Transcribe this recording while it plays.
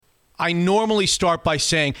I normally start by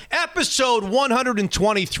saying episode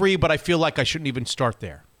 123, but I feel like I shouldn't even start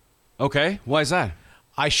there. Okay, why is that?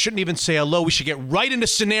 I shouldn't even say hello. We should get right into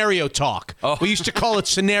scenario talk. Oh. We used to call it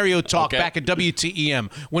scenario talk back at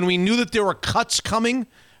WTEM when we knew that there were cuts coming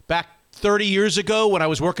back 30 years ago when I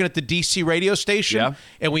was working at the D.C. radio station,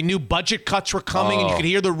 and we knew budget cuts were coming, and you could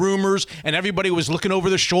hear the rumors, and everybody was looking over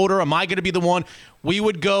their shoulder. Am I going to be the one? We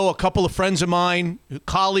would go, a couple of friends of mine,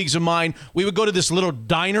 colleagues of mine, we would go to this little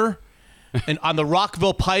diner and on the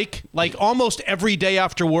Rockville Pike, like almost every day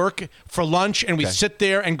after work for lunch, and we sit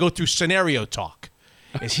there and go through scenario talk.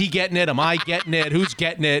 Is he getting it? Am I getting it? Who's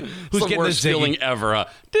getting it? Who's getting the worst feeling ever?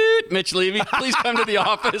 Dude, Mitch Levy, please come to the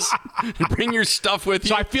office and bring your stuff with you.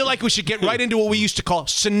 So I feel like we should get right into what we used to call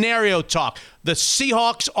scenario talk. The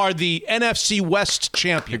Seahawks are the NFC West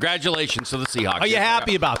champions. Congratulations to the Seahawks. Are you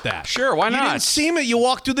happy about that? Sure, why not? You didn't see me. You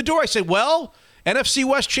walked through the door. I said, well, NFC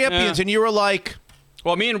West champions. And you were like...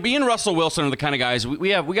 Well, me and Russell Wilson are the kind of guys, we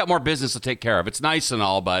got more business to take care of. It's nice and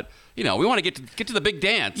all, but... we want to get to the big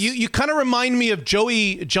dance. You kind of remind me of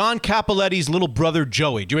John Cappelletti's little brother,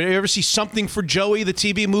 Joey. Do you ever see Something for Joey, the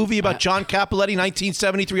TV movie about John Cappelletti,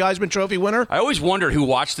 1973 Heisman Trophy winner? I always wondered who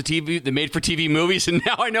watched the made-for-TV movies, and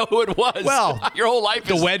now I know who it was. Well, your whole life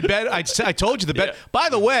is... The Wed Bet. I told you the bet. Yeah. By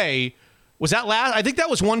the way, was that last? I think that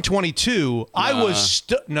was 122. I was...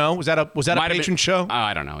 no, was that a patron show?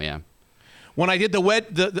 I don't know, yeah. When I did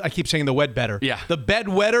I keep saying the Wed Better. Yeah. The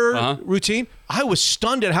bedwetter routine, I was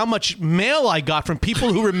stunned at how much mail I got from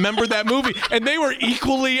people who remembered that movie, and they were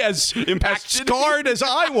equally as scarred as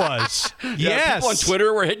I was. Yes. People on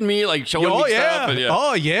Twitter were hitting me, like showing me stuff. And,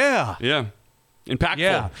 Oh, yeah. Yeah. Impactful.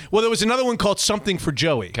 Yeah. Well, there was another one called Something for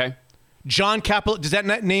Joey. Okay. John Capelletti, does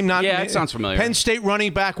that name not... Yeah, it sounds familiar. Penn State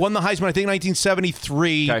running back, won the Heisman, I think,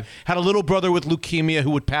 1973. Okay. Had a little brother with leukemia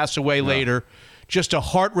who would pass away later. Just a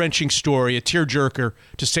heart-wrenching story, a tearjerker,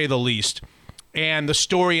 to say the least. And the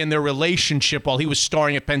story and their relationship while he was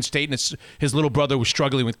starring at Penn State and his little brother was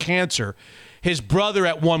struggling with cancer. His brother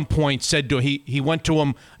at one point said to him, he went to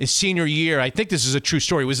him his senior year. I think this is a true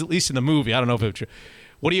story. It was at least in the movie. I don't know if it was true.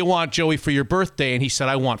 What do you want, Joey, for your birthday? And he said,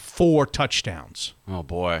 I want 4 touchdowns. Oh,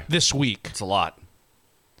 boy. This week. It's a lot.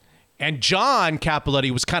 And John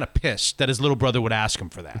Cappelletti was kind of pissed that his little brother would ask him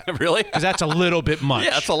for that. Really? Because that's a little bit much.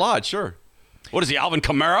 Yeah, that's a lot, sure. What is he, Alvin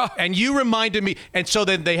Kamara? And you reminded me, and so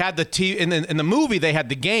then they had in the movie, they had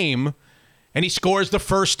the game, and he scores the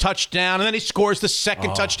first touchdown, and then he scores the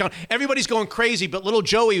second touchdown. Everybody's going crazy, but little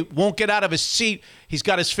Joey won't get out of his seat. He's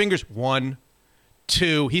got his fingers, 1,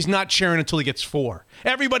 2. He's not cheering until he gets 4.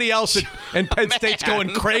 Everybody else in Penn State's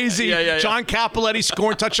going crazy. Yeah. John Cappelletti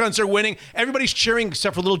scoring touchdowns. They're winning. Everybody's cheering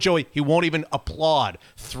except for little Joey. He won't even applaud.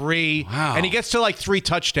 3. Wow. And he gets to like 3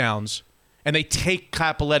 touchdowns. And they take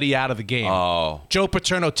Cappelletti out of the game. Oh. Joe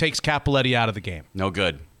Paterno takes Cappelletti out of the game. No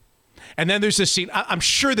good. And then there's this scene. I'm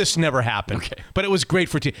sure this never happened, but it was great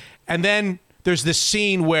for team. And then there's this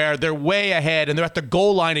scene where they're way ahead and they're at the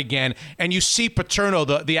goal line again. And you see Paterno,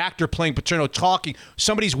 the actor playing Paterno, talking.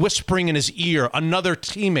 Somebody's whispering in his ear. Another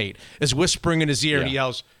teammate is whispering in his ear. And he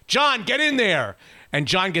yells, John, get in there. And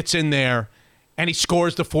John gets in there. And he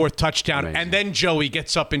scores the 4th touchdown. Amazing. And then Joey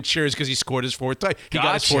gets up and cheers because he scored his 4th touchdown. He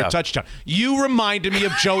got his 4th touchdown. You reminded me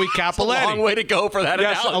of Joey Cappelletti. A long way to go for that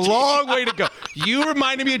analogy. A long way to go. You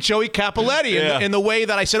reminded me of Joey Cappelletti in the way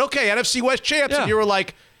that I said, okay, NFC West champs. And you were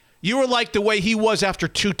like the way he was after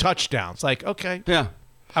 2 touchdowns. Like, okay. Yeah.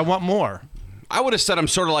 I want more. I would have said I'm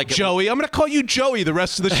sort of like... Joey. I'm going to call you Joey the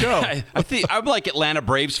rest of the show. I think I'm like Atlanta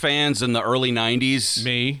Braves fans in the early 90s.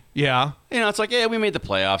 Me? Yeah. It's like, we made the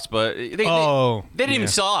playoffs, but they didn't even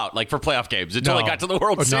sell out like for playoff games until they got to the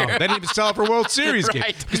World Series. No, they didn't even sell out for World Series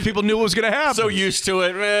games because people knew what was going to happen. So used to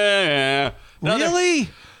it. Really?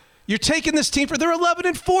 You're taking this team they're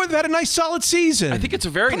 11-4. They've had a nice solid season. I think it's a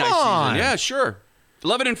very nice season. Yeah, sure.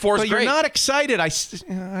 11-4 is great. But you're not excited. I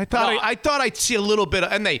thought I'd see a little bit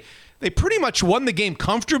and they pretty much won the game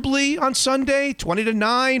comfortably on Sunday,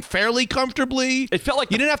 20-9, fairly comfortably. It felt like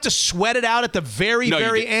you didn't have to sweat it out at the very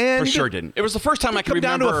end. For sure didn't. It was the first time I can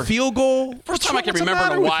remember. remember down to a field goal. First time I can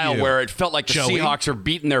remember in a while where it felt like the Seahawks are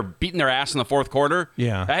beating their ass in the 4th quarter.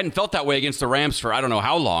 Yeah, I hadn't felt that way against the Rams for I don't know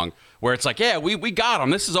how long. Where it's like, we got them.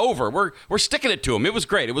 This is over. We're sticking it to them. It was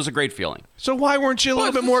great. It was a great feeling. So why weren't you a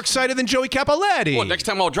little bit more excited than Joey Cappelletti? Well, next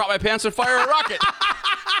time I'll drop my pants and fire a rocket.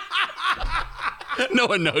 No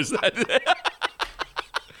one knows that.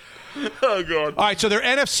 Oh, God. All right, so they're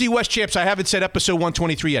NFC West champs. I haven't said episode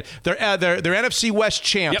 123 yet. They're NFC West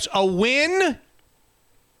champs. Yep. A win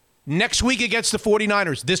next week against the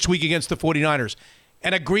 49ers, this week against the 49ers,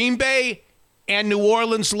 and a Green Bay and New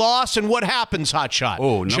Orleans loss. And what happens, Hotshot?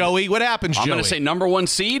 Oh, Joey, what happens, Joey? I'm going to say number 1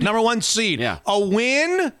 seed. Number 1 seed. Yeah. A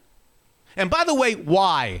win And by the way,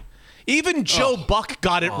 why? Even Joe Buck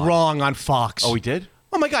got it wrong on Fox. Oh, he did?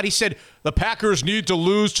 Oh, my God. He said, the Packers need to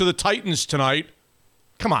lose to the Titans tonight.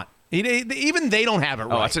 Come on. Even they don't have it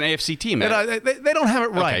right. Oh, that's an AFC team, man. They don't have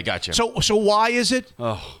it right. Okay, gotcha. So why is it?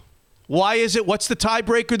 Oh. Why is it? What's the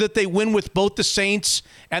tiebreaker that they win with both the Saints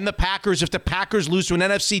and the Packers? If the Packers lose to an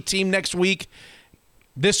NFC team this week,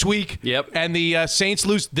 and the Saints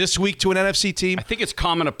lose this week to an NFC team? I think it's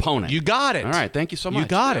common opponent. You got it. All right, thank you so much. You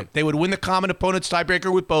got it. They would win the common opponent's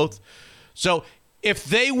tiebreaker with both. So if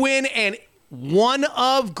they win and one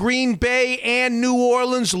of Green Bay and New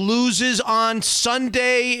Orleans loses on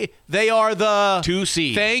Sunday, they are the 2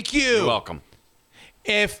 seed. Thank you. You're welcome.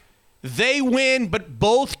 If they win, but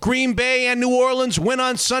both Green Bay and New Orleans win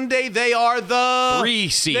on Sunday, they are the 3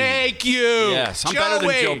 seed. Thank you. Yes, I'm better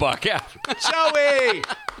than Joe Buck. Yeah. Joey.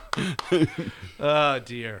 Oh,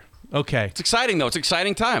 dear. Okay. It's exciting, though. It's an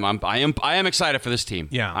exciting time. I am excited for this team.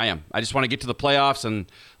 Yeah. I am. I just want to get to the playoffs, and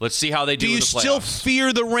let's see how they do in the playoffs. Do you still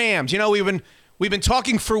fear the Rams? You know, we've been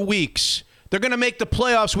talking for weeks. They're going to make the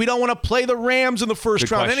playoffs. We don't want to play the Rams in the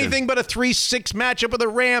first round. Question. Anything but a 3-6 matchup with the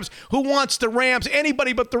Rams. Who wants the Rams?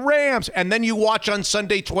 Anybody but the Rams. And then you watch on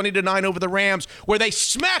Sunday 20-9 over the Rams, where they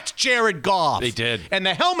smacked Jared Goff. They did. And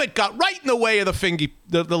the helmet got right in the way of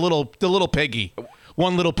the little piggy.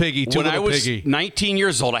 One little piggy, two little piggy. When I was 19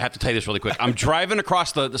 years old, I have to tell you this really quick. I'm driving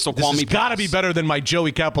across the Snoqualmie This has got to be better than my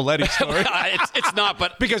Joey Capoletti story. It's not,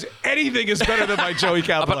 but because anything is better than my Joey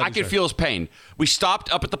Capoletti But I can feel his pain. We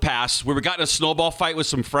stopped up at the pass. We got in a snowball fight with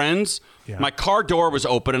some friends. Yeah. My car door was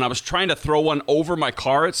open, and I was trying to throw one over my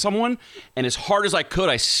car at someone. And as hard as I could,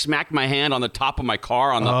 I smacked my hand on the top of my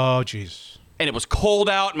car. Oh, jeez. And it was cold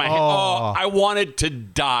out. I wanted to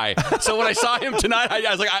die. So when I saw him tonight,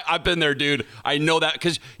 I was like, I've been there, dude. I know that,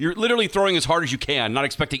 because you're literally throwing as hard as you can, not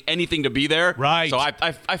expecting anything to be there. Right. So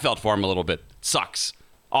I felt for him a little bit. Sucks.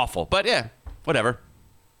 Awful. But yeah, whatever.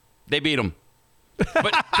 They beat him.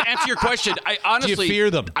 But to answer your question, I honestly... Do you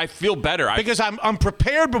fear them? I feel better. Because I'm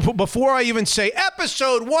prepared before I even say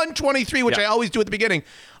episode 123, which I always do at the beginning.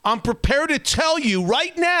 I'm prepared to tell you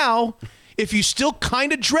right now, if you still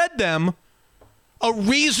kind of dread them, a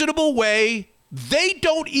reasonable way, they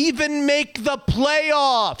don't even make the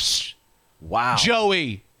playoffs. Wow.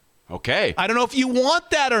 Joey. Okay. I don't know if you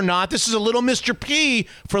want that or not. This is a little Mr. P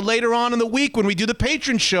for later on in the week when we do the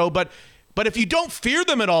patron show. But if you don't fear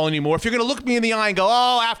them at all anymore, if you're going to look me in the eye and go,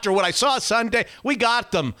 oh, after what I saw Sunday, we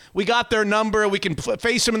got them. We got their number. We can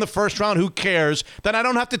face them in the first round. Who cares? Then I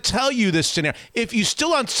don't have to tell you this scenario. If you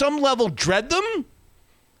still on some level dread them,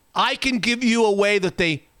 I can give you a way that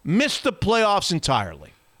they missed the playoffs entirely.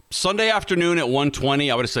 Sunday afternoon at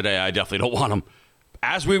 1:20, I would have said, hey, I definitely don't want them.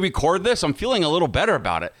 As we record this, I'm feeling a little better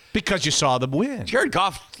about it. Because you saw them win. Jared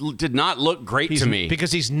Goff did not look great to me.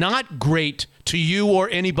 Because he's not great to you or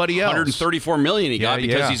anybody else. $134 million he got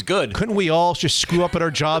because he's good. Couldn't we all just screw up at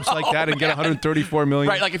our jobs like that and get $134 million?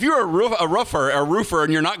 Right, like if you're a roofer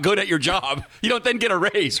and you're not good at your job, you don't then get a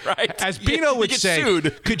raise, right? As Bino would say,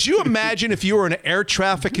 sued. Could you imagine if you were an air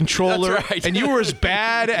traffic controller That's right. and you were as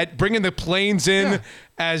bad at bringing the planes in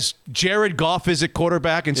as Jared Goff is at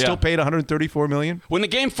quarterback and still paid $134 million? When the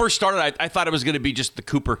game first started, I thought it was going to be just the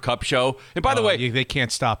Cooper Kupp show. And by the way, they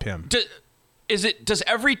can't stop him. Does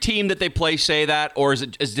every team that they play say that, or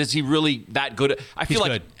is he really that good? I feel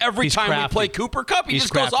like every time we play Cooper Kupp, he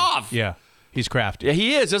just goes off. Yeah, he's crafty. Yeah,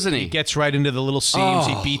 he is, isn't he? He gets right into the little seams.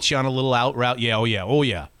 He beats you on a little out route. Yeah, oh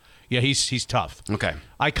yeah. Yeah, he's tough. Okay.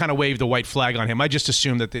 I kind of waved a white flag on him. I just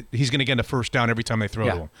assume that he's going to get a first down every time they throw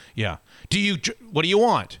to him. Yeah. What do you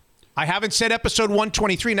want? I haven't said episode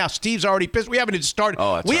 123. Now, Steve's already pissed. We haven't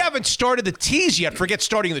started. We haven't started the tease yet. Forget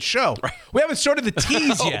starting the show. Right. We haven't started the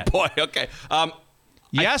tease yet. Oh, boy. Okay.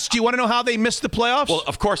 Yes? Do you want to know how they missed the playoffs? Well,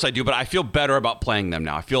 of course I do, but I feel better about playing them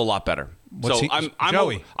now. I feel a lot better.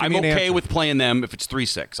 I'm okay with playing them if it's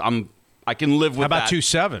 3-6. I can live with that. How about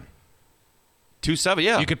 2-7? 2-7,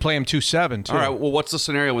 yeah. You could play them 2-7, too. All right, well, what's the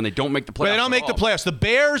scenario when they don't make the playoffs? Well, they don't make the playoffs. The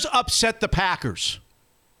Bears upset the Packers.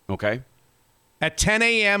 Okay. At 10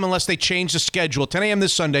 a.m., unless they change the schedule. 10 a.m.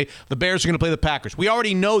 this Sunday, the Bears are going to play the Packers. We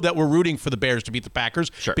already know that we're rooting for the Bears to beat the Packers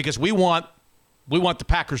because we want the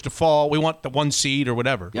Packers to fall. We want the 1 seed or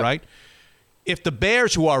whatever, right? If the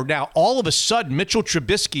Bears, who are now all of a sudden, Mitchell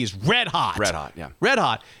Trubisky is red hot. Red hot, yeah. Red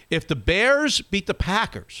hot. If the Bears beat the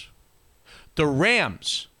Packers, the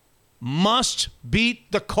Rams must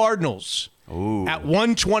beat the Cardinals at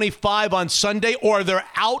 1:25 on Sunday, or they're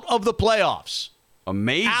out of the playoffs.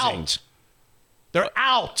 Amazing. Out. They're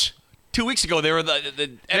out. 2 weeks ago, they were the They're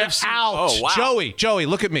NFC. out. Oh, wow. Joey,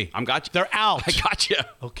 look at me. I'm got you. They're out. I got you.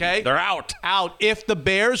 Okay? They're out. Out. If the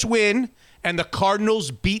Bears win and the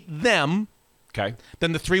Cardinals beat them, Okay.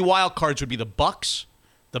 Then the 3 wild cards would be the Bucks,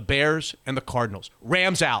 the Bears, and the Cardinals.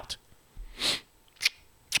 Rams out.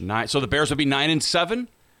 9. So the Bears would be 9 and 7.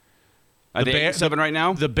 Are they 8 and 7 right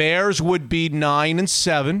now? The Bears would be 9 and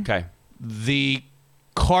 7. Okay. The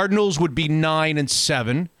Cardinals would be 9 and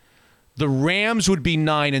 7. The Rams would be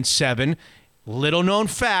 9 and 7. Little known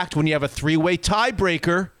fact: when you have a 3-way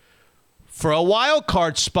tiebreaker for a wild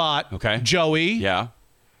card spot, Joey. Yeah.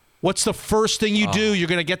 What's the first thing you do? You're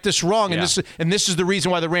going to get this wrong, and this is the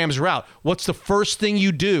reason why the Rams are out. What's the first thing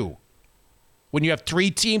you do when you have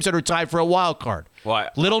 3 teams that are tied for a wild card?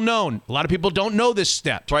 Little known. A lot of people don't know this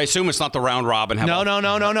step. So I assume it's not the round robin. No.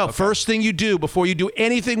 Okay. First thing you do before you do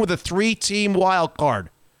anything with a 3-team wild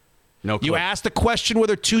card. No clue. You ask the question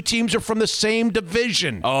whether 2 teams are from the same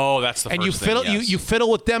division. Oh, that's the first thing. And you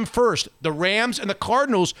fiddle with them first. The Rams and the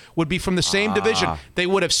Cardinals would be from the same division. They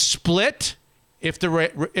would have split if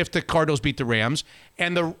the Cardinals beat the Rams,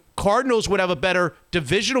 and the Cardinals would have a better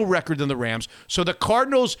divisional record than the Rams. So the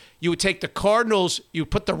Cardinals, you would take the Cardinals, you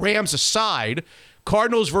put the Rams aside.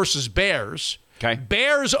 Cardinals versus Bears. Okay.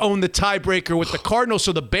 Bears own the tiebreaker with the Cardinals,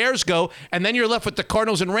 so the Bears go, and then you're left with the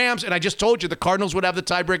Cardinals and Rams, and I just told you the Cardinals would have the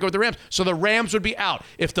tiebreaker with the Rams, so the Rams would be out.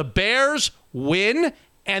 If the Bears win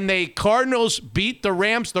and the Cardinals beat the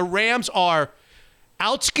Rams are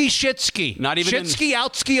outski shitski. Not even shitski,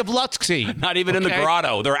 outski of Lutsky. Not even in the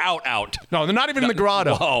grotto. They're out. No, they're not even in the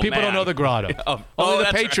grotto. Whoa, People don't know the grotto. Only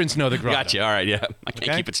the patrons know the grotto. Gotcha. All right, yeah. I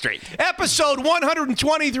can't keep it straight. Episode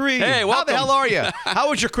 123. Hey, welcome. How the hell are you? How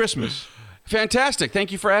was your Christmas? Fantastic.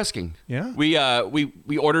 Thank you for asking. Yeah.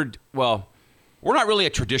 We ordered, well, we're not really a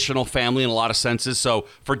traditional family in a lot of senses. So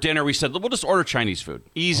for dinner, we said, we'll just order Chinese food.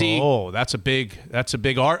 Easy. Oh, that's a big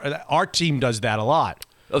our team does that a lot.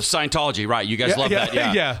 Of Scientology, right. You guys love that.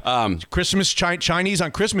 Yeah. Christmas, Chinese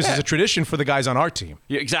on Christmas is a tradition for the guys on our team.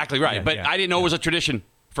 Yeah, exactly right. But I didn't know it was a tradition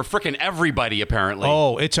for frickin' everybody, apparently.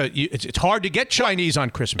 Oh, it's hard to get Chinese on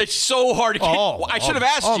Christmas. It's so hard to get. I should have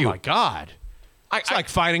asked you. Oh, my God. It's like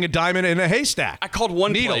finding a diamond in a haystack. I called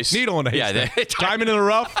one place. Needle in a haystack. Diamond in the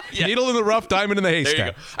rough, needle in the rough, diamond in the haystack. There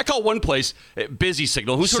you go. I called one place, Busy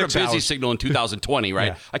Signal. Who's sort of Busy Signal in 2020, right?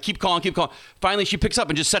 Yeah. I keep calling. Finally, she picks up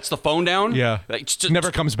and just sets the phone down. Yeah. It's just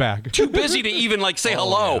never comes back. Too busy to even say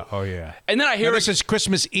hello. Yeah. Oh, yeah. And then I hear this is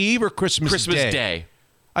Christmas Eve or Christmas Day?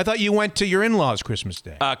 I thought you went to your in-laws Christmas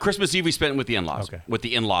Day. Christmas Eve we spent with the in-laws. Okay. With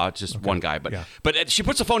the in-law, just one guy. But she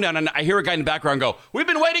puts the phone down, and I hear a guy in the background go, "We've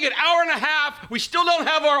been waiting an hour and a half. We still don't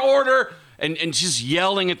have our order." And she's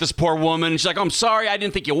yelling at this poor woman. She's like, "I'm sorry. I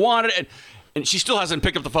didn't think you wanted it." And she still hasn't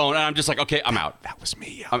picked up the phone. And I'm just like, "Okay, I'm out." That was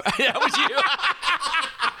me. That was you.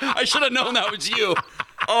 I should have known that was you.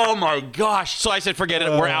 Oh, my gosh. So I said, forget it.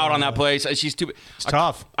 We're out on that place. She's too... It's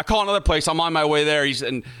tough. I call another place. I'm on my way there.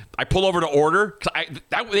 And I pull over to order.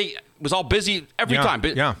 It was all busy every time.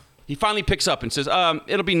 But he finally picks up and says,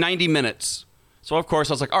 it'll be 90 minutes. So, of course,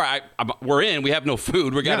 I was like, all right, we're in. We have no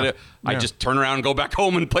food. I just turn around and go back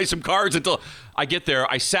home and play some cards until I get there.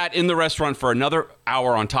 I sat in the restaurant for another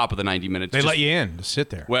hour on top of the 90 minutes. They let you in to sit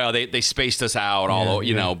there. Well, they spaced us out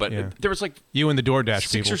but there was like... You and the DoorDash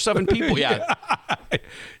 6 or 7 people, yeah.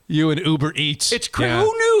 You and Uber Eats. It's crazy. Who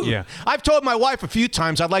knew? Yeah. I've told my wife a few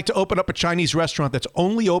times I'd like to open up a Chinese restaurant that's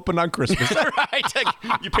only open on Christmas. Right.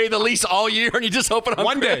 You pay the lease all year and you just open on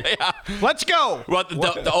one day. Yeah. Let's go. Well,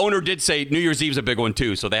 the owner did say New Year's Eve's a big one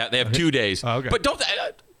too, so they have 2 days. Okay. But don't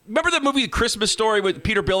remember the movie Christmas Story with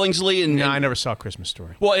Peter Billingsley? No, I never saw Christmas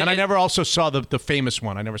Story. Well, I never also saw the famous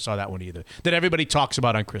one. I never saw that one either. That everybody talks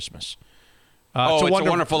about on Christmas. It's a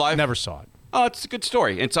Wonderful Life. Never saw it. Oh, it's a good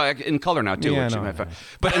story. It's in color now too. Yeah,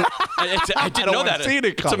 But I didn't know that. See it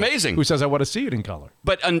in color. It's amazing. Who says I want to see it in color?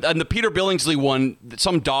 But on the Peter Billingsley one,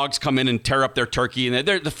 some dogs come in and tear up their turkey, and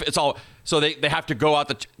it's all so they have to go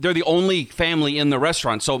out. They're the only family in the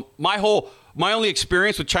restaurant. So my only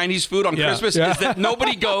experience with Chinese food on Christmas is that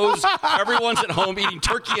nobody goes. Everyone's at home eating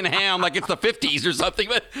turkey and ham like it's the 50s or something.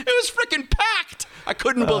 But it was freaking packed. I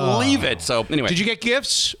couldn't believe it. So anyway, did you get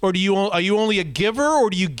gifts, or are you only a giver,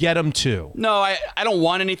 or do you get them too? No, I don't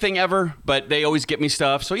want anything ever, but they always get me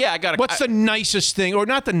stuff. So yeah, I got. What's the nicest thing, or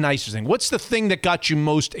not the nicest thing? What's the thing that got you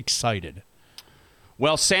most excited?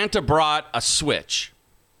 Well, Santa brought a Switch.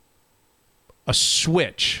 A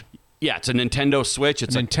Switch. Yeah, it's a Nintendo Switch.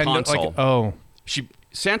 It's a console.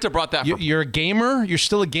 Santa brought that. You're a gamer? You're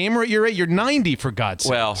still a gamer at your age? You're 90, for God's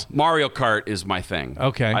sake. Well, Mario Kart is my thing.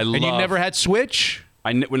 Okay. And you never had Switch?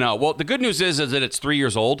 No. Well, the good news is that it's 3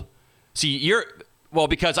 years old. See,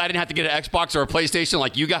 because I didn't have to get an Xbox or a PlayStation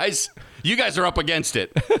like you guys. You guys are up against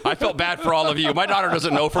it. I felt bad for all of you. My daughter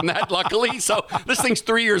doesn't know from that, luckily. So this thing's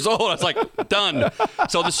 3 years old. I was like, done.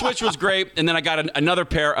 So the Switch was great. And then I got another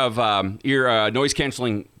pair of ear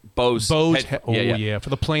noise-canceling Bose. Yeah, for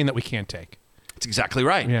the plane that we can't take. That's exactly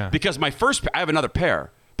right. Yeah. Because my first, I have another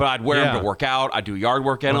pair, but I'd wear them to work out. I'd do yard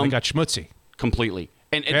work in them. They got schmutzy. Completely.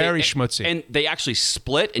 And Very schmutzy. And they actually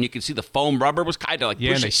split, and you can see the foam rubber was kind of like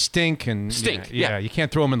and they stink. Yeah, you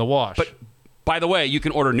can't throw them in the wash. But by the way, you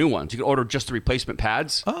can order new ones. You can order just the replacement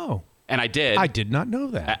pads. Oh. And I did. I did not know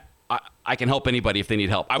that. I can help anybody if they need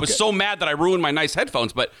help. I was so mad that I ruined my nice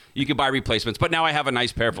headphones, but you can buy replacements. But now I have a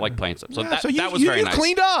nice pair for like playing stuff. So that was very nice. You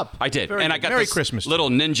cleaned up. I did. Very and good. I got Merry this Christmas little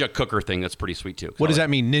Ninja cooker thing that's pretty sweet too. What does that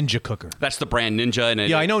mean, Ninja cooker? That's the brand Ninja. And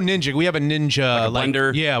I know Ninja. We have a Ninja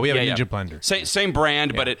blender. Yeah, we have a Ninja blender. Same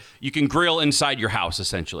brand, but you can grill inside your house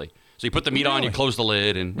essentially. So you put the meat on, you close the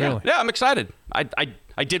lid, and yeah, I'm excited.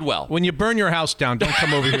 I did well. When you burn your house down, don't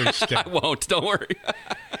come over here to stay. I won't. Don't worry.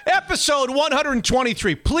 Episode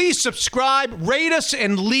 123. Please subscribe, rate us,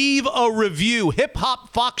 and leave a review. Hip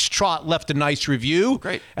Hop Foxtrot left a nice review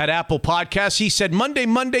at Apple Podcasts. He said,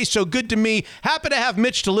 Monday, so good to me. Happy to have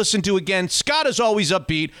Mitch to listen to again. Scott is always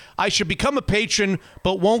upbeat. I should become a patron,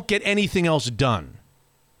 but won't get anything else done.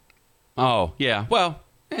 Oh, yeah. Well,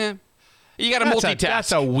 you got to multitask.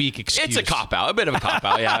 That's a weak excuse. It's a cop-out, a bit of a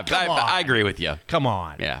cop-out. Yeah, I agree with you. Come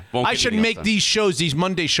on. Yeah. I should make these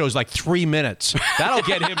Monday shows like 3 minutes. That'll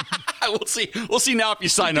get him. We'll see now if you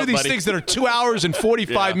sign up, buddy. Do these things that are 2 hours and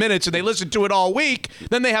 45 minutes, and they listen to it all week.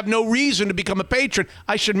 Then they have no reason to become a patron.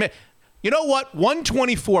 I should make. You know what?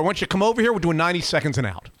 124. Once you come over here, we're doing 90 seconds and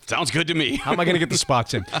out. Sounds good to me. How am I going to get the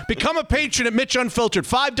spots in? Become a patron at Mitch Unfiltered.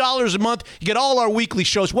 $5 a month. You get all our weekly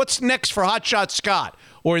shows. What's next for Hotshot Scott?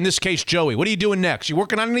 Or in this case, Joey. What are you doing next? You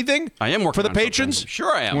working on anything? I am working for the on patrons. Something.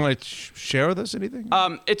 Sure, I am. You want to share with us anything?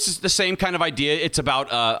 It's the same kind of idea. It's about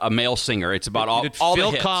a male singer. It's about all Phil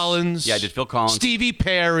the hits. Collins. Yeah, I did Phil Collins. Stevie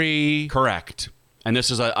Perry. Correct. And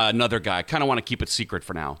this is another guy. I kind of want to keep it secret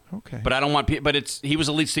for now. Okay. But I don't want. But he was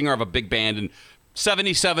a lead singer of a big band, and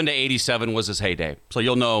 77 to 87 was his heyday. So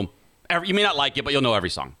you'll know. You may not like it, but you'll know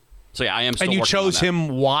every song. So yeah, I am. Still and you chose him.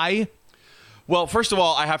 Why? Well, first of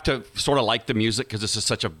all, I have to sort of like the music because this is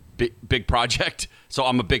such a big project. So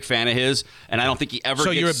I'm a big fan of his, and I don't think he ever.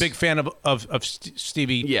 So you're a big fan of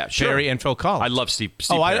Stevie Perry and Phil Collins. I love Steve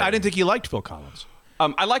Perry. I didn't think you liked Phil Collins.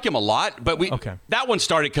 I like him a lot, but that one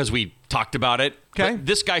started because we talked about it. Okay, but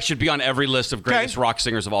this guy should be on every list of greatest rock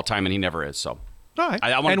singers of all time, and he never is. So, all right.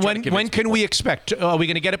 And when can we expect? Are we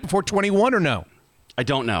going to get it before 21 or no? I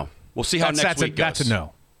don't know. We'll see how next week goes. That's a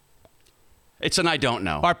no. It's an I don't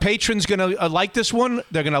know. Are patrons going to like this one?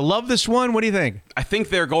 They're going to love this one? What do you think? I think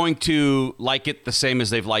they're going to like it the same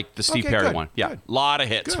as they've liked the Steve Perry one. Yeah, a lot of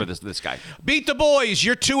hits for this guy. Beat the boys.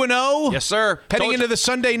 You're 2-0. Yes, sir. Heading into the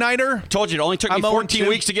Sunday Nighter. Told you it only took me 14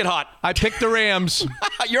 weeks to get hot. I picked the Rams.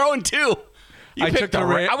 You're 0-2. I took the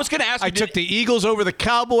Rams. I was going to ask you. I took the Eagles over the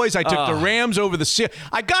Cowboys. I took the Rams over the Seahawks.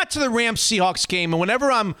 I got to the Rams-Seahawks game, and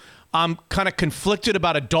whenever I'm kind of conflicted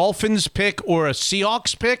about a Dolphins pick or a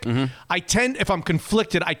Seahawks pick, if I'm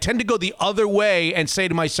conflicted, I tend to go the other way and say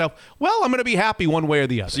to myself, well, I'm going to be happy one way or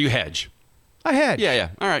the other. So you hedge. I hedge.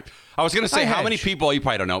 Yeah. All right. I was going to say, how many people, you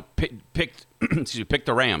probably don't know, picked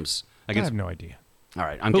the Rams against... I have no idea. All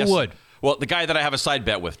right. Who would? Well, the guy that I have a side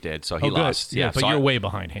bet with did, so he lost. Yeah, but you're way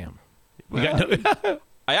behind him. I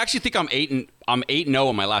actually think I'm 8-0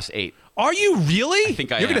 in my last 8. Are you really? I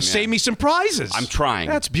think I am. You're going to save me some prizes. I'm trying.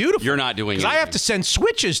 That's beautiful. You're not doing it. Because I have to send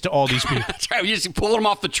switches to all these people. That's right. You just pull them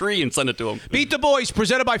off the tree and send it to them. Beat the Boys,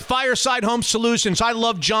 presented by Fireside Home Solutions. I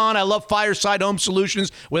love John. I love Fireside Home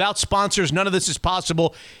Solutions. Without sponsors, none of this is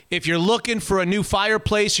possible. If you're looking for a new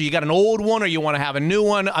fireplace or you got an old one or you want to have a new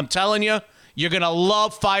one, I'm telling you, you're going to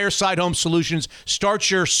love Fireside Home Solutions.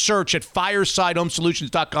 Start your search at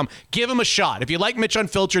firesidehomesolutions.com. Give them a shot. If you like Mitch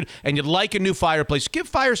Unfiltered and you'd like a new fireplace, give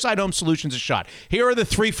Fireside Home Solutions a shot. Here are the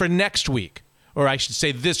 3 for next week. Or I should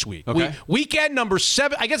say this week. Okay. Weekend number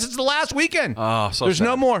 7. I guess it's the last weekend. Oh, so There's sad.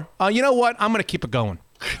 no more. You know what? I'm going to keep it going.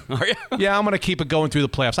 Are you? Yeah, I'm going to keep it going through the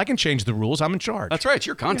playoffs. I can change the rules. I'm in charge. That's right. It's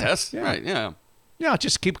your contest. Yeah. Right, yeah. Yeah,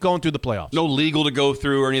 just keep going through the playoffs. No legal to go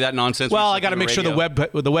through or any of that nonsense. Well, I got to make sure the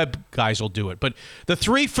web guys will do it. But the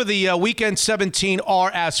 3 for the weekend 17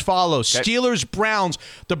 are as follows. Okay. Steelers, Browns.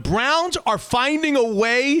 The Browns are finding a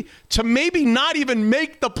way to maybe not even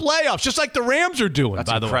make the playoffs, just like the Rams are doing.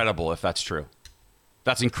 That's incredible if that's true.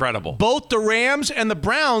 That's incredible. Both the Rams and the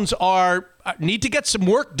Browns need to get some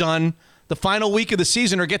work done the final week of the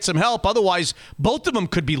season or get some help. Otherwise, both of them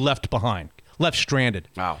could be left behind. Left stranded.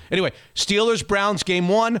 Wow. Anyway, Steelers, Browns, game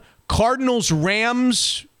 1. Cardinals,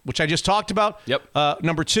 Rams, which I just talked about. Yep.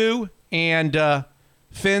 Number 2. And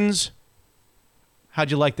Finns.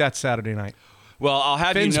 How'd you like that Saturday night? Well, I'll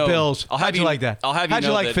have Finns, you know. Bills. How'd you like that? I'll have you How'd know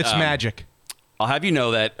you like that, Fitzmagic? I'll have you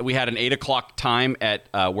know that we had an 8 o'clock time at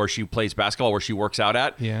where she plays basketball, where she works out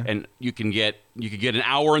at. Yeah. And you can get an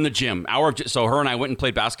hour in the gym. So her and I went and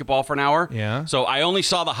played basketball for an hour. Yeah. So I only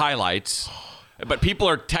saw the highlights, but people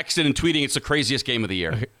are texting and tweeting it's the craziest game of the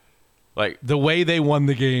year. Like the way they won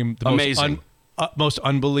the game, the amazing. most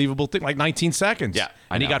unbelievable thing, like 19 seconds. Yeah,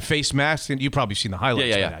 and he got face masked, and you've probably seen the highlights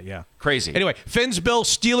Yeah. of that. Yeah. Crazy. Anyway, Fins,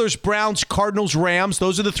 Bills, Steelers, Browns, Cardinals, Rams.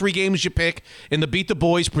 Those are the 3 games you pick in the Beat the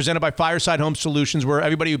Boys presented by Fireside Home Solutions, where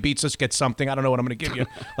everybody who beats us gets something. I don't know what I'm going to give you,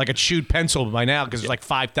 like a chewed pencil by now because there's like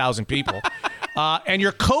 5,000 people. And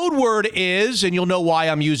your code word is, and you'll know why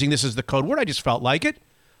I'm using this as the code word. I just felt like it.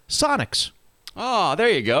 Sonics. Oh, there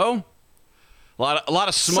you go. A lot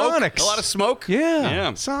of smoke. Sonics. A lot of smoke.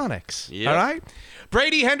 Yeah. Sonics. Yep. All right.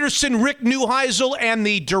 Brady Henderson, Rick Neuheisel, and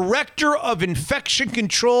the Director of Infection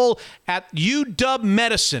Control at UW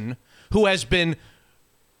Medicine, who has been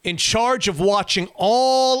in charge of watching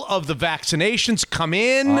all of the vaccinations come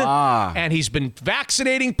in, and he's been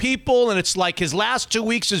vaccinating people, and it's like his last 2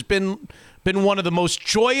 weeks has been one of the most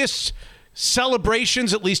joyous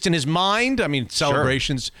celebrations, at least in his mind. I mean,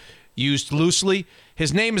 celebrations used loosely.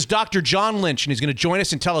 His name is Dr. John Lynch, and he's going to join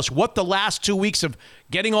us and tell us what the last 2 weeks of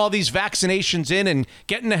getting all these vaccinations in and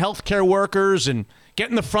getting the healthcare workers and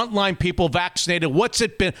getting the frontline people vaccinated.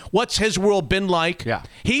 What's his world been like? Yeah.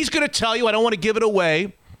 He's going to tell you, I don't want to give it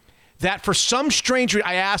away, that for some strange reason,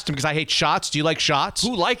 I asked him because I hate shots. Do you like shots?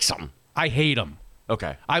 Who likes them? I hate them.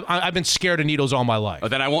 Okay. I've been scared of needles all my life. Oh,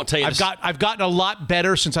 then I won't tell you. I've gotten a lot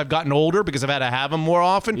better since I've gotten older because I've had to have them more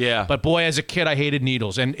often. Yeah. But boy, as a kid, I hated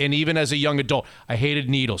needles, and even as a young adult, I hated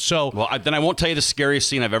needles. So then I won't tell you the scariest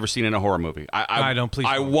scene I've ever seen in a horror movie.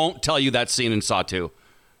 I won't tell you that scene in Saw 2.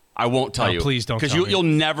 I won't tell you. Please don't. Because you'll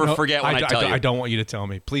never forget when I tell you. I don't want you to tell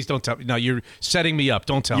me. Please don't tell me. No, you're setting me up.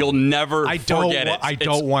 Don't tell me. You'll never forget it. I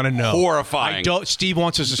don't want to know. Horrifying. Steve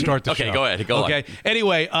wants us to start the show. Okay, go ahead. Go on.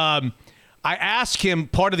 Anyway, I asked him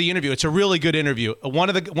part of the interview. It's a really good interview. One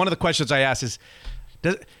of the questions I asked is,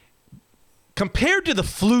 compared to the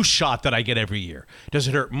flu shot that I get every year, does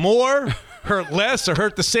it hurt more, hurt less, or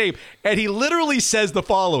hurt the same? And he literally says the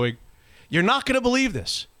following: "You're not going to believe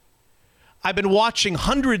this. I've been watching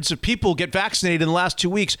hundreds of people get vaccinated in the last 2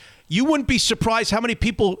 weeks. You wouldn't be surprised how many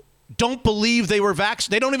people don't believe they were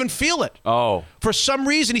vaccinated. They don't even feel it. Oh. For some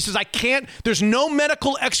reason," he says, there's no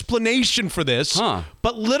medical explanation for this.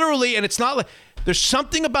 But literally, and it's not like, there's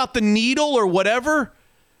something about the needle or whatever.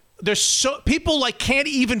 People can't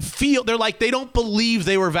even feel. They're like, they don't believe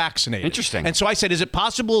they were vaccinated. Interesting. And so I said, is it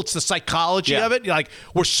possible it's the psychology of it? Like,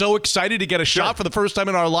 we're so excited to get a shot for the first time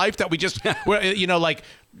in our life that we just, the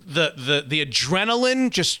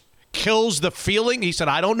adrenaline just kills the feeling. He said,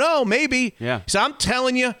 I don't know, maybe. Yeah. He said, I'm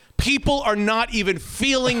telling you, people are not even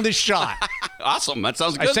feeling the shot. Awesome. That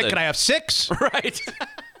sounds good. I said, can I have 6? Right.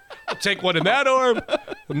 I'll take one in that arm.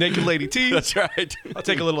 Naked lady teeth. That's right. I'll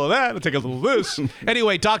take a little of that. I'll take a little of this.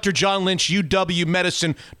 Anyway, Dr. John Lynch, UW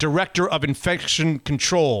Medicine, Director of Infection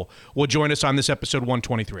Control, will join us on this episode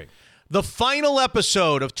 123. The final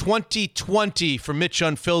episode of 2020 for Mitch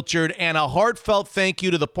Unfiltered, and a heartfelt thank you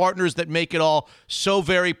to the partners that make it all so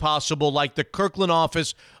very possible, like the Kirkland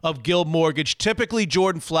office of Guild Mortgage. Typically,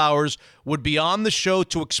 Jordan Flowers would be on the show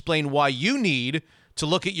to explain why you need to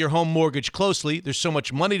look at your home mortgage closely. There's so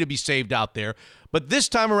much money to be saved out there. But this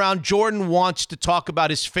time around, Jordan wants to talk about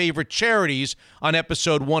his favorite charities on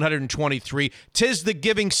episode 123. 'Tis the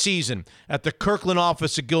giving season at the Kirkland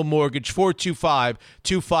office of Guild Mortgage,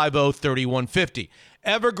 425-250-3150.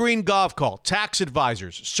 Evergreen Golf Call, tax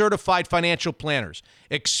advisors, certified financial planners,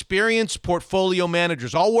 experienced portfolio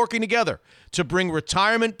managers, all working together to bring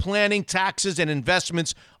retirement planning, taxes, and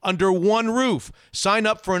investments under one roof. Sign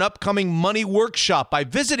up for an upcoming money workshop by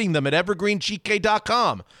visiting them at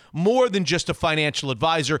evergreengk.com. More than just a financial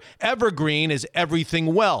advisor, Evergreen is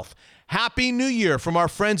everything wealth. Happy New Year from our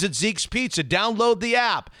friends at Zeke's Pizza. Download the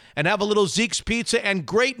app and have a little Zeke's Pizza and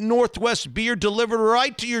great Northwest beer delivered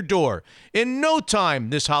right to your door in no time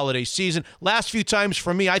this holiday season. Last few times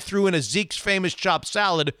for me, I threw in a Zeke's famous chopped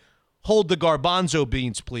salad. Hold the garbanzo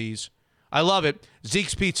beans, please. I love it.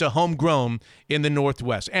 Zeke's Pizza, homegrown in the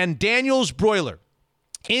Northwest. And Daniel's Broiler,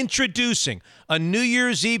 introducing a New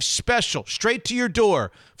Year's Eve special straight to your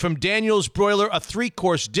door from Daniel's Broiler, a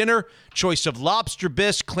 3-course dinner, choice of lobster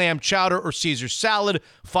bisque, clam chowder, or Caesar salad,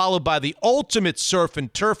 followed by the ultimate surf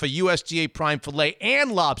and turf, a USDA prime filet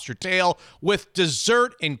and lobster tail, with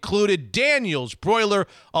dessert included. Daniel's Broiler,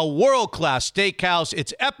 a world-class steakhouse.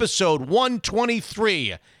 It's episode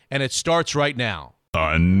 123, and it starts right now.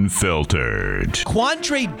 Unfiltered.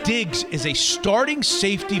 Quandre Diggs is a starting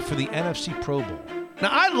safety for the NFC Pro Bowl.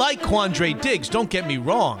 Now, I like Quandre Diggs, don't get me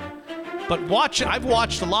wrong, But I've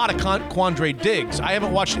watched a lot of Quandre Diggs. I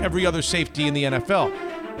haven't watched every other safety in the NFL.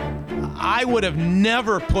 I would have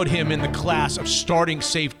never put him in the class of starting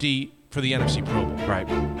safety for the NFC Pro Bowl. Right.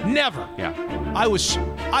 Never. Yeah. I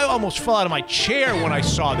almost fell out of my chair when I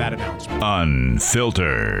saw that announcement.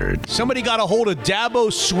 Unfiltered. Somebody got a hold of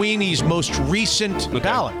Dabo Sweeney's most recent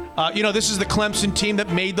ballot. This is the Clemson team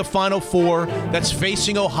that made the Final Four, that's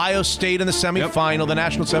facing Ohio State in the semifinal, the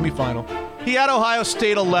national semifinal. He had Ohio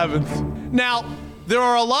State 11th. Now, there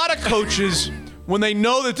are a lot of coaches, when they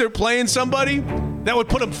know that they're playing somebody, that would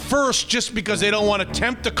put them first just because they don't want to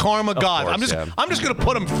tempt the karma god. Course, I'm just going to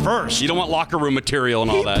put him first. You don't want locker room material and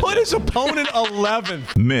all that. He put his opponent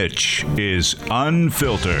 11th. Mitch is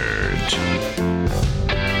unfiltered.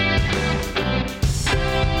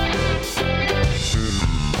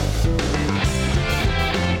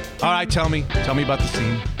 All right, tell me about the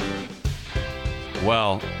scene.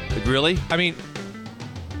 Well, really? I mean,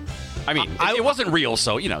 it wasn't real,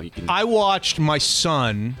 so you can. I watched my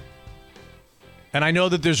son, and I know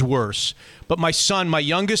that there's worse, but my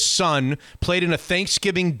youngest son, played in a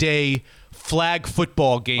Thanksgiving Day flag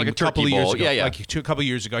football game Like a couple of turkey years bowl. ago. Yeah. Like a couple of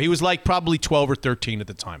years ago. He was like probably 12 or 13 at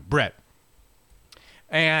the time, Brett.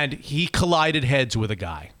 And he collided heads with a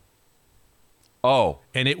guy. Oh.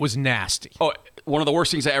 And it was nasty. Oh, one of the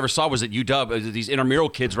worst things I ever saw was at UW. These intramural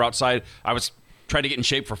kids were outside. I was trying to get in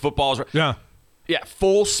shape for football. Yeah. Yeah,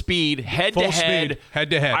 full speed, head to head.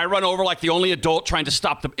 I run over like the only adult trying to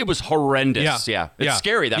stop them. It was horrendous. Yeah. It's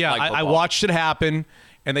scary, that flag football. I watched it happen,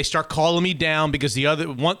 and they start calling me down because the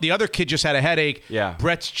other kid just had a headache. Yeah.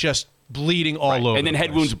 Brett's just bleeding all over. And then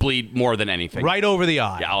head wounds bleed more than anything. Right over the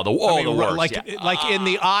eye. Yeah, the worst. Like in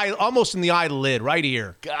the eye, almost in the eyelid, right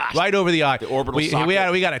here. Gosh. Right over the eye. The orbital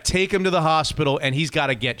socket. We got to take him to the hospital, and he's got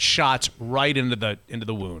to get shots right into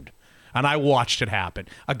the wound. And I watched it happen.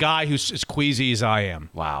 A guy who's as queasy as I am.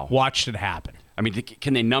 Wow. Watched it happen. I mean,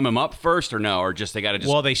 can they numb him up first or no? Or just they got to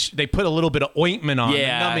just... Well, they put a little bit of ointment on.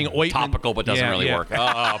 Yeah, numbing ointment. topical, but doesn't really work.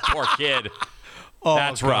 Oh, poor kid. Oh,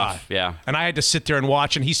 that's God. rough. Yeah. And I had to sit there and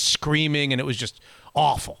watch, and he's screaming, and it was just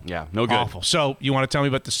awful. Yeah, no good. Awful. So you want to tell me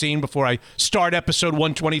about the scene before I start episode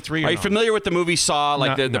 123? Are you familiar with the movie Saw?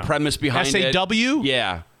 Like the premise behind it? SAW?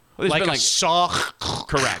 Yeah. Well, Like a saw.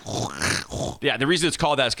 Correct. Yeah, the reason it's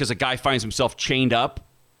called that is because a guy finds himself chained up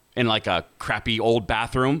in like a crappy old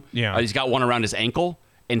bathroom. Yeah. He's got one around his ankle,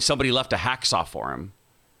 and somebody left a hacksaw for him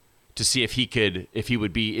to see if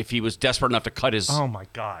he was desperate enough to cut his. Oh my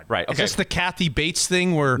God! Right. Okay. Is this the Kathy Bates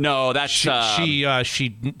thing where? No, that's she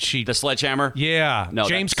the sledgehammer. Yeah. No,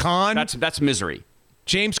 James Caan. That's Misery.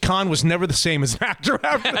 James Caan was never the same as an actor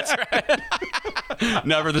after That's right.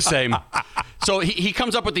 Never the same. So he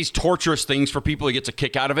comes up with these torturous things for people. He gets a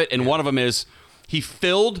kick out of it, and one of them is he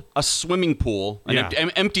filled a swimming pool, an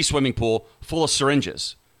empty swimming pool, full of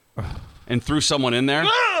syringes, and threw someone in there.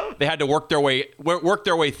 They had to work their way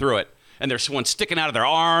through it, and there's one sticking out of their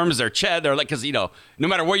arms, their chest. They're like, because no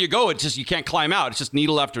matter where you go, it's just you can't climb out. It's just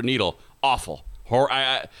needle after needle. Awful.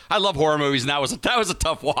 I love horror movies, and that was a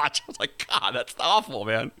tough watch. I was like, God, that's awful,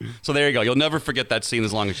 man. So there you go. You'll never forget that scene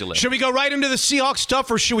as long as you live. Should we go right into the Seahawks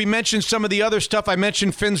stuff, or should we mention some of the other stuff? I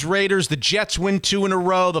mentioned Finn's Raiders. The Jets win 2 in a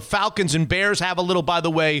row. The Falcons and Bears have a little, by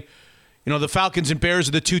the way. The Falcons and Bears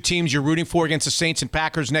are the two teams you're rooting for against the Saints and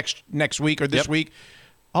Packers next week or this week.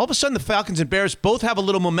 All of a sudden, the Falcons and Bears both have a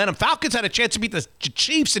little momentum. Falcons had a chance to beat the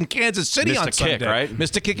Chiefs in Kansas City on Sunday. Missed a kick, right?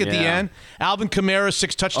 Missed a kick at the end. Alvin Kamara,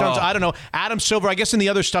 6 touchdowns. I don't know. Adam Silver, I guess in the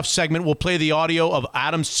other stuff segment, we'll play the audio of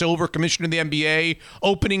Adam Silver, commissioner of the NBA,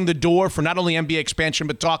 opening the door for not only NBA expansion,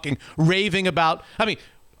 but raving about. I mean,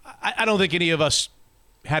 I don't think any of us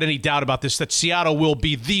had any doubt about this, that Seattle will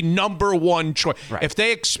be the number one choice. Right. If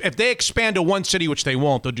they expand to one city, which they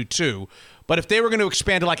won't, they'll do 2. But if they were going to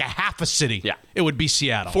expand to like a half a city, it would be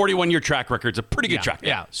Seattle. 41-year track record's a pretty good track.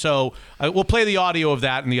 Yeah. So we'll play the audio of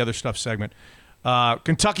that in the other stuff segment.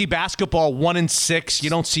 Kentucky basketball 1-6. You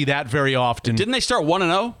don't see that very often. Didn't they start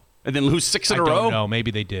 1-0 and then lose 6 in a row? I don't know.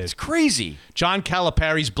 Maybe they did. It's crazy. John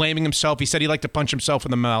Calipari's blaming himself. He said he liked to punch himself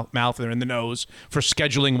in the mouth or in the nose for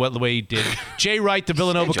scheduling the way he did. Jay Wright, the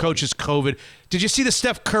Villanova coach, is COVID. Did you see the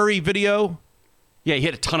Steph Curry video? Yeah, he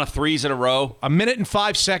hit a ton of threes in a row. 1 minute and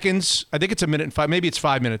 5 seconds. I think it's 1 minute and 5. Maybe it's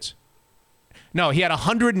 5 minutes. No, he had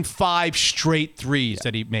 105 straight threes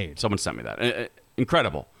that he made. Someone sent me that.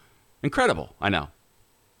 Incredible. I know.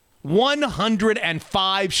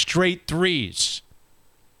 105 straight threes.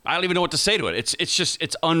 I don't even know what to say to it.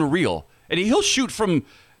 It's unreal. And he'll shoot from.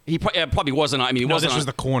 He probably wasn't. I mean, he wasn't. This was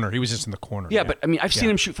the corner. He was just in the corner. Yeah, but I mean, I've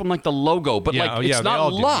seen him shoot from like the logo, but it's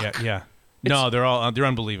not luck. Yeah. No, they're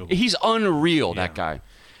unbelievable. He's unreal, that guy.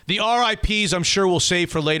 The RIPs, I'm sure we'll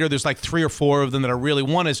save for later. There's like 3 or 4 of them that are really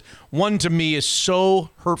one to me is so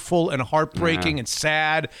hurtful and heartbreaking and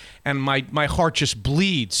sad, and my heart just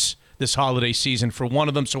bleeds this holiday season for one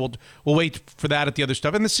of them. So we'll wait for that at the other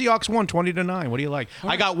stuff. And the Seahawks won 20-9. What do you like?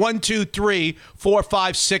 I got 1, 2, 3, 4,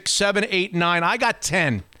 5, 6, 7, 8, 9. I got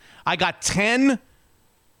 10. I got 10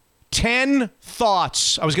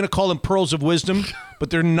 thoughts. I was going to call them pearls of wisdom, but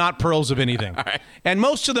they're not pearls of anything. All right. And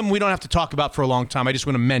most of them we don't have to talk about for a long time. I just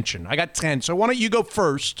want to mention. I got 10. So why don't you go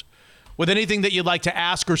first with anything that you'd like to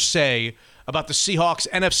ask or say about the Seahawks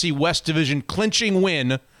NFC West Division clinching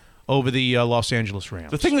win over the Los Angeles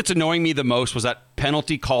Rams. The thing that's annoying me the most was that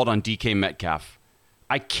penalty called on DK Metcalf.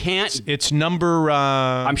 I can't. It's number.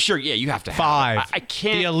 I'm sure. Yeah, you have to have 5. it. I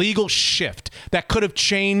can't. The illegal shift that could have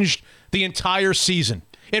changed the entire season.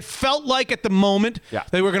 It felt like at the moment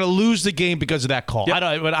they were going to lose the game because of that call.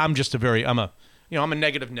 Yep. But I'm just I'm a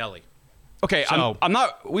negative Nelly. Okay, so, I'm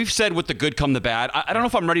not. We've said with the good come the bad. I don't know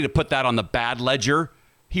if I'm ready to put that on the bad ledger.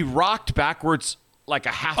 He rocked backwards like a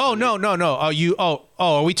half. Oh no.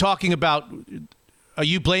 Are we talking about? Are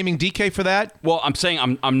you blaming DK for that? Well, I'm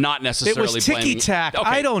saying I'm not necessarily It was blaming. ticky-tack. Okay,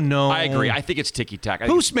 I don't know. I agree. I think it's ticky-tack.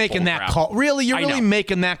 Who's making that call? Really? You're really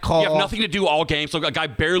making that call? You have nothing to do all game, so a guy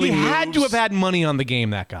barely He moves. had to have had money on the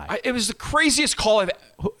game, that guy. It was the craziest call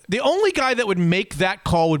The only guy that would make that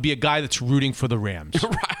call would be a guy that's rooting for the Rams.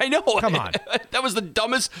 I know. Come on. That was the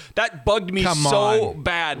dumbest. That bugged me Come so on.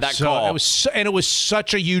 bad, that call. It was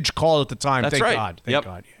such a huge call at the time. That's Thank right. God. Thank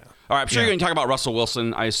God, yeah. All right, I'm sure you're going to talk about Russell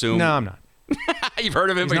Wilson, I assume. No, I'm not. You've heard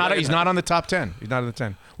of him. He's not on the top 10. He's not on the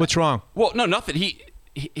 10. What's wrong? Well, no, nothing.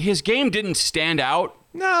 His game didn't stand out.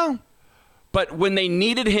 No. But when they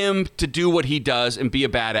needed him to do what he does and be a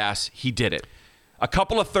badass, he did it. A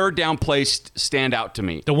couple of third down plays stand out to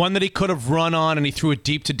me. The one that he could have run on and he threw it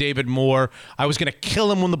deep to David Moore. I was going to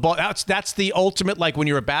kill him when the ball. That's the ultimate, like when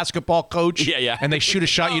you're a basketball coach. Yeah. And they shoot a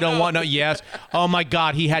shot you don't want. No, yes. Oh my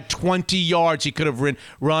God, he had 20 yards he could have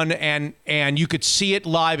run and you could see it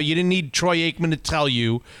live. You didn't need Troy Aikman to tell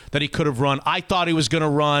you that he could have run. I thought he was going to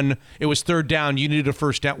run. It was third down. You needed a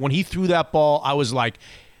first down. When he threw that ball, I was like,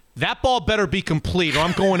 that ball better be complete, or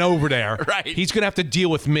I'm going over there. Right. He's going to have to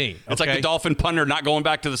deal with me. It's like the Dolphin punter not going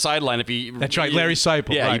back to the sideline if he. That's right, Larry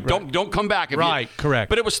Seipel. Yeah, right, don't come back. Correct.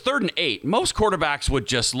 But it was 3rd and 8. Most quarterbacks would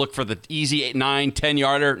just look for the easy 8, 9, 10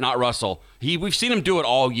 yarder. Not Russell. We've seen him do it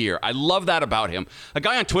all year. I love that about him. A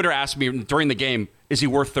guy on Twitter asked me during the game, "Is he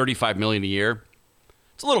worth $35 million a year?"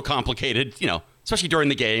 It's a little complicated, especially during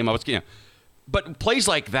the game. But plays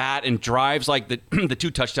like that and drives like the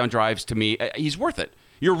 2 touchdown drives, to me, he's worth it.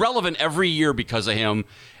 You're relevant every year because of him.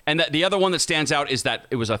 And the other one that stands out is that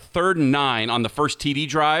it was a 3rd and 9 on the first TD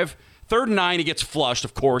drive. 3rd and 9, he gets flushed,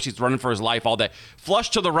 of course. He's running for his life all day.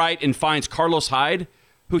 Flushed to the right and finds Carlos Hyde,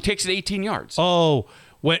 who takes it 18 yards. Oh,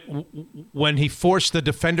 when he forced the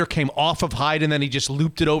defender came off of Hyde and then he just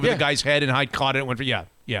looped it over the guy's head and Hyde caught it and went for, yeah.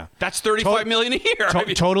 That's $35 million a year.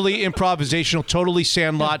 Totally improvisational, totally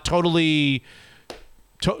Sandlot, totally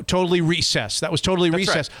recessed. That was totally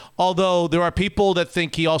recessed. Right. Although there are people that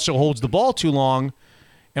think he also holds the ball too long,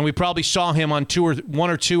 and we probably saw him on 1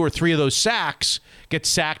 or 2 or 3 of those sacks get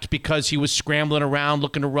sacked because he was scrambling around,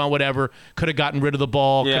 looking to run, whatever. Could have gotten rid of the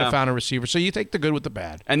ball. Could have found a receiver. So you take the good with the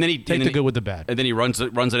bad. And then he take the good with the bad. And then he runs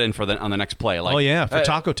it in on the next play. Like, for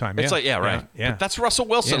taco time. It's like right. Yeah. But that's Russell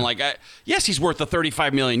Wilson. Yeah. Yes, he's worth the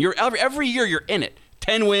 $35 million. Every year you're in it.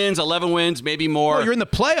 10 wins, 11 wins, maybe more. Well, you're in the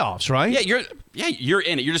playoffs, right? Yeah, you're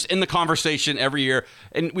in it. You're just in the conversation every year.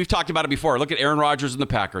 And we've talked about it before. Look at Aaron Rodgers and the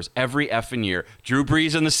Packers every effing year. Drew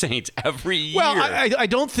Brees and the Saints every year. Well, I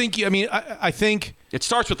don't think. I think it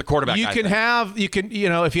starts with the quarterback. If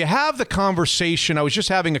you have the conversation. I was just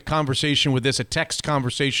having a conversation with a text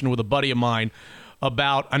conversation with a buddy of mine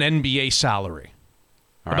about an NBA salary.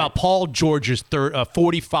 All about right. Paul George's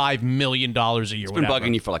 $45 million a year. It's been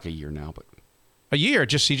bugging you for like a year now, but. A year,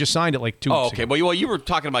 he just signed it like 2 weeks ago. Well, you were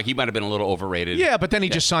talking about he might have been a little overrated. Yeah, but then he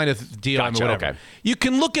just signed a deal. Gotcha, whatever. okay. You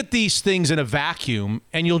can look at these things in a vacuum,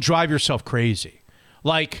 and you'll drive yourself crazy.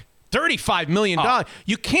 Like $35 million.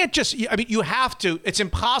 You can't just. You have to. It's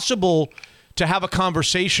impossible to have a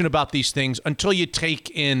conversation about these things until you take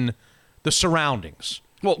in the surroundings.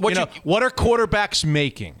 Well, what are quarterbacks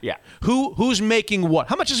making? Yeah. Who's making what?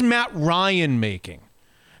 How much is Matt Ryan making?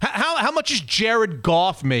 How much is Jared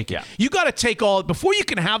Goff making? Yeah. You got to take all before you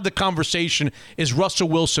can have the conversation. Is Russell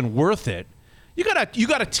Wilson worth it? You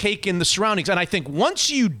gotta take in the surroundings, and I think once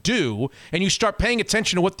you do, and you start paying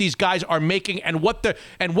attention to what these guys are making and what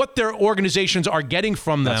their organizations are getting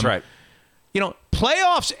from them. That's right.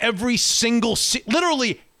 playoffs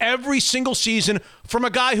literally every single season from a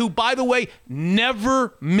guy who, by the way,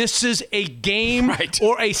 never misses a game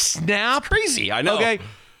or a snap. It's crazy, I know. Okay.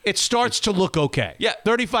 It starts to look okay. Yeah,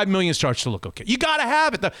 $35 million starts to look okay. You got to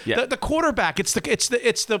have it. The quarterback. It's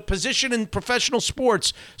the position in professional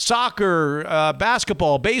sports, soccer,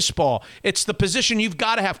 basketball, baseball. It's the position you've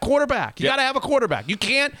got to have. Quarterback. You got to have a quarterback. You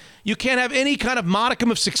can't have any kind of modicum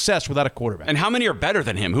of success without a quarterback. And how many are better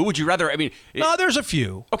than him? Who would you rather? I mean, no, there's a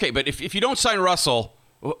few. Okay, but if you don't sign Russell.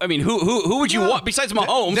 I mean, who would you want besides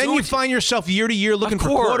Mahomes? Then you find yourself year to year looking for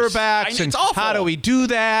quarterbacks, and how do we do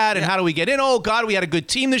that, and how do we get in? Oh God, we had a good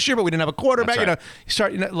team this year, but we didn't have a quarterback.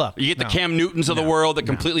 Right. Look, you get the Cam Newtons of the world that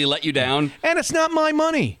completely let you down, and it's not my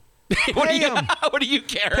money. What do you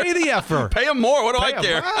care? Pay the effer. Pay him more. What do I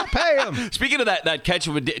care? Pay him. Speaking of that catch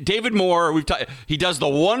with David Moore, he does the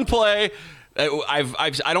one play.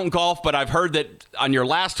 I don't golf, but I've heard that on your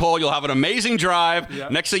last hole you'll have an amazing drive.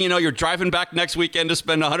 Yep. Next thing you know, you're driving back next weekend to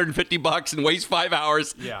spend $150 and waste 5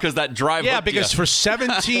 hours because that drive. Yeah, because for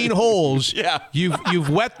 17 holes, you've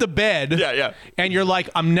wet the bed. Yeah. And you're like,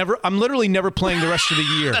 I'm literally never playing the rest of the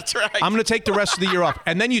year. That's right. I'm going to take the rest of the year off,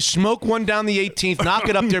 and then you smoke one down the 18th, knock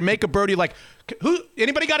it up there, make a birdie. Like,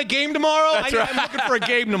 anybody got a game tomorrow? That's right. I'm looking for a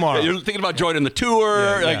game tomorrow. You're thinking about joining the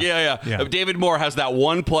tour. Yeah. David Moore has that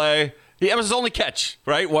one play. That was his only catch,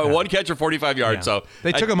 right? One catch for 45 yards. So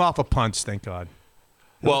they took him off of punts, thank God.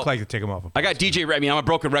 It looked like they took him off of punts. I got DJ Reed. I mean, I'm a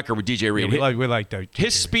broken record with DJ Reed. Yeah, we like that.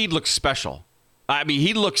 His speed looks special. I mean,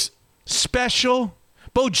 he looks special.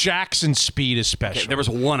 Bo Jackson's speed is special. Okay, there was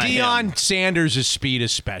one. Deion Sanders' speed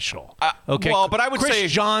is special. Okay. Well, but I would Chris say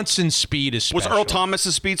Johnson's speed is special. Was Earl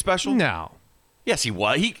Thomas's speed special? No. Yes, he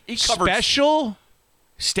was. He covered special.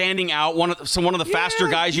 Standing out, one of the faster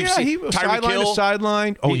guys you've seen. Sideline to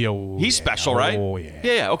sideline. He's special, right? Oh, yeah.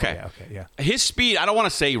 Yeah, okay. Yeah. His speed, I don't want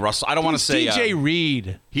to say Russell. I don't want to say DJ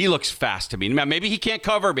Reed. He looks fast to me. Maybe he can't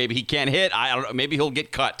cover. Maybe he can't hit. I don't know. Maybe he'll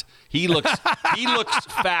get cut. He looks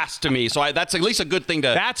fast to me. So that's at least a good thing to.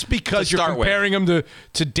 That's because you're comparing him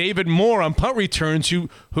to David Moore on punt returns, who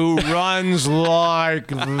runs like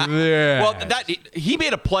this. Well, he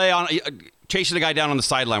made a play on. Chasing a guy down on the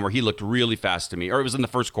sideline where he looked really fast to me, or it was in the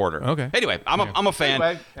first quarter. Okay. Anyway, I'm a fan.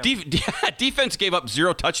 Anyway, defense gave up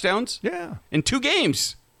 0 touchdowns. Yeah. In 2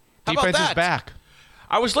 games. How defense about that? Is back.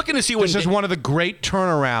 I was looking to see when this is one of the great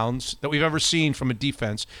turnarounds that we've ever seen from a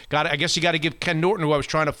defense. I guess you got to give Ken Norton, who I was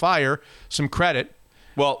trying to fire, some credit.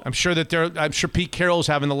 Well, I'm sure Pete Carroll's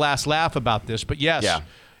having the last laugh about this, but yes,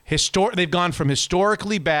 they've gone from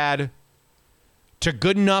historically bad to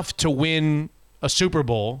good enough to win a Super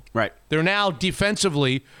Bowl. Right. They're now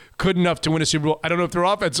defensively good enough to win a Super Bowl. I don't know if they're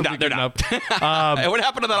offensively good enough. What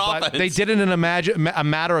happened to that offense? They did it in a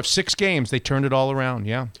matter of 6 games. They turned it all around.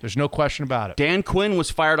 Yeah, there's no question about it. Dan Quinn was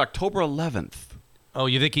fired October 11th. Oh,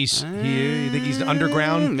 you think he's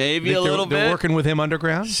underground? Maybe a little bit. They're working with him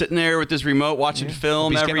underground? Sitting there with his remote, watching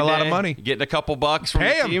film every day. He's getting a lot of money. Getting a couple bucks from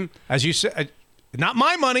the team. As you said. Not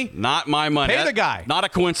my money. Not my money. Pay the guy. Not a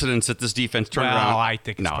coincidence that this defense turned around. I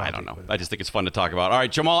think it's I don't know. I just think it's fun to talk about. All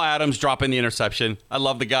right, Jamal Adams dropping the interception. I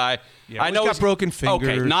love the guy. Yeah, I know he's got broken fingers.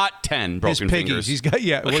 Okay, not 10 broken fingers. He's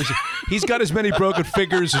got as many broken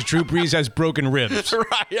fingers as Drew Brees has broken ribs.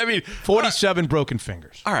 Right. I mean, 47 broken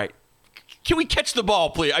fingers. All right. Can we catch the ball,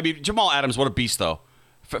 please? I mean, Jamal Adams, what a beast, though.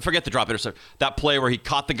 Forget the drop interception. That play where he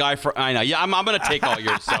caught the guy for. I know. Yeah, I'm going to take all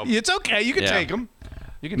yours. So. It's okay. You can take him.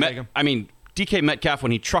 You can take him. I mean. DK Metcalf,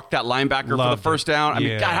 when he trucked that linebacker for the first down. I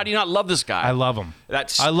mean, God, how do you not love this guy? I love him.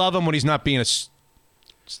 I love him when he's not being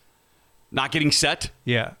not getting set?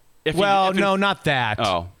 Yeah. No, not that.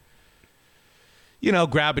 Oh.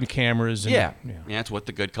 Grabbing cameras. And, yeah, it's what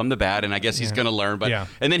the good come the bad, and I guess he's going to learn. But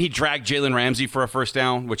And then he dragged Jalen Ramsey for a first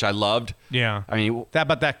down, which I loved. Yeah. I mean, I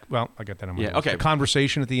got that on my list. Okay. The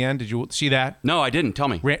conversation at the end, did you see that? No, I didn't. Tell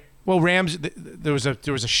me. Ramsey, there was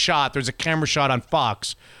a shot, there's a camera shot on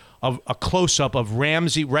Fox of a close-up of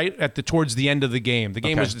Ramsey right towards the end of the game. The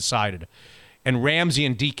game was decided. And Ramsey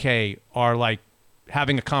and DK are like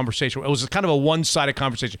having a conversation. It was kind of a one-sided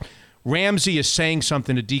conversation. Ramsey is saying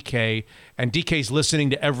something to DK, and DK's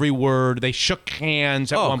listening to every word. They shook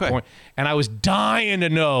hands at one point, and I was dying to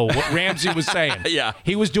know what Ramsey was saying. Yeah.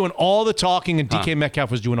 He was doing all the talking, and DK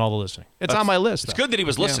Metcalf was doing all the listening. It's on my list. It's good that he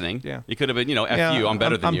was listening. Yeah. He could have been, F you, I'm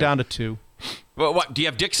better than you. I'm down to 2. Well, what, do you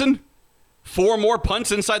have Dixon? 4 more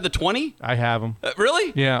punts inside the 20? I have him.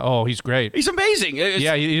 Really? Yeah. Oh, he's great. He's amazing. He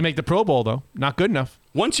didn't make the Pro Bowl, though. Not good enough.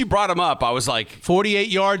 Once you brought him up, I was like... 48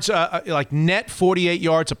 yards, net 48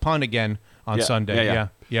 yards a punt again on Sunday.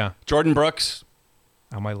 Yeah. Jordan Brooks,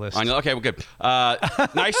 On my list. Okay, well, good.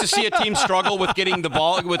 Nice to see a team struggle with getting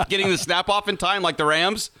the snap off in time, like the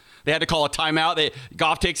Rams. They had to call a timeout.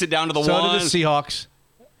 Goff takes it down to the one. So did the Seahawks.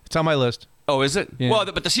 It's on my list. Oh, is it? Yeah. Well,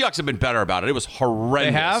 but the Seahawks have been better about it. It was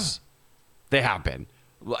horrendous. They have? They have been.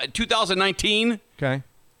 2019. Okay.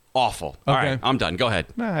 Awful. All right, I'm done. Go ahead.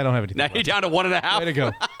 Nah, I don't have anything. Now you're down to 1.5. Way to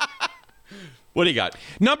go. What do you got?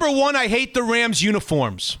 Number one, I hate the Rams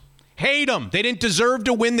uniforms. Hate them. They didn't deserve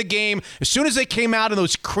to win the game. As soon as they came out in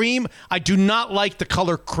those cream, I do not like the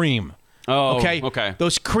color cream. Oh, okay.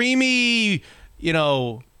 Those creamy,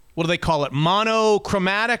 what do they call it?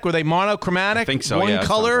 Monochromatic? Were they monochromatic? I think so, One yeah,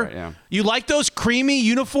 color? right, yeah. You like those creamy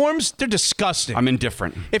uniforms? They're disgusting. I'm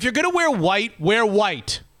indifferent. If you're going to wear white, wear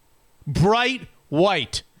white. Bright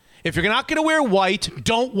white. If you're not going to wear white,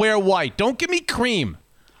 don't wear white. Don't give me cream.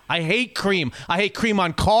 I hate cream. I hate cream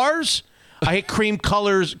on cars. I hate cream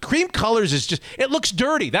colors. Cream colors is just, it looks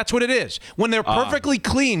dirty. That's what it is. When they're perfectly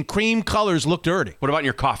clean, cream colors look dirty. What about in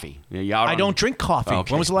your coffee? I don't drink coffee.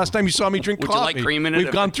 Okay. When was the last time you saw me drink Would coffee? you like cream in it?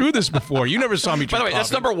 We've gone through this before. You never saw me drink coffee. By the way,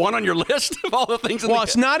 that's number one on your list of all the things. Well,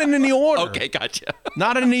 it's not in any order. Okay, gotcha.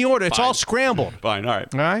 Not in any order. It's Fine. all scrambled. Fine, all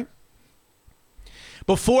right. All right?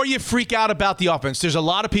 Before you freak out about the offense, there's a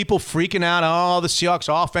lot of people freaking out. Oh, the Seahawks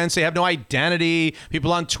offense, they have no identity.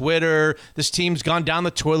 People on Twitter, this team's gone down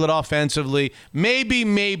the toilet offensively. Maybe,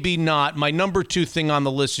 maybe not. My number two thing on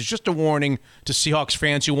the list is just a warning to Seahawks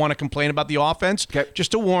fans who want to complain about the offense. Okay.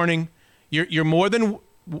 Just a warning. You're more than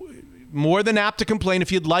apt to complain.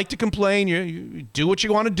 If you'd like to complain, you do what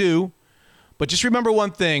you want to do. But just remember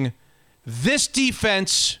one thing. This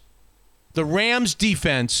defense, the Rams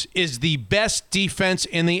defense, is the best defense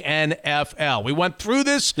in the NFL. We went through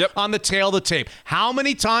this on the tail of the tape. How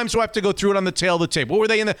many times do I have to go through it on the tail of the tape? What were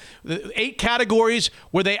they in the 8 categories?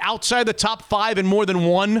 Were they outside the top 5 in more than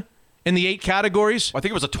one in the 8 categories? Well, I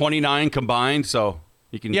think it was a 29 combined, so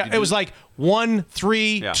you can. Yeah, it was like 1,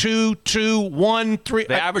 3, 2, 2, 1, 3.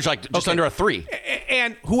 They average like just under a 3.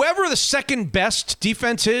 And whoever the second best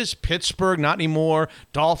defense is, Pittsburgh, not anymore.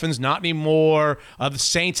 Dolphins, not anymore. The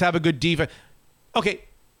Saints have a good defense. Okay,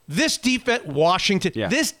 this defense, Washington,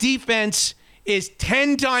 this defense is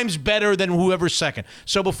 10 times better than whoever's second.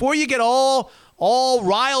 So before you get all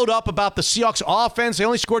riled up about the Seahawks offense, they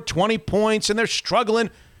only scored 20 points and they're struggling.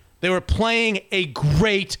 They were playing a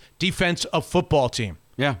great defensive football team.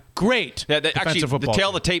 Yeah. Great actually, the tail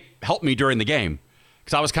of the tape helped me during the game.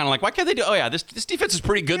 Because I was kind of like, why can't they do? Oh, yeah, this defense is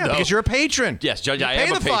pretty good, though. Because you're a patron. Yes, Judge, I am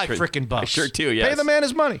am a patron. Pay the $5 bucks. I sure do, yes. Pay the man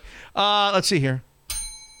his money. Let's see here.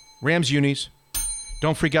 Rams unis.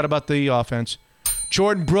 Don't freak out about the offense.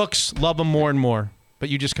 Jordan Brooks, love him more and more. But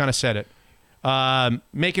you just kind of said it.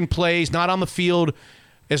 Making plays, not on the field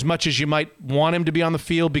as much as you might want him to be on the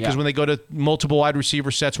field because when they go to multiple wide receiver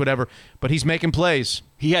sets, whatever. But he's making plays.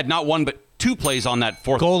 He had not one but 2 plays on that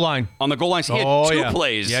fourth goal line. On the goal line, so he had 2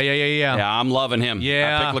 plays. Yeah. Yeah, I'm loving him.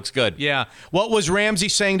 Yeah. That pick looks good. Yeah. What was Ramsey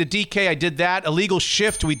saying to DK? I did that. Illegal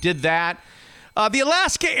shift, we did that. The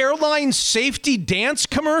Alaska Airlines safety dance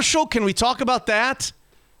commercial, can we talk about that?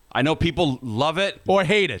 I know people love it. Or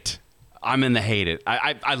hate it. I'm in the hate it.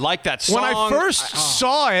 I like that song. When I first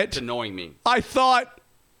saw it, it's annoying me. I thought,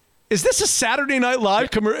 is this a Saturday Night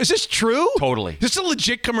Live commercial? Is this true? Totally. Is this a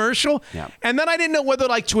legit commercial? Yeah. And then I didn't know whether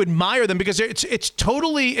to admire them because it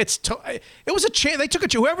was a chance. They took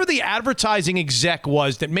it to whoever the advertising exec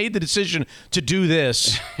was that made the decision to do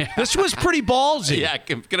this. This was pretty ballsy. Yeah, it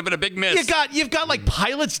could have been a big miss. You've got like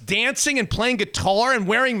pilots dancing and playing guitar and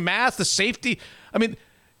wearing masks, the safety. I mean,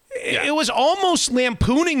 it was almost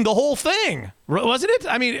lampooning the whole thing, wasn't it?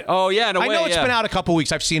 I mean, oh yeah, in a way, I know it's been out a couple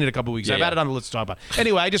weeks. I've seen it a couple weeks. I've had it on the list to talk about.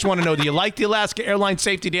 Anyway, I just want to know: do you like the Alaska Airlines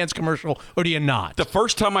safety dance commercial, or do you not? The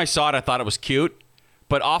first time I saw it, I thought it was cute.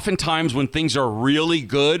 But oftentimes, when things are really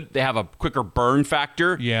good, they have a quicker burn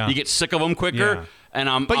factor. Yeah, you get sick of them quicker. Yeah. And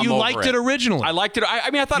I'm you over liked it originally. I liked it. I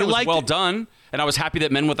mean, I thought it was well done. And I was happy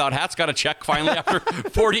that Men Without Hats got a check finally after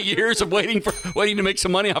 40 years of waiting to make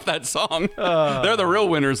some money off that song. They're the real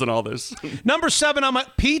winners in all this. Number 7 on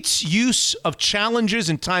Pete's use of challenges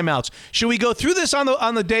and timeouts. Should we go through this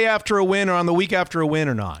on the day after a win or on the week after a win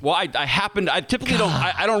or not? Well, I typically don't.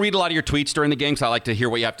 I don't read a lot of your tweets during the game, so I like to hear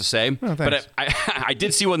what you have to say. Oh, but I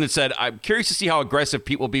did see one that said, "I'm curious to see how aggressive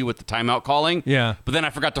Pete will be with the timeout calling." Yeah. But then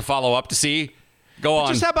I forgot to follow up to see. Go on.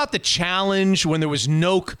 Just how about the challenge when there was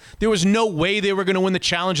no way they were going to win the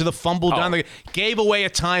challenge of the fumble down the gave away a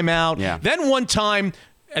timeout. Yeah. Then one time,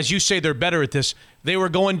 as you say, they're better at this. They were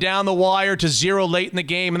going down the wire to 0 late in the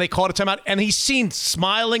game, and they called a timeout. And he's seen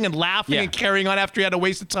smiling and laughing and carrying on after he had to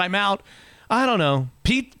waste a timeout. I don't know.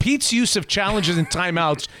 Pete's use of challenges and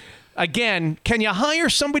timeouts. Again, can you hire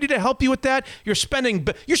somebody to help you with that? You're spending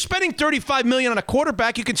 $35 million on a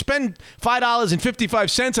quarterback. You can spend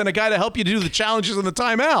 $5.55 on a guy to help you do the challenges and the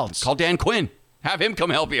timeouts. Call Dan Quinn. Have him come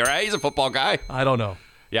help you, right? He's a football guy. I don't know.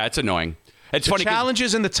 Yeah, it's annoying. It's the funny.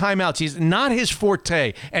 Challenges and the timeouts. He's not his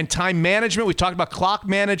forte. And time management. We talked about clock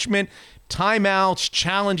management, timeouts,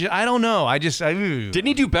 challenges. I don't know. Didn't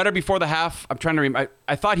he do better before the half? I'm trying to remember.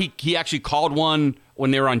 I thought he actually called one when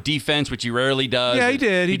they were on defense, which he rarely does. Yeah, he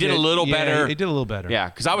did. He did a little better. He did a little better. Yeah,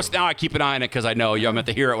 because I keep an eye on it because I know I'm going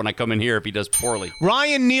to hear it when I come in here if he does poorly.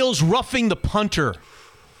 Ryan Neal's roughing the punter.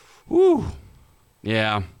 Woo.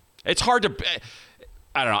 Yeah. It's hard to...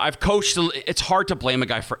 I don't know. I've coached. It's hard to blame a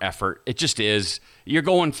guy for effort. It just is. You're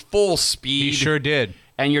going full speed. He sure did.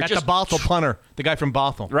 And you're at just the Bothell punter, the guy from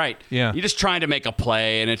Bothell. Right. Yeah. You're just trying to make a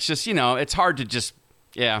play, and it's just, it's hard to just,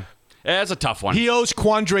 yeah. It's a tough one. He owes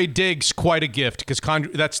Quandre Diggs quite a gift because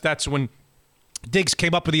that's when Diggs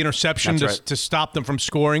came up with the interception to stop them from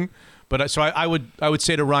scoring. But so I would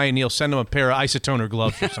say to Ryan Neal, send him a pair of isotoner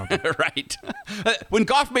gloves or something. Right. When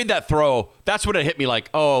Goff made that throw, that's when it hit me like,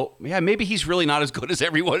 oh, yeah, maybe he's really not as good as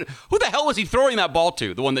everyone. Who the hell was he throwing that ball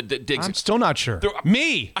to? The one that Diggs. I'm still not sure.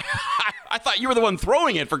 Me. I thought you were the one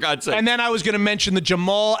throwing it, for God's sake. And then I was going to mention the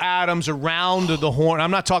Jamal Adams around the horn.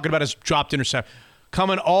 I'm not talking about his dropped intercept.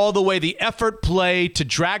 Coming all the way, the effort play to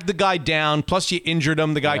drag the guy down, plus you injured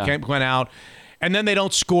him. The guy went out. And then they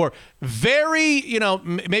don't score. Very,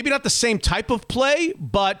 maybe not the same type of play,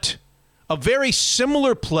 but a very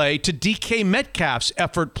similar play to DK Metcalf's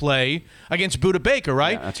effort play against Budda Baker,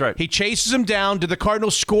 right? Yeah, that's right. He chases him down. Did the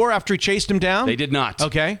Cardinals score after he chased him down? They did not.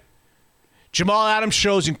 Okay. Jamal Adams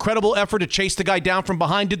shows incredible effort to chase the guy down from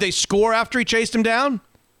behind. Did they score after he chased him down?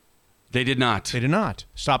 They did not. They did not.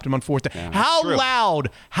 Stopped him on fourth down. Yeah,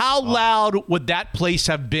 How loud would that place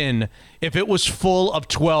have been if it was full of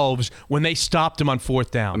 12s when they stopped him on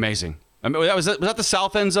fourth down? Amazing. Was that the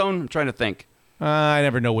south end zone? I'm trying to think. I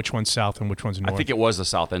never know which one's south and which one's north. I think it was the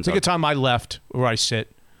south end zone. I think it's on my left, where I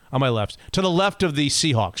sit. On my left. To the left of the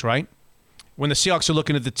Seahawks, right? When the Seahawks are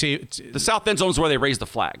looking at the south end zone is where they raise the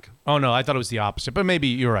flag. Oh, no, I thought it was the opposite, but maybe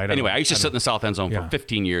you're right. Anyway, I used to sit in the south end zone for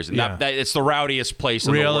 15 years, and that it's the rowdiest place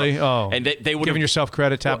in the world. Really? Oh. And they would giving yourself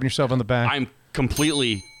credit, tapping yourself on the back. I'm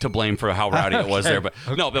completely to blame for how rowdy it was there, but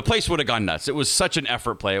no, the place would have gone nuts. It was such an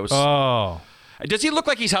effort play. It was. Oh. Does he look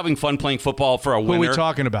like he's having fun playing football for a winner? Who are we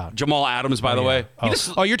talking about? Jamal Adams, by the way.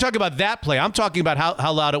 You're talking about that play. I'm talking about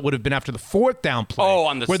how loud it would have been after the fourth down play.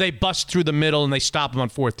 Oh, where they bust through the middle and they stop him on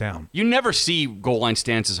fourth down. You never see goal line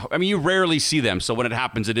stances. I mean, you rarely see them. So when it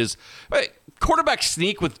happens, it is quarterback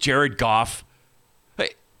sneak with Jared Goff.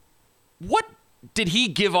 What did he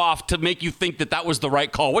give off to make you think that was the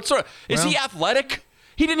right call? Is he athletic?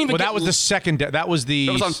 He didn't even. Well, that was the second. That was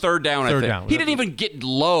on third down. I think down. He didn't even get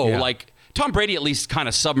low. Yeah. Like Tom Brady at least kind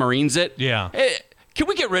of submarines it. Yeah. Can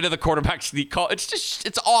we get rid of the quarterback sneak call?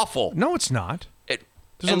 It's awful. No, it's not.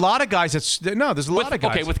 There's a lot of guys there's a lot of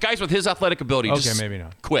guys. Okay, with guys with his athletic ability. Maybe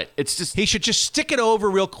not. Quit. It's just he should just stick it over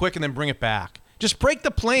real quick and then bring it back. Just break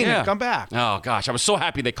the plane and come back. Oh gosh, I was so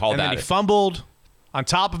happy they called that. And then he fumbled. On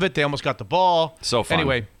top of it, they almost got the ball. So fun.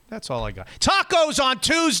 Anyway, that's all I got. Tacos on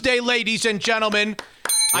Tuesday, ladies and gentlemen. Yep.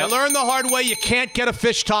 I learned the hard way you can't get a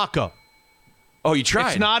fish taco. Oh, you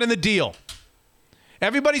tried? It's not in the deal.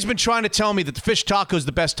 Everybody's been trying to tell me that the fish taco is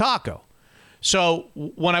the best taco. So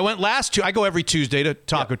when I went I go every Tuesday to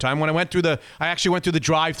Taco Time. When I actually went through the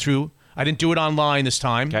drive-thru. I didn't do it online this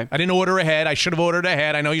time. Okay. I didn't order ahead. I should have ordered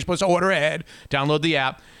ahead. I know you're supposed to order ahead. Download the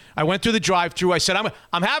app. I went through the drive-thru. I said,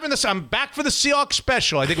 I'm having this. I'm back for the Seahawks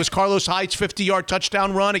special. I think it was Carlos Hyde's 50-yard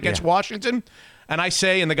touchdown run against Washington. And I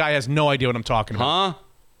say, and the guy has no idea what I'm talking about.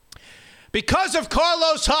 Huh? Because of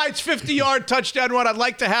Carlos Hyde's 50-yard touchdown run, I'd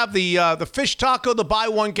like to have the fish taco, the buy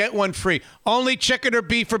one, get one free. Only chicken or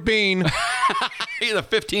beef or bean. You're the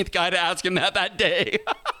 15th guy to ask him that day.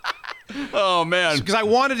 Oh, man. Because I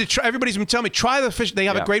wanted to try. Everybody's been telling me, try the fish. They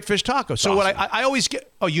have a great fish taco. So awesome. what I always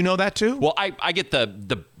get. Oh, you know that too? Well, I get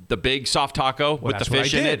the big soft taco with the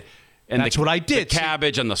fish in it. And that's what I did. The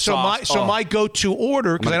cabbage and the sauce. So my go-to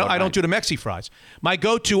order, because I don't do the Mexi fries. My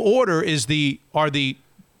go-to order is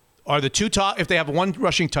are the two if they have one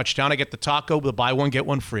rushing touchdown, I get the taco, the buy one get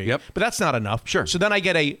one free. Yep. But that's not enough. Sure. So then I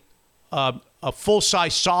get a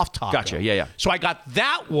full-size soft taco. Gotcha. Yeah. So I got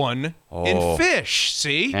that one in fish.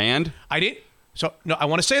 See? And I didn't. So no, I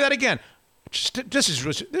want to say that again. This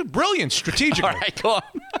is brilliant strategically. All right, go on.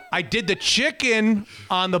 I did the chicken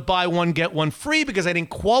on the buy one, get one free because I didn't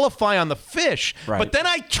qualify on the fish. Right. But then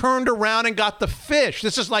I turned around and got the fish.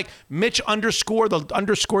 This is like Mitch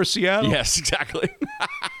 _ Seattle. Yes, exactly.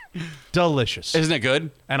 Delicious. Isn't it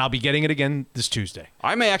good? And I'll be getting it again this Tuesday.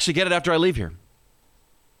 I may actually get it after I leave here.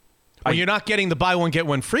 Well, you're not getting the buy one, get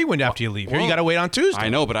one free one after you leave. Here, you got to wait on Tuesday. I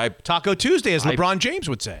know, but Taco Tuesday, as LeBron James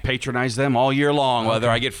would say. Patronize them all year long, whether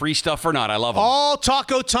I get free stuff or not. I love them. All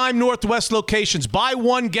Taco Time Northwest locations. Buy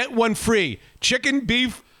one, get one free. Chicken,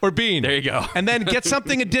 beef, or bean. There you go. And then get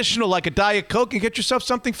something additional like a Diet Coke and get yourself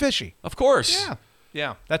something fishy. Of course.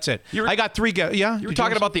 Yeah, that's it. I got 3 guys. Yeah? You were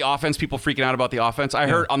talking about the offense, people freaking out about the offense. I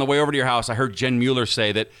heard on the way over to your house, I heard Jen Mueller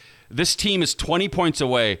say that this team is 20 points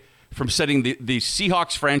away from setting the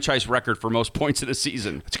Seahawks franchise record for most points in a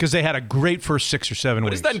season. It's because they had a great first 6 or 7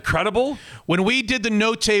 weeks. Isn't that incredible? When we did the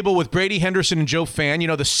note table with Brady Henderson and Joe Fan, the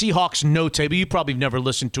Seahawks note table, you probably never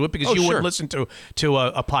listened to it because you wouldn't listen to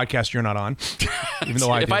a podcast you're not on, even though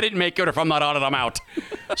I did. If I didn't make it or if I'm not on it, I'm out.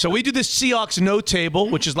 So we do this Seahawks note table,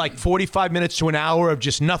 which is like 45 minutes to an hour of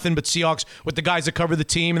just nothing but Seahawks with the guys that cover the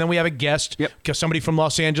team. And then we have a guest, somebody from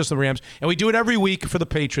Los Angeles, the Rams. And we do it every week for the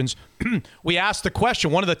patrons. We ask the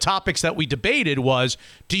question. One of the topics that we debated was,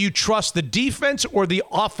 do you trust the defense or the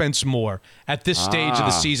offense more at this stage of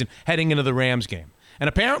the season heading into the Rams game? And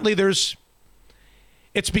apparently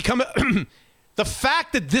it's become the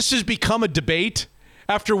fact that this has become a debate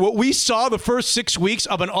after what we saw the first 6 weeks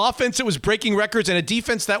of an offense that was breaking records and a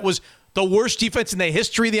defense that was the worst defense in the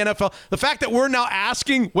history of the NFL. The fact that we're now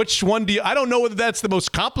asking which one I don't know whether that's the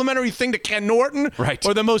most complimentary thing to Ken Norton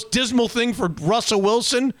or the most dismal thing for Russell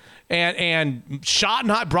Wilson and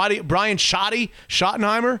Brian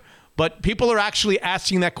Schottenheimer. But people are actually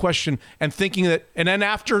asking that question and thinking that, and then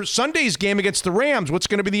after Sunday's game against the Rams, what's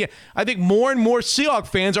going to be I think more and more Seahawks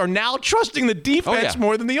fans are now trusting the defense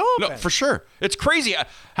more than the offense. No, for sure. It's crazy.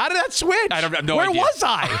 How did that switch? I have no idea. Where was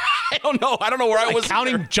I? I don't know. I don't know where I was.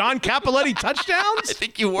 Counting John Cappelletti touchdowns? I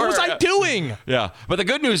think you were. What was I doing? Yeah. But the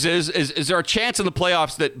good news is there a chance in the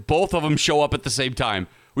playoffs that both of them show up at the same time?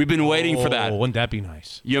 We've been waiting for that. Wouldn't that be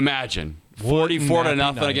nice? You imagine.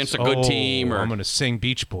 44-0 against a good team. I'm going to sing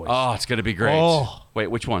Beach Boys. Oh, it's going to be great. Wait,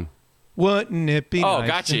 which one? Wouldn't it be nice? Oh,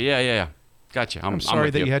 gotcha. Yeah. Gotcha. I'm sorry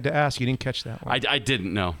that you had to ask. You didn't catch that one. I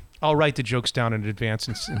didn't know. I'll write the jokes down in advance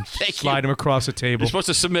and slide them across the table. You're supposed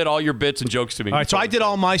to submit all your bits and jokes to me. All right, so I did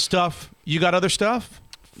all my stuff. You got other stuff?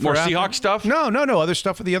 More Seahawks stuff? No. Other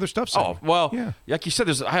stuff for the other stuff. Oh, well, like you said,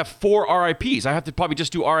 I have 4 RIPs. I have to probably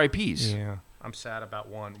just do RIPs. Yeah, I'm sad about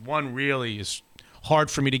one. One really is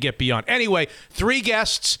hard for me to get beyond. Anyway, 3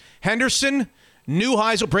 guests. Henderson,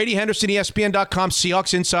 Neuheisel, Brady Henderson, ESPN.com,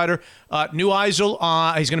 Seahawks insider.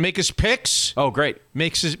 Neuheisel, he's going to make his picks. Oh, great.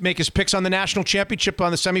 Make his picks on the national championship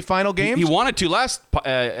on the semifinal games. He wanted to last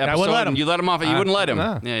episode. I wouldn't let him. You let him off. You wouldn't let him.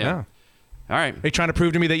 Yeah. All right. Are you trying to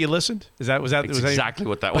prove to me that you listened? Was that exactly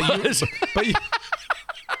what that was.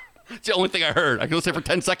 It's the only thing I heard. I could listen for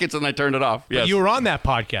 10 seconds and I turned it off. Yes. You were on that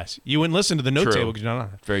podcast. You wouldn't listen to the note table because you're not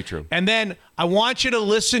on it. Very true. And then I want you to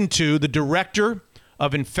listen to the director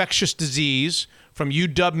of infectious disease from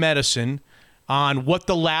UW Medicine on what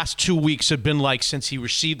the last 2 weeks have been like since he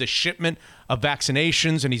received the shipment of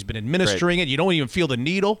vaccinations and he's been administering it. You don't even feel the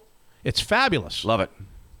needle. It's fabulous. Love it.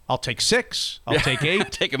 I'll take 6. I'll take 8.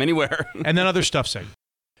 Take them anywhere. And then other stuff saying.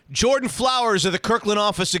 Jordan Flowers of the Kirkland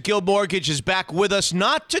office at Gill Mortgage is back with us,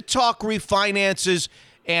 not to talk refinances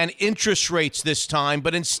and interest rates this time,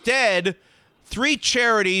 but instead 3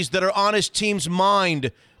 charities that are on his team's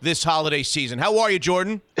mind this holiday season. How are you,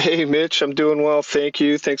 Jordan? Hey, Mitch. I'm doing well. Thank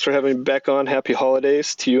you. Thanks for having me back on. Happy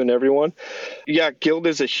holidays to you and everyone. Yeah, Guild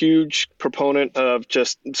is a huge proponent of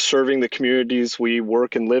just serving the communities we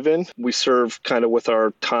work and live in. We serve kind of with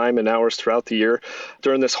our time and hours throughout the year.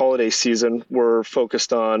 During this holiday season, we're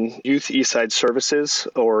focused on Youth Eastside Services,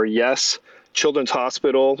 or YES, Children's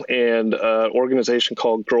Hospital, and an organization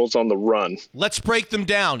called Girls on the Run. Let's break them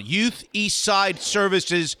down. Youth Eastside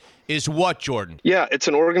Services is what, Jordan? Yeah, it's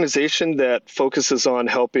an organization that focuses on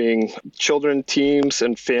helping children, teams,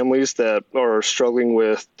 and families that are struggling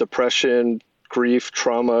with depression, grief,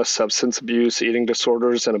 trauma, substance abuse, eating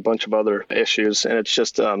disorders, and a bunch of other issues. And it's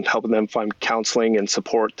just helping them find counseling and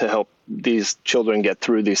support to help these children get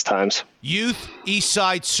through these times.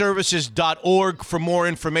 YouthEastsideServices.org for more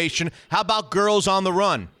information. How about Girls on the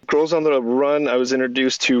Run? Girls on the Run I was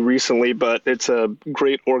introduced to recently, but it's a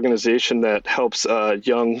great organization that helps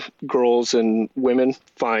young girls and women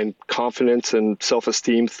find confidence and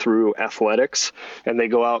self-esteem through athletics. And they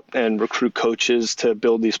go out and recruit coaches to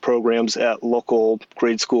build these programs at local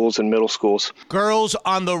grade schools and middle schools.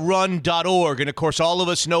 GirlsOnTheRun.org. And, of course, all of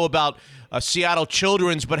us know about Seattle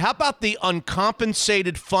Children's, but how about the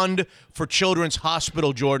Uncompensated Fund for Children's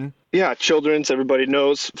Hospital, Jordan? Yeah, Children's, everybody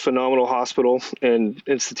knows, phenomenal hospital and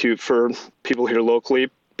institute for people here locally.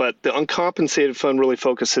 But the Uncompensated Fund really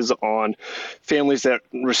focuses on families that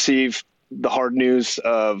receive the hard news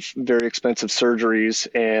of very expensive surgeries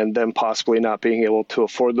and them possibly not being able to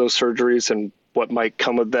afford those surgeries and what might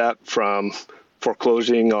come of that from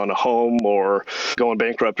foreclosing on a home or going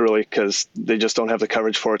bankrupt, really, because they just don't have the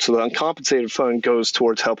coverage for it. So the uncompensated fund goes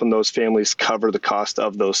towards helping those families cover the cost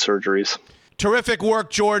of those surgeries. Terrific work,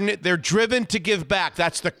 Jordan. They're driven to give back.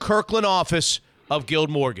 That's the Kirkland office of Guild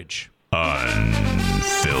Mortgage.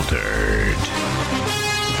 Unfiltered.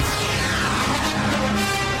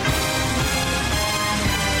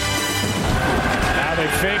 Now they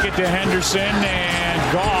fake it to Henderson,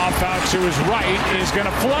 and Goff out to his right is going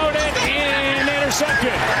to float it in.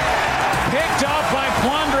 Intercepted. Picked up by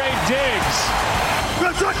Quandre Diggs.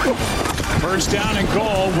 First down and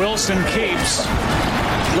goal. Wilson keeps.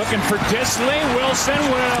 Looking for Disley. Wilson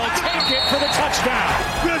will take it for the touchdown.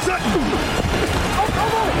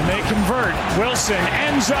 And they convert. Wilson,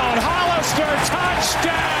 end zone. Hollister,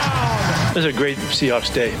 touchdown. It was a great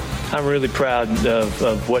Seahawks day. I'm really proud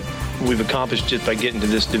of what we've accomplished just by getting to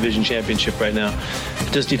this division championship right now.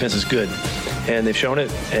 This defense is good, and they've shown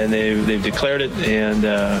it, and they've declared it, and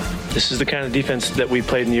this is the kind of defense that we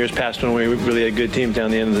played in years past when we really had good teams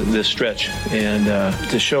down the end of this stretch. And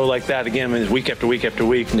to show like that again, week after week after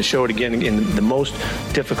week, and to show it again in the most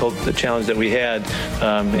difficult challenge that we had,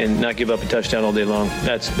 and not give up a touchdown all day long,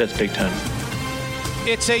 that's big time.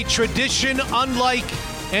 It's a tradition unlike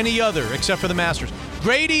any other, except for the Masters.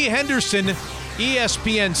 Grady Henderson,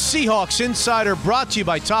 ESPN Seahawks Insider, brought to you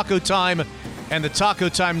by Taco Time and the Taco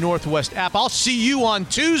Time Northwest app. I'll see you on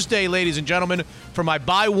Tuesday, ladies and gentlemen, for my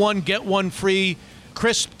buy one, get one free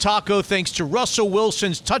crisp taco thanks to Russell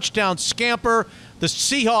Wilson's touchdown scamper. The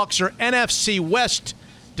Seahawks are NFC West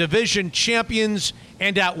Division champions,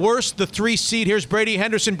 and at worst, the 3 seed. Here's Brady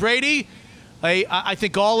Henderson. Brady, I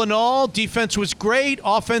think all in all, defense was great.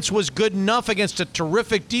 Offense was good enough against a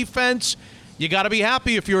terrific defense. You got to be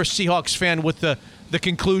happy if you're a Seahawks fan with the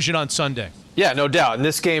conclusion on Sunday. Yeah, no doubt. And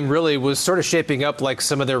this game really was sort of shaping up like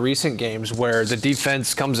some of their recent games where the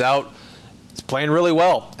defense comes out, it's playing really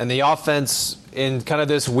well. And the offense, in kind of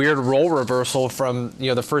this weird role reversal from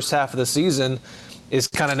the first half of the season, is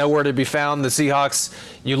kind of nowhere to be found. The Seahawks,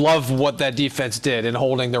 you love what that defense did in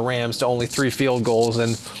holding the Rams to only 3 field goals.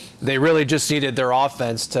 And they really just needed their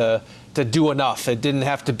offense to do enough. It didn't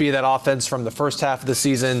have to be that offense from the first half of the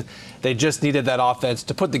season. They just needed that offense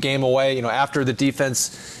to put the game away. After the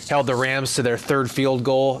defense held the Rams to their 3rd field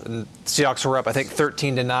goal, and Seahawks were up, I think,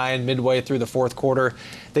 13-9 midway through the 4th quarter.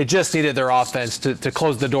 They just needed their offense to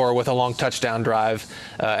close the door with a long touchdown drive,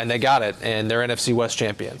 and they got it, and they're NFC West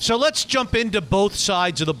champions. So let's jump into both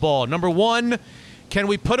sides of the ball. Number one, can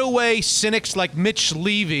we put away cynics like Mitch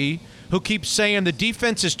Levy, who keeps saying the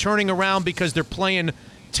defense is turning around because they're playing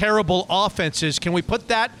terrible offenses? Can we put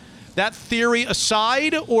that theory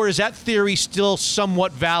aside, or is that theory still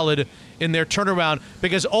somewhat valid in their turnaround?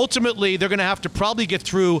 Because ultimately they're going to have to probably get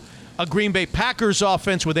through a Green Bay Packers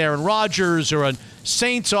offense with Aaron Rodgers or a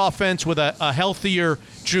Saints offense with a healthier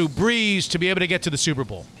Drew Brees to be able to get to the Super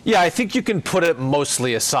Bowl. Yeah, I think you can put it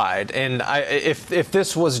mostly aside. And if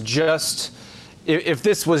this was just a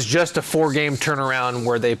 4-game turnaround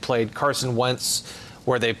where they played Carson Wentz,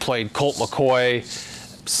 where they played Colt McCoy,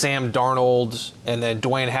 Sam Darnold, and then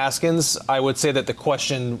Dwayne Haskins, I would say that the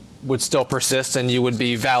question would still persist and you would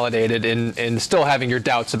be validated in still having your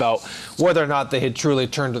doubts about whether or not they had truly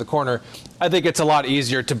turned to the corner. I think it's a lot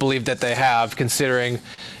easier to believe that they have, considering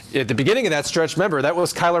at the beginning of that stretch, remember, that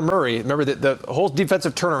was Kyler Murray. Remember that the whole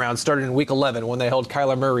defensive turnaround started in Week 11 when they held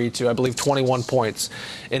Kyler Murray to, I believe, 21 points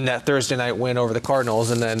in that Thursday night win over the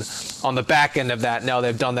Cardinals. And then on the back end of that, now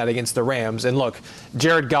they've done that against the Rams. And look,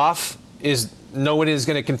 Jared Goff is nobody is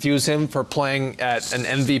going to confuse him for playing at an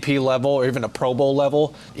MVP level or even a Pro Bowl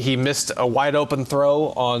level. He missed a wide open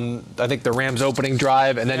throw on, I think, the Rams opening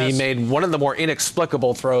drive, and then he made one of the more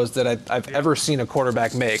inexplicable throws that I've ever seen a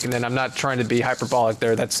quarterback make. And then I'm not trying to be hyperbolic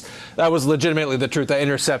there. That was legitimately the truth. That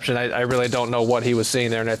interception, I really don't know what he was seeing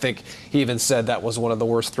there, and I think he even said that was one of the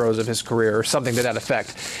worst throws of his career or something to that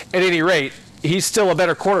effect. At any rate, he's still a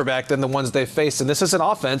better quarterback than the ones they've faced, and this is an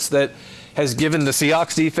offense that has given the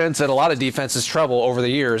Seahawks defense and a lot of defenses trouble over the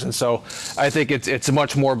years. And so I think it's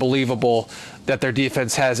much more believable that their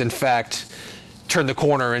defense has, in fact, turned the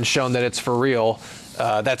corner and shown that it's for real.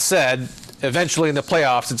 That said, eventually in the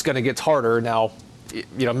playoffs, it's going to get harder. Now,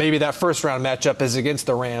 maybe that first round matchup is against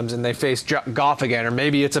the Rams and they face Goff again, or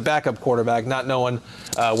maybe it's a backup quarterback, not knowing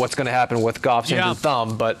what's going to happen with Goff's injured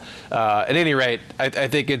thumb. But at any rate, I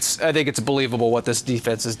think it's believable what this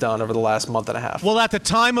defense has done over the last month and a half. Well, at the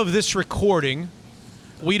time of this recording,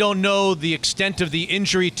 We don't know the extent of the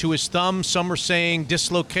injury to his thumb. Some are saying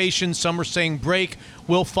dislocation. Some are saying break.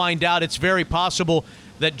 We'll find out. It's very possible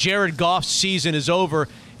that Jared Goff's season is over.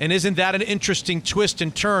 And isn't that an interesting twist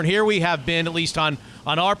and turn? Here we have been, at least on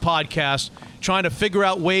our podcast, trying to figure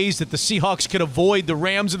out ways that the Seahawks could avoid the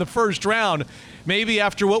Rams in the first round. Maybe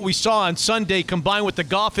after what we saw on Sunday, combined with the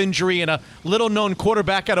Goff injury and a little-known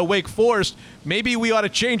quarterback out of Wake Forest, maybe we ought to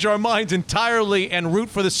change our minds entirely and root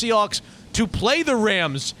for the Seahawks to play the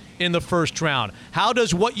Rams in the first round. How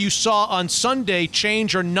does what you saw on Sunday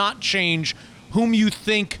change or not change whom you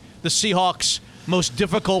think the Seahawks' most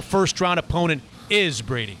difficult first-round opponent is,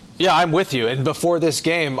 Brady? Yeah, I'm with you. And before this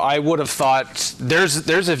game, I would have thought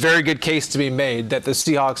there's a very good case to be made that the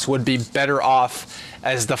Seahawks would be better off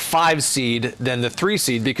as the 5 seed than the 3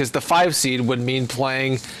 seed, because the 5 seed would mean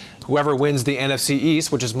playing whoever wins the NFC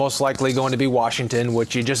East, which is most likely going to be Washington,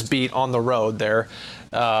 which you just beat on the road there,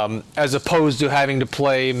 as opposed to having to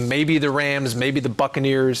play maybe the Rams, maybe the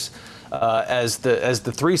Buccaneers as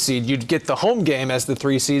the 3 seed. You'd get the home game as the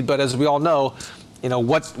 3 seed, but as we all know,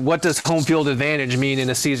 what does home field advantage mean in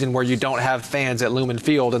a season where you don't have fans at Lumen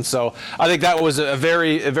Field? And so I think that was a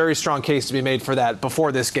very strong case to be made for that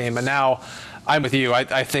before this game. And now I'm with you.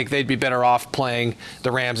 I think they'd be better off playing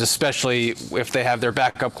the Rams, especially if they have their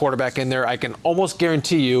backup quarterback in there. I can almost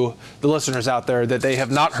guarantee you, the listeners out there, that they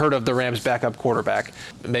have not heard of the Rams' backup quarterback,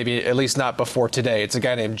 maybe at least not before today. It's a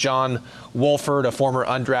guy named John Wolford, a former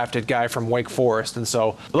undrafted guy from Wake Forest. And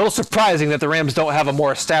so a little surprising that the Rams don't have a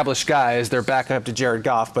more established guy as their backup to Jared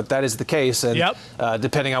Goff, but that is the case. And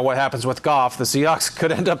depending on what happens with Goff, the Seahawks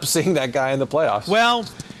could end up seeing that guy in the playoffs. Well,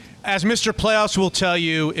 as Mr. Playoffs will tell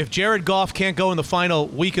you, if Jared Goff can't go in the final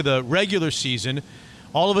week of the regular season,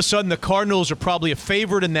 all of a sudden the Cardinals are probably a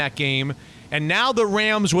favorite in that game. And now the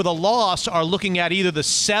Rams, with a loss, are looking at either the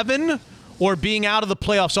 7 or being out of the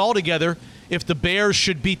playoffs altogether if the Bears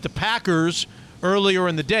should beat the Packers earlier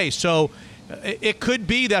in the day. So it could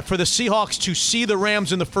be that for the Seahawks to see the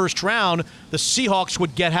Rams in the first round, the Seahawks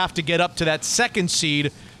would have to get up to that 2nd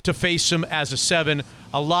seed to face them as a 7.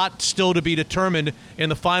 A lot still to be determined in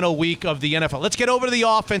the final week of the NFL. Let's get over to the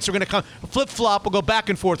offense. We're going to come flip-flop. We'll go back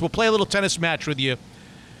and forth. We'll play a little tennis match with you.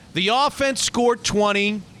 The offense scored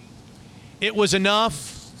 20. It was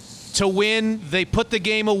enough to win. They put the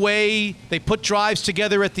game away. They put drives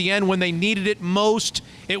together at the end when they needed it most.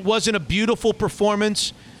 It wasn't a beautiful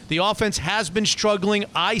performance. The offense has been struggling.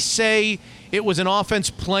 I say it was an offense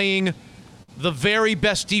playing the very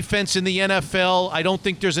best defense in the NFL. I don't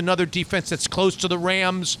think there's another defense that's close to the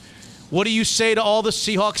Rams. What do you say to all the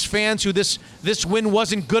Seahawks fans who this win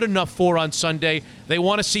wasn't good enough for on Sunday? They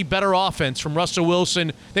want to see better offense from Russell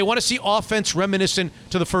Wilson. They want to see offense reminiscent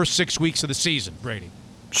to the first 6 weeks of the season, Brady.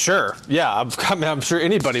 Sure. Yeah. I'm sure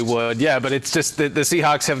anybody would. Yeah. But it's just that the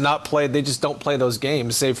Seahawks have not played. They just don't play those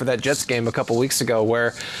games, save for that Jets game a couple weeks ago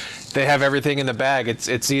where they have everything in the bag.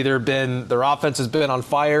 It's either been their offense has been on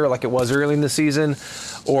fire like it was early in the season,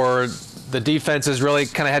 or the defense has really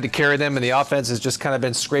kind of had to carry them, and the offense has just kind of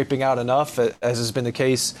been scraping out enough, as has been the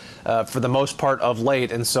case for the most part of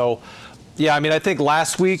late. And so, yeah, I mean, I think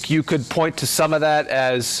last week you could point to some of that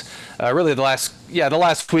as really the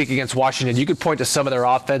last week against Washington. You could point to some of their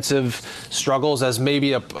offensive struggles as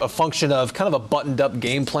maybe a function of kind of a buttoned-up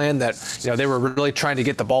game plan that they were really trying to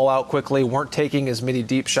get the ball out quickly, weren't taking as many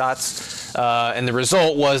deep shots, and the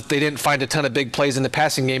result was they didn't find a ton of big plays in the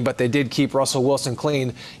passing game, but they did keep Russell Wilson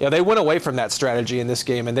clean. They went away from that strategy in this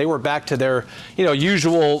game, and they were back to their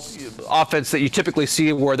usual offense that you typically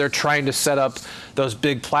see, where they're trying to set up those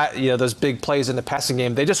big plays in the passing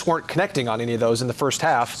game. They just weren't connecting on any of those in the first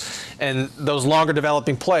half, and those longer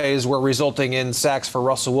developing plays were resulting in sacks for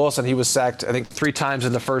Russell Wilson. He was sacked, I think, 3 times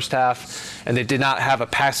in the first half, and they did not have a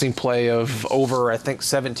passing play of over, I think,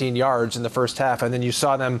 17 yards in the first half. And then you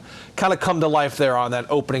saw them kind of come to life there on that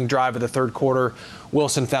opening drive of the third quarter.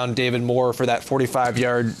 Wilson found David Moore for that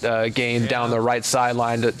 45-yard gain down the right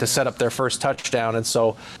sideline to set up their first touchdown. And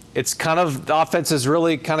so it's kind of, the offense has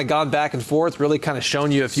really kind of gone back and forth, really kind of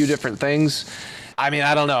shown you a few different things. I mean,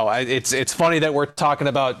 I don't know. It's funny that we're talking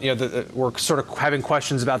about, we're sort of having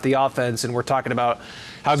questions about the offense, and we're talking about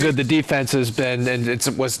how good the defense has been, and it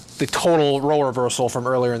was the total role reversal from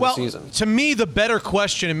earlier in the season. To me, the better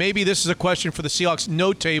question, and maybe this is a question for the Seahawks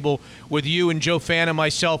note table with you and Joe Fan and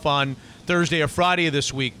myself on Thursday or Friday of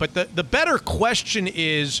this week, but the better question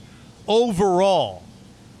is, overall,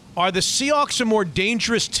 are the Seahawks a more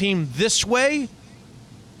dangerous team this way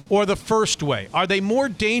or the first way? Are they more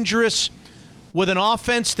dangerous with an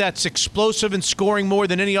offense that's explosive and scoring more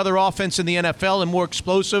than any other offense in the NFL and more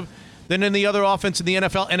explosive than any other offense in the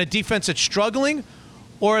NFL, and a defense that's struggling?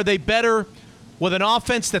 Or are they better with an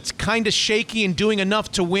offense that's kind of shaky and doing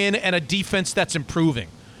enough to win and a defense that's improving?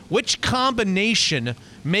 Which combination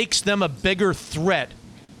makes them a bigger threat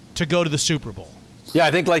to go to the Super Bowl? Yeah,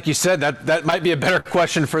 I think, like you said, that might be a better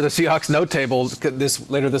question for the Seahawks note table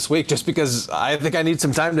later this week, just because I think I need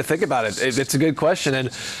some time to think about it. It's a good question. And,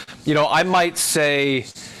 I might say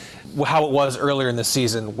how it was earlier in the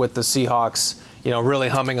season with the Seahawks, really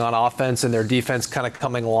humming on offense and their defense kind of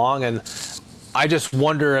coming along. And I just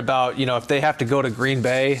wonder about, if they have to go to Green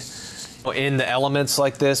Bay in the elements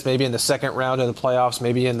like this, maybe in the second round of the playoffs,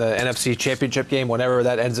 maybe in the NFC Championship game, whatever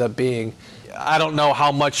that ends up being. I don't know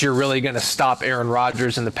how much you're really going to stop Aaron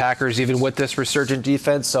Rodgers and the Packers, even with this resurgent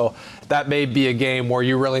defense. So that may be a game where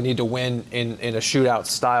you really need to win in a shootout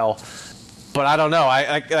style. But I don't know.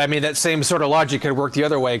 I mean, that same sort of logic could work the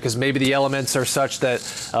other way, because maybe the elements are such that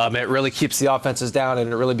it really keeps the offenses down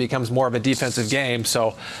and it really becomes more of a defensive game.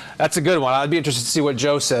 So that's a good one. I'd be interested to see what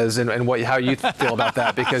Joe says and how you feel about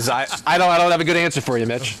that, because I don't have a good answer for you,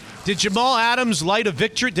 Mitch. Did Jamal Adams light a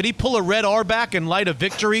victory? Did he pull a red R back and light a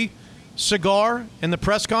victory cigar in the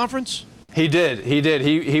press conference? He did.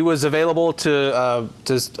 He was available to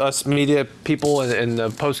us media people in the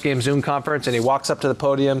post-game Zoom conference, and he walks up to the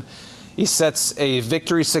podium. He sets a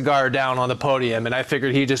victory cigar down on the podium, and I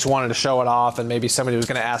figured he just wanted to show it off, and maybe somebody was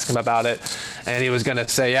going to ask him about it, and he was going to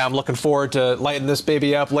say, yeah, I'm looking forward to lighting this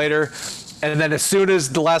baby up later. And then as soon as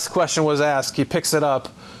the last question was asked, he picks it up,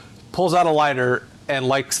 pulls out a lighter, and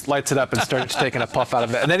lights it up and starts taking a puff out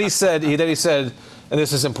of it. And then he said, and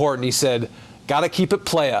this is important, he said, got to keep it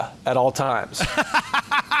playa at all times.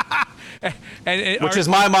 Which is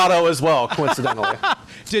my motto as well, coincidentally.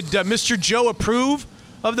 Did Mr. Joe approve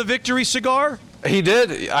of the victory cigar? He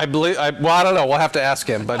did, I believe. Well, I don't know. We'll have to ask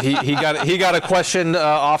him. But he got a question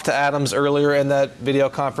off to Adams earlier in that video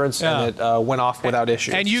conference, and it went off without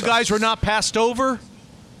issue. And you guys were not passed over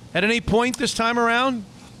at any point this time around?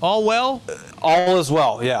 All well? All is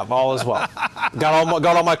well. Yeah, all is well. Got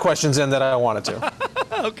all my questions in that I wanted to.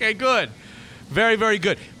 Okay, good. Very, very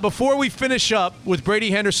good. Before we finish up with Brady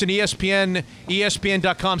Henderson, ESPN,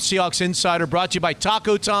 ESPN.com Seahawks Insider, brought to you by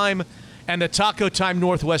Taco Time and the Taco Time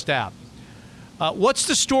Northwest app. What's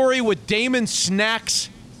the story with Damon Snacks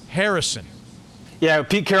Harrison? Yeah,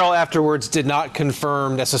 Pete Carroll afterwards did not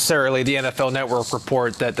confirm necessarily the NFL Network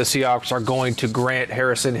report that the Seahawks are going to grant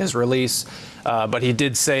Harrison his release, but he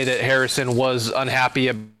did say that Harrison was unhappy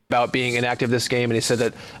about being inactive this game, and he said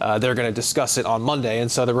that they're going to discuss it on Monday.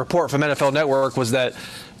 And so the report from NFL Network was that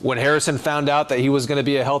when Harrison found out that he was going to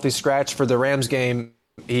be a healthy scratch for the Rams game,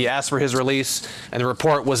 he asked for his release, and the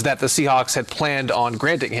report was that the Seahawks had planned on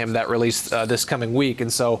granting him that release this coming week.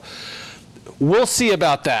 And so we'll see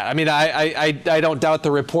about that. I mean, I don't doubt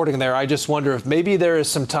the reporting there. I just wonder if maybe there is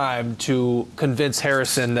some time to convince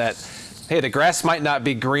Harrison that, hey, the grass might not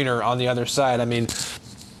be greener on the other side. I mean,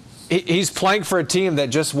 he's playing for a team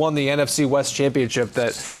that just won the NFC West Championship,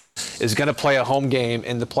 that is going to play a home game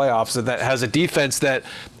in the playoffs, and that has a defense that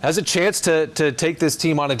has a chance to take this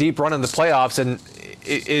team on a deep run in the playoffs. And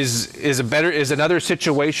is another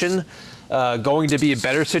situation going to be a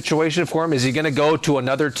better situation for him? Is he going to go to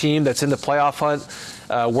another team that's in the playoff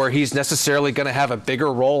hunt where he's necessarily going to have a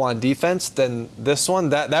bigger role on defense than this one?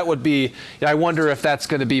 That would be. I wonder if that's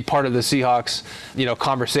going to be part of the Seahawks,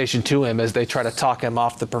 conversation to him as they try to talk him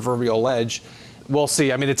off the proverbial ledge. We'll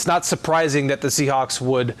see. I mean, it's not surprising that the Seahawks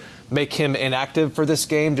would make him inactive for this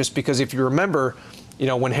game, just because if you remember,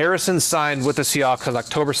 when Harrison signed with the Seahawks on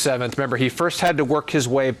October 7th, remember, he first had to work his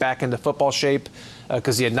way back into football shape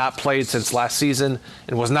because he had not played since last season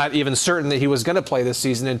and was not even certain that he was going to play this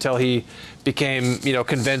season until he became,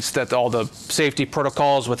 convinced that all the safety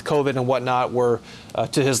protocols with COVID and whatnot were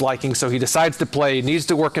to his liking. So he decides to play, needs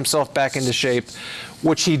to work himself back into shape,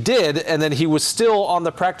 which he did, and then he was still on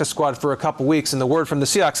the practice squad for a couple weeks, and the word from the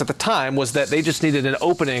Seahawks at the time was that they just needed an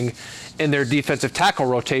opening in their defensive tackle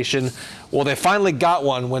rotation. Well, they finally got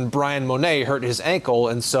one when Brian Monet hurt his ankle,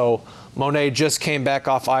 and so Monet just came back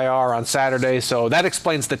off IR on Saturday, so that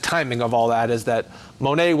explains the timing of all that, is that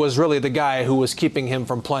Monet was really the guy who was keeping him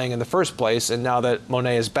from playing in the first place, and now that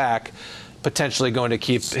Monet is back, potentially going to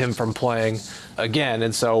keep him from playing again.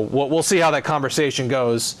 And so we'll see how that conversation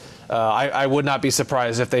goes. I would not be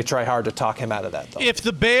surprised if they try hard to talk him out of that, though. If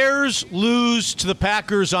the Bears lose to the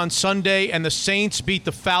Packers on Sunday and the Saints beat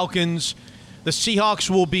the Falcons, the Seahawks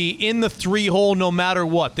will be in the 3-hole no matter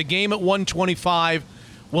what. The game at 125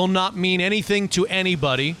 will not mean anything to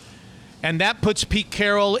anybody, and that puts Pete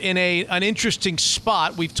Carroll in an interesting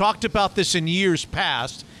spot. We've talked about this in years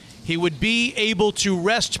past. He would be able to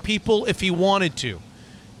rest people if he wanted to.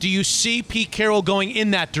 Do you see Pete Carroll going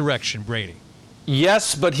in that direction, Brady?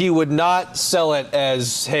 Yes, but he would not sell it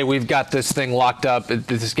as, hey, we've got this thing locked up.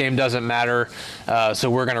 This game doesn't matter, so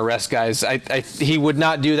we're going to rest guys. He would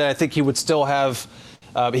not do that. I think he would still have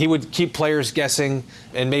he would keep players guessing,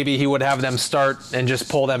 and maybe he would have them start and just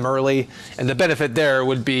pull them early. And the benefit there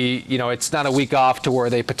would be, it's not a week off to where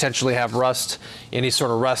they potentially have any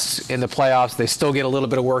sort of rust in the playoffs. They still get a little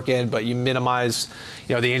bit of work in, but you minimize,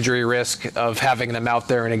 the injury risk of having them out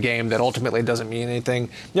there in a game that ultimately doesn't mean anything.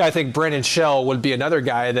 I think Brandon Shell would be another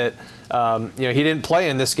guy that, he didn't play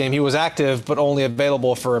in this game. He was active, but only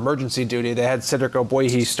available for emergency duty. They had Cedric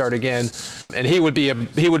Ogbuehi start again, and he would be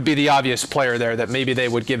the obvious player there that maybe they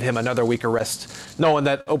would give him another week of rest, knowing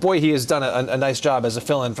that Ogbuehi has done a nice job as a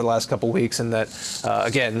fill-in for the last couple of weeks, and that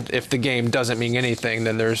again, if the game doesn't mean anything,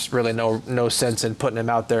 then there's really no sense in putting him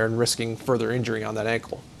out there and risking further injury on that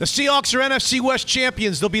ankle. The Seahawks are NFC West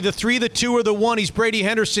champions. They'll be the 3, the 2, or the 1. He's Brady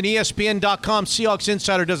Henderson, ESPN.com. Seahawks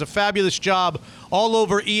Insider does a fabulous job all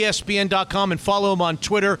over ESPN.com, and follow him on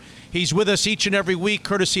Twitter. He's with us each and every week,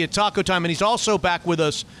 courtesy of Taco Time, and he's also back with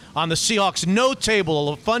us on the Seahawks No Table,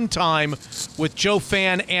 a fun time with Joe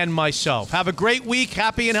Fan and myself. Have a great week,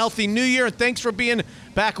 happy and healthy New Year, and thanks for being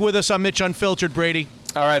back with us on Mitch Unfiltered, Brady.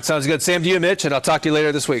 All right, sounds good. Same to you, Mitch, and I'll talk to you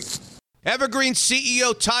later this week. Evergreen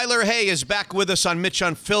CEO Tyler Hay is back with us on Mitch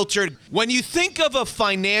Unfiltered. When you think of a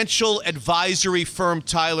financial advisory firm,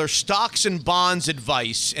 Tyler, stocks and bonds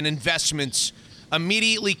advice and investments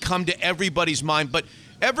immediately come to everybody's mind. But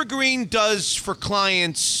Evergreen does for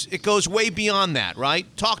clients, it goes way beyond that, right?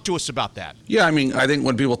 Talk to us about that. Yeah, I think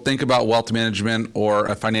when people think about wealth management or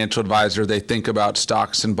a financial advisor, they think about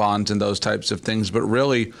stocks and bonds and those types of things. But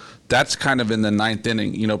really, that's kind of in the ninth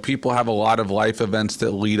inning. People have a lot of life events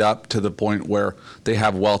that lead up to the point where they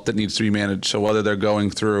have wealth that needs to be managed. So whether they're going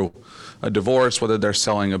through a divorce, whether they're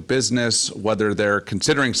selling a business, whether they're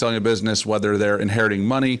considering selling a business, whether they're inheriting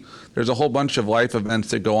money, there's a whole bunch of life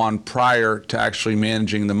events that go on prior to actually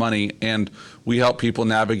managing the money. And we help people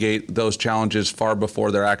navigate those challenges far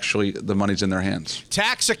before the money's in their hands.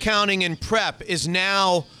 Tax accounting and prep is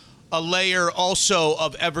now a layer also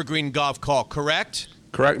of Evergreen Golf Call, correct?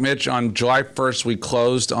 Correct, Mitch. On July 1st, we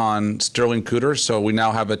closed on Sterling Cooter, so we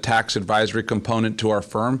now have a tax advisory component to our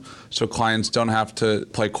firm, so clients don't have to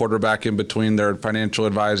play quarterback in between their financial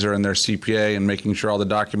advisor and their CPA and making sure all the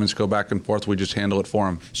documents go back and forth. We just handle it for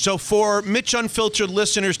them. So for Mitch Unfiltered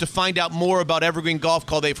listeners to find out more about Evergreen Golf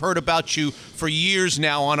Call, they've heard about you for years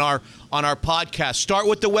now on our podcast. Start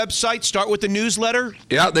with the website, start with the newsletter.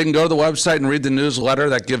 Yeah, they can go to the website and read the newsletter.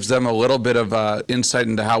 That gives them a little bit of insight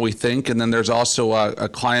into how we think. And then there's also a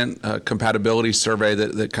client compatibility survey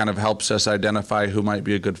that kind of helps us identify who might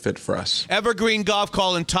be a good fit for us. Evergreen Golf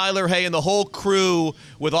Call and Tyler Hay and the whole crew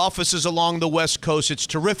with offices along the West Coast. It's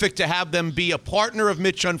terrific to have them be a partner of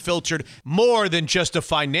Mitch Unfiltered. More than just a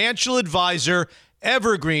financial advisor,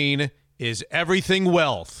 Evergreen is everything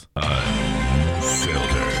wealth. Unfiltered.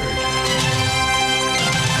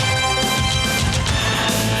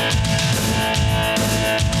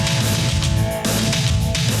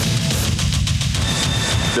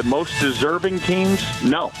 The most deserving teams?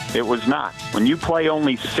 No, it was not. When you play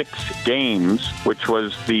only 6 games, which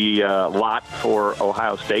was the lot for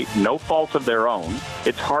Ohio State, no fault of their own,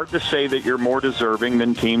 it's hard to say that you're more deserving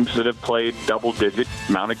than teams that have played double-digit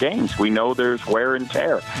amount of games. We know there's wear and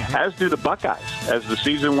tear, as do the Buckeyes. As the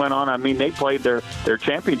season went on, they played their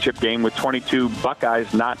championship game with 22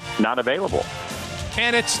 Buckeyes not available.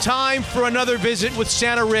 And it's time for another visit with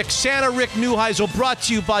Santa Rick. Santa Rick Neuheisel, brought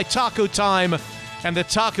to you by Taco Time and the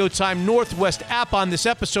Taco Time Northwest app. On this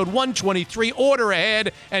episode 123, order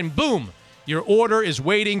ahead, and boom, your order is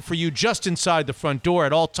waiting for you just inside the front door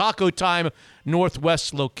at all Taco Time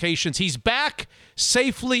Northwest locations. He's back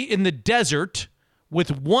safely in the desert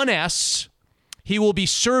with one S. He will be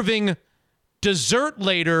serving dessert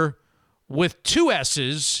later with 2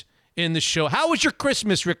 S's in the show. How was your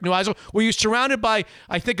Christmas, Rick Neuheisel? Were you surrounded by,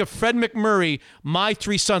 I think of Fred McMurray, my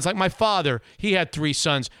 3 sons, like my father, he had 3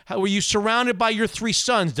 sons. Were you surrounded by your 3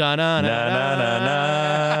 sons?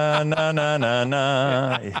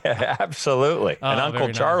 Na-na-na-na-na-na-na-na. Yeah, absolutely. And Uncle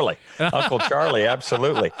Charlie. Nice. Uncle Charlie,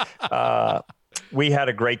 absolutely. We had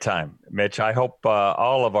a great time, Mitch. I hope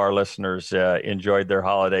all of our listeners enjoyed their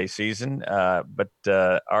holiday season, but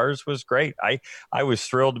ours was great. I was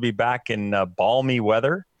thrilled to be back in balmy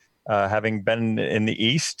weather. Having been in the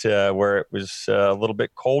East where it was a little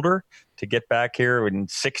bit colder, to get back here in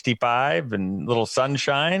 65 and a little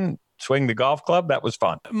sunshine, swing the golf club, that was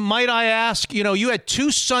fun. Might I ask, you had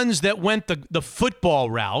 2 sons that went the football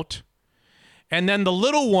route, and then the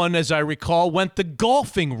little one, as I recall, went the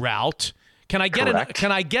golfing route. Can I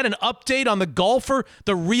get an update on the golfer,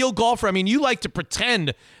 the real golfer? I mean, you like to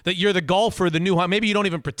pretend that you're the golfer, the new. Maybe you don't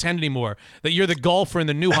even pretend anymore that you're the golfer in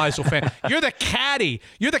the new Heisel fan. You're the caddy.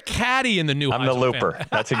 You're the caddy in the new. I'm Heisel the looper. Fan.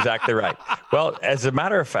 That's exactly right. Well, as a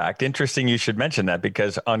matter of fact, interesting you should mention that,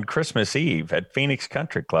 because on Christmas Eve at Phoenix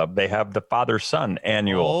Country Club, they have the father-son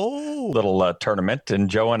annual little tournament, and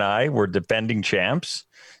Joe and I were defending champs.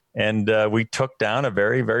 And we took down a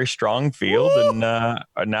very, very strong field, and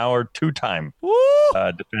now are two-time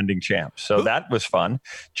defending champs. So that was fun.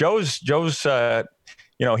 Joe's,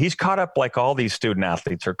 he's caught up like all these student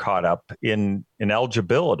athletes are caught up in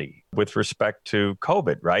eligibility with respect to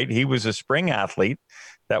COVID, right? He was a spring athlete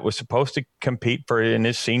that was supposed to compete in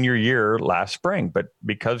his senior year last spring, but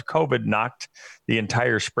because COVID knocked the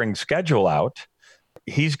entire spring schedule out,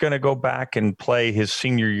 he's going to go back and play his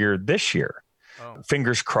senior year this year.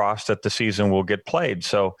 Fingers crossed that the season will get played.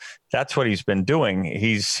 So that's what he's been doing.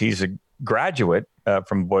 He's a graduate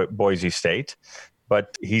from Boise State,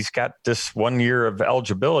 but he's got this 1 year of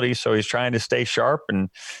eligibility. So he's trying to stay sharp and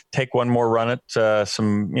take one more run at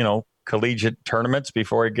some, collegiate tournaments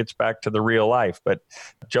before he gets back to the real life. But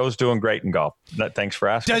Joe's doing great in golf. Thanks for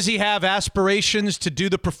asking. Does he have aspirations to do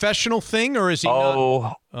the professional thing, or is he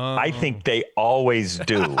not? I think they always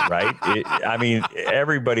do, right?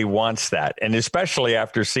 Everybody wants that. And especially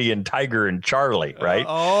after seeing Tiger and Charlie, right?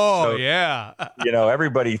 Yeah.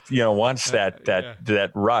 Everybody, wants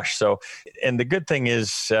that rush. So, and the good thing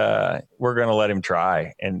is we're going to let him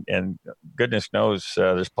try. And goodness knows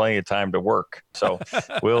there's plenty of time to work. So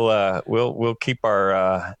we'll keep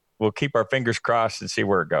our fingers crossed and see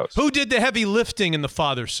where it goes. Who did the heavy lifting in the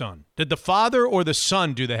father-son? Did the father or the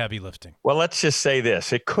son do the heavy lifting? Well, let's just say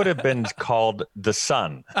this. It could have been called the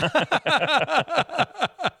son.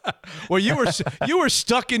 Well, you were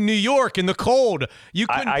stuck in New York in the cold. You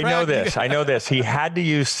couldn't I know this. He had to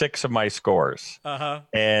use 6 of my scores.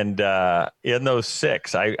 And in those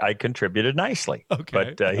 6, I contributed nicely.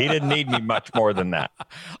 Okay. But he didn't need me much more than that.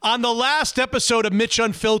 On the last episode of Mitch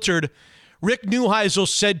Unfiltered, Rick Neuheisel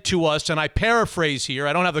said to us, and I paraphrase here,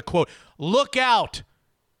 I don't have the quote, "Look out,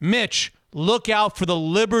 Mitch, look out for the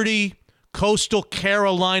Liberty Coastal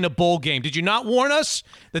Carolina bowl game." Did you not warn us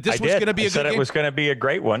that this was going to be a good game? I said it was going to be a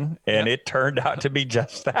great one, and it turned out to be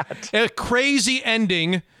just that. A crazy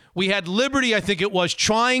ending. We had Liberty, I think it was,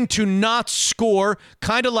 trying to not score,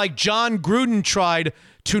 kind of like John Gruden tried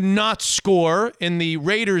to not score in the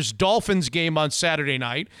Raiders-Dolphins game on Saturday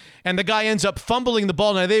night, and the guy ends up fumbling the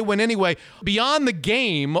ball. Now, they win anyway. Beyond the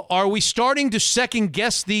game, are we starting to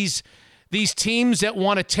second-guess these teams that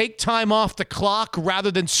want to take time off the clock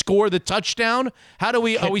rather than score the touchdown? Are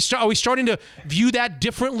we starting to view that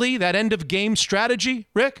differently, that end-of-game strategy,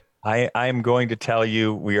 Rick? I'm going to tell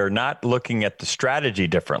you, we are not looking at the strategy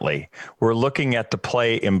differently. We're looking at the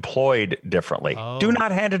play employed differently. Do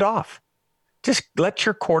not hand it off. Just let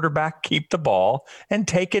your quarterback keep the ball and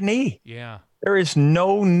take a knee. Yeah. There is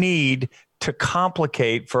no need to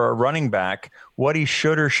complicate for a running back what he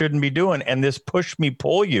should or shouldn't be doing. And this push me,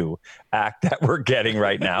 pull you act that we're getting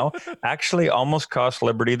right now actually almost cost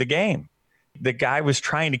Liberty the game. The guy was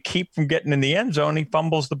trying to keep from getting in the end zone. He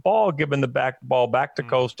fumbles the ball, giving the ball back to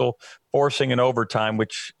Coastal, forcing an overtime,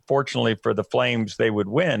 which fortunately for the Flames, they would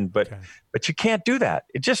win. But you can't do that.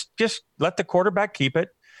 It just let the quarterback keep it.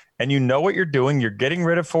 And you know what you're doing. You're getting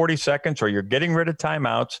rid of 40 seconds or you're getting rid of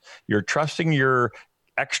timeouts. You're trusting your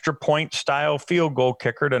extra point style field goal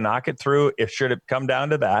kicker to knock it through if should it come down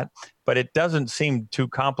to that. But it doesn't seem too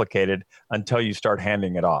complicated until you start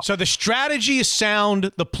handing it off. So the strategy is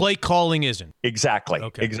sound. The play calling isn't. Exactly.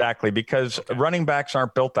 Okay. Exactly. Because running backs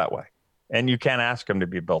aren't built that way. And you can't ask them to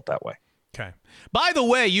be built that way. Okay. By the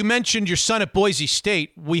way, you mentioned your son at Boise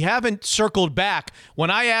State. We haven't circled back.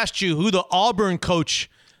 When I asked you who the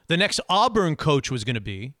next Auburn coach was going to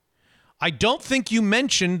be, I don't think you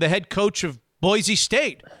mentioned the head coach of Boise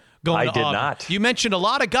State going to Auburn. I did not. You mentioned a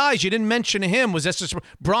lot of guys. You didn't mention him. Was this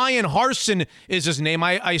Brian Harsin is his name?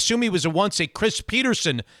 I assume he was once a Chris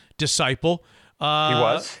Peterson disciple. He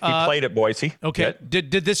was. He played at Boise. Okay.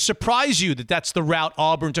 Did this surprise you that that's the route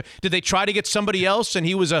Auburn took? Did they try to get somebody else and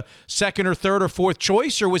he was a second or third or fourth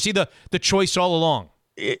choice, or was he the choice all along?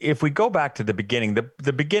 If we go back to the beginning,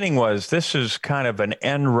 the beginning was this is kind of an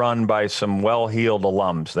end run by some well-heeled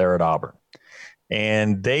alums there at Auburn.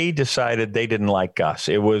 And they decided they didn't like Gus.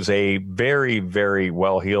 It was a very, very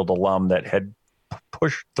well-heeled alum that had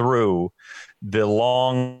pushed through the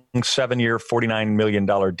long 7-year, $49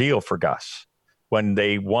 million deal for Gus when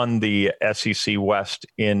they won the SEC West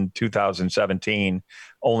in 2017,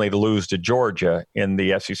 only to lose to Georgia in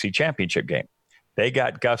the SEC championship game. They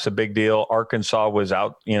got Gus a big deal. Arkansas was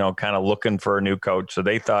out, kind of looking for a new coach. So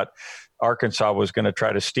they thought Arkansas was going to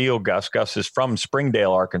try to steal Gus. Gus is from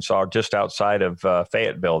Springdale, Arkansas, just outside of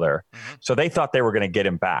Fayetteville there. Mm-hmm. So they thought they were going to get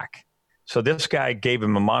him back. So this guy gave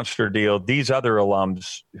him a monster deal. These other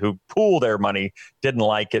alums who pool their money didn't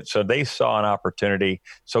like it, so they saw an opportunity.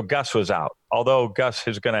 So Gus was out, although Gus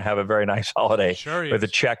is going to have a very nice holiday with a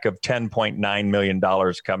check of $10.9 million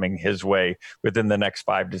coming his way within the next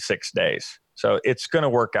 5 to 6 days. So it's going to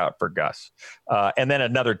work out for Gus. And then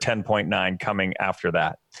another 10.9 coming after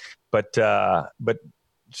that. But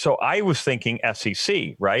so I was thinking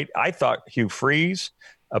SEC, right? I thought Hugh Freeze.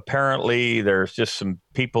 Apparently, there's just some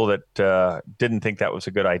people that didn't think that was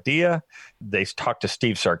a good idea. They talked to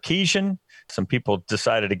Steve Sarkisian. Some people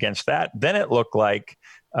decided against that. Then it looked like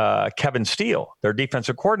Kevin Steele, their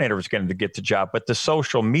defensive coordinator, was going to get the job. But the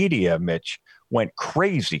social media, Mitch, went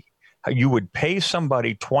crazy. You would pay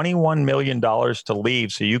somebody $21 million to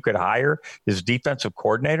leave so you could hire his defensive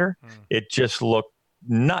coordinator. It just looked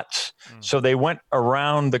nuts. So they went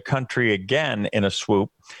around the country again in a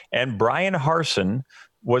swoop. And Brian Harsin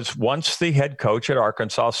was once the head coach at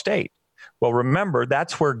Arkansas State. Well, remember,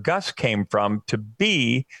 that's where Gus came from to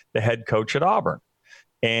be the head coach at Auburn.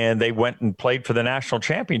 And they went and played for the national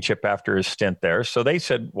championship after his stint there. So they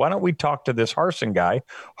said, why don't we talk to this Harsin guy?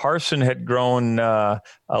 Harsin had grown a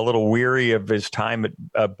little weary of his time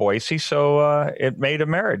at Boise, so it made a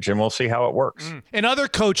marriage, and we'll see how it works. In other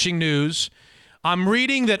coaching news, I'm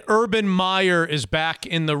reading that Urban Meyer is back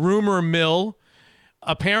in the rumor mill.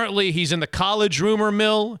 Apparently, he's in the college rumor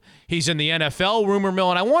mill. He's in the NFL rumor mill.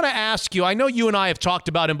 And I want to ask you, I know you and I have talked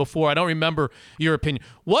about him before. I don't remember your opinion.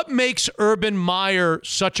 What makes Urban Meyer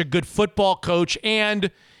such a good football coach? And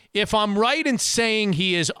if I'm right in saying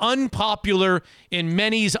he is unpopular in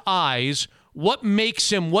many's eyes, what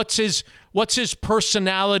makes him, what's his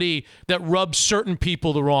personality that rubs certain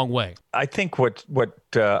people the wrong way? I think what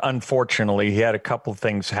unfortunately, he had a couple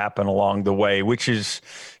things happen along the way, which is,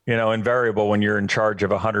 invariable when you're in charge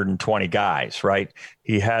of 120 guys, right?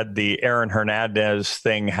 He had the Aaron Hernandez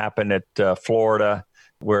thing happen at Florida,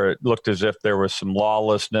 where it looked as if there was some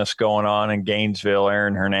lawlessness going on in Gainesville.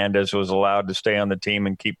 Aaron Hernandez was allowed to stay on the team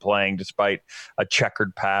and keep playing despite a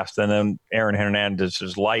checkered past. And then Aaron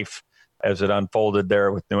Hernandez's life as it unfolded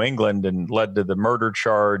there with New England and led to the murder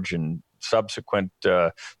charge and subsequent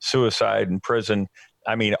suicide in prison.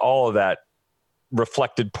 I mean, all of that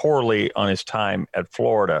reflected poorly on his time at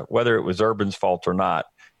Florida. Whether it was Urban's fault or not,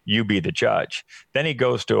 you be the judge. Then he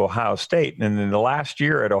goes to Ohio State. And in the last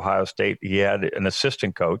year at Ohio State, he had an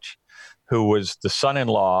assistant coach who was the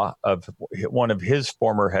son-in-law of one of his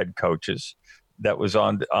former head coaches that was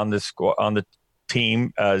on the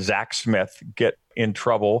team, Zach Smith, get in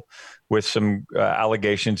trouble with some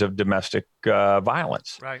allegations of domestic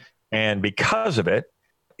violence. Right. And because of it,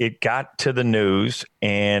 it got to the news.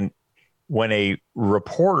 And when a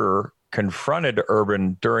reporter confronted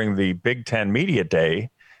Urban during the Big Ten Media Day,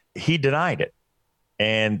 he denied it.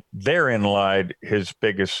 And therein lied his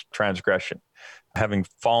biggest transgression. Having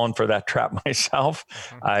fallen for that trap myself,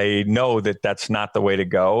 I know that that's not the way to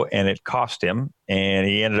go, and it cost him. And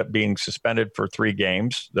he ended up being suspended for 3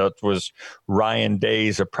 games. That was Ryan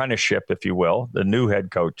Day's apprenticeship, if you will, the new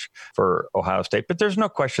head coach for Ohio State. But there's no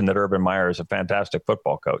question that Urban Meyer is a fantastic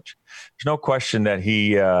football coach. There's no question that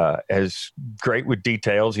he is great with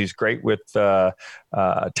details. He's great with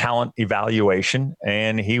talent evaluation,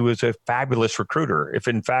 and he was a fabulous recruiter. If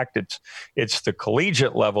in fact it's the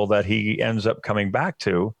collegiate level that he ends up coming back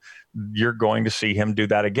to, you're going to see him do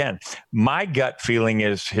that again. My gut feeling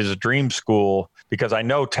is his dream school, because I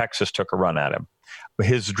know Texas took a run at him, but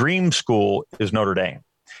his dream school is Notre Dame.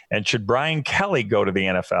 And should Brian Kelly go to the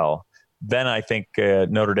NFL, then I think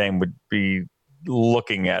Notre Dame would be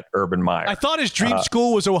looking at Urban Meyer. I thought his dream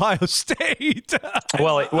school was Ohio State.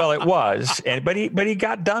 well, it was, but he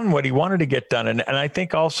got done what he wanted to get done, and I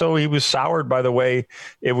think also he was soured by the way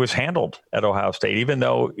it was handled at Ohio State, even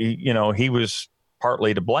though he was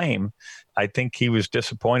partly to blame. I think he was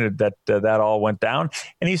disappointed that that all went down,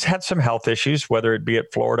 and he's had some health issues, whether it be at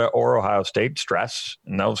Florida or Ohio State, stress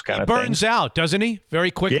and those kind of things. He burns out, doesn't he?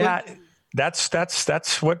 Very quickly. Yeah,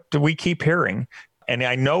 that's what we keep hearing. And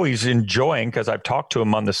I know he's enjoying, because I've talked to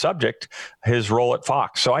him on the subject, his role at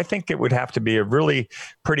Fox. So I think it would have to be a really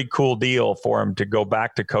pretty cool deal for him to go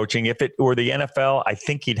back to coaching. If it were the NFL, I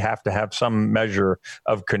think he'd have to have some measure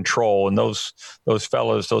of control. And those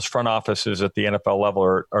fellows, those front offices at the NFL level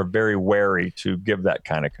are very wary to give that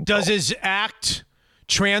kind of control. Does his act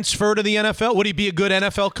transfer to the NFL? Would he be a good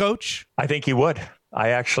NFL coach? I think he would.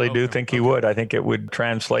 I actually do think he would. I think it would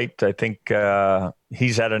translate. I think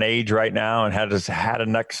he's at an age right now and has had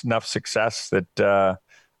enough success that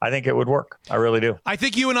I think it would work. I really do. I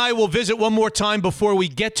think you and I will visit one more time before we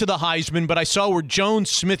get to the Heisman, but I saw where Jones,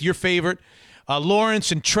 Smith, your favorite,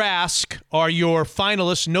 Lawrence and Trask are your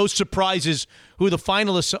finalists. No surprises who the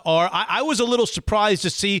finalists are. I was a little surprised to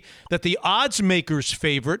see that the odds makers'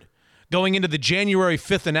 favorite going into the January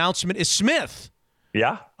 5th announcement is Smith.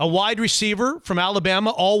 Yeah. A wide receiver from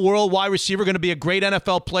Alabama, all-world wide receiver, going to be a great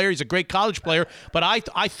NFL player. He's a great college player. But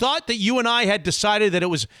I thought that you and I had decided that it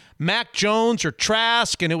was Mac Jones or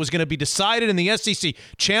Trask, and it was going to be decided in the SEC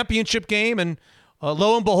championship game. And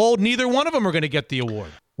lo and behold, neither one of them are going to get the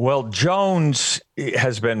award. Well, Jones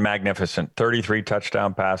has been magnificent. 33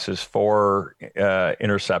 touchdown passes, 4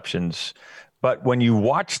 interceptions. But when you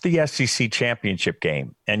watch the SEC championship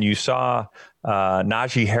game and you saw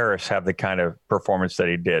Najee Harris have the kind of performance that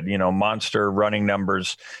he did, monster running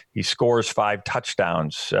numbers, he scores 5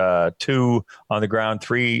 touchdowns, 2 on the ground,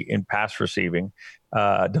 3 in pass receiving.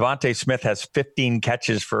 Devontae Smith has 15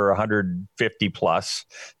 catches for 150 plus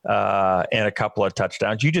and a couple of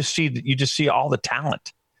touchdowns. You just see all the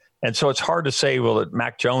talent. And so it's hard to say, well, that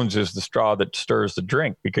Mac Jones is the straw that stirs the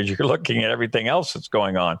drink, because you're looking at everything else that's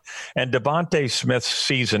going on. And Devontae Smith's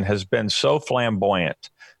season has been so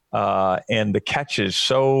flamboyant, and the catches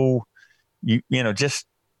so, just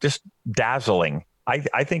dazzling.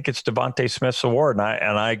 I think it's Devontae Smith's award,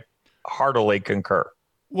 and I heartily concur.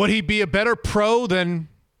 Would he be a better pro than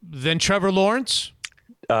Trevor Lawrence?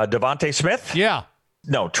 Devontae Smith? Yeah.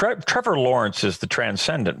 No, Trevor Lawrence is the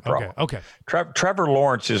transcendent pro. Okay. Trevor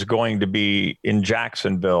Lawrence is going to be in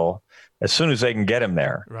Jacksonville as soon as they can get him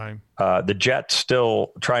there. Right. The Jets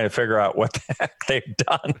still trying to figure out what the heck they've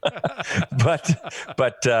done.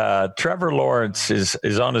 but Trevor Lawrence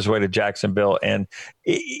is on his way to Jacksonville, and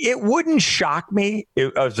it wouldn't shock me.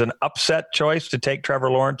 It was an upset choice to take Trevor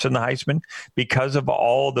Lawrence in the Heisman because of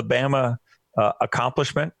all the Bama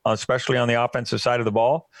accomplishment, especially on the offensive side of the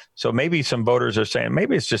ball. So maybe some voters are saying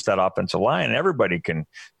maybe it's just that offensive line, and everybody can,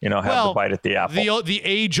 have the bite at the apple. The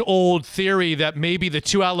age-old theory that maybe the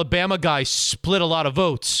 2 Alabama guys split a lot of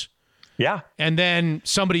votes. Yeah. And then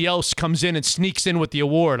somebody else comes in and sneaks in with the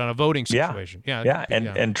award on a voting situation. Yeah.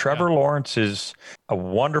 And Trevor Lawrence is a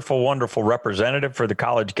wonderful, wonderful representative for the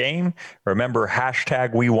college game. Remember,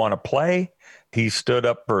 #WeWantToPlay. He stood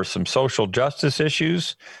up for some social justice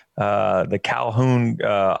issues. The Calhoun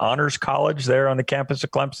Honors College there on the campus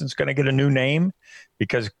of Clemson is going to get a new name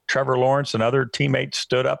because Trevor Lawrence and other teammates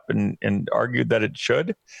stood up and argued that it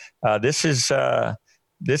should. This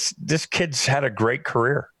kid's had a great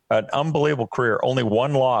career, an unbelievable career. Only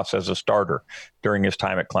 1 loss as a starter during his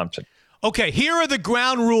time at Clemson. Okay, here are the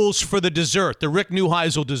ground rules for the dessert, the Rick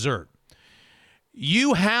Neuheisel dessert.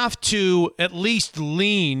 You have to at least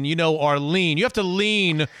lean, you have to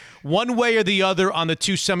lean one way or the other on the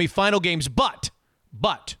 2 semifinal games, but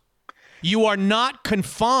you are not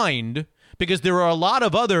confined, because there are a lot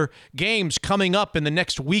of other games coming up in the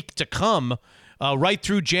next week to come, right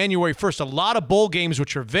through January 1st. A lot of bowl games,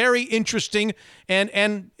 which are very interesting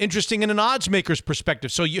and interesting in an odds maker's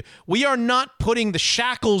perspective. So we are not putting the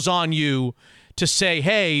shackles on you to say,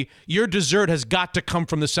 hey, your dessert has got to come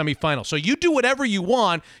from the semifinal. So you do whatever you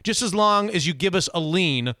want, just as long as you give us a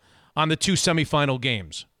lean on the 2 semifinal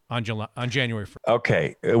games on January 1st.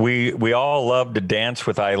 Okay. We all love to dance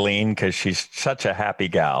with Eileen because she's such a happy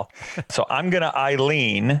gal. So I'm going to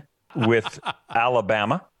Eileen with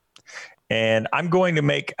Alabama. And I'm going to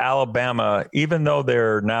make Alabama, even though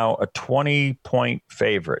they're now a 20-point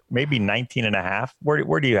favorite, maybe 19.5.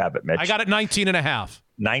 Where do you have it, Mitch? I got it 19.5.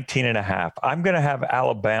 19.5. I'm going to have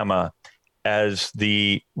Alabama as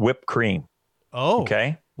the whipped cream. Oh,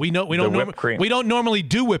 okay. We don't normally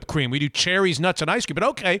do whipped cream. We do cherries, nuts, and ice cream. But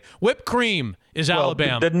okay, whipped cream is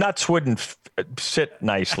Alabama. The nuts wouldn't sit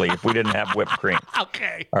nicely if we didn't have whipped cream.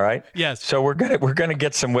 Okay. All right. Yes. So we're gonna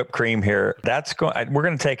get some whipped cream here. We're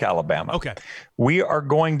gonna take Alabama. Okay. We are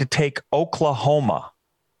going to take Oklahoma.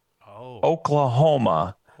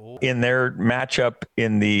 Oklahoma in their matchup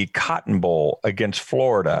in the Cotton Bowl against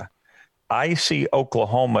Florida. I see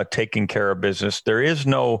Oklahoma taking care of business. There is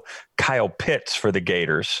no Kyle Pitts for the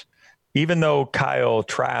Gators, even though Kyle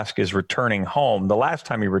Trask is returning home. The last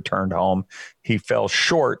time he returned home, he fell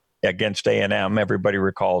short against A&M. Everybody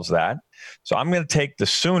recalls that. So I'm going to take the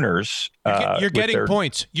Sooners. You're getting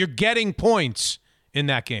points. You're getting points in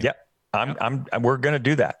that game. Yep. We're going to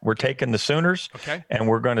do that. We're taking the Sooners. Okay. And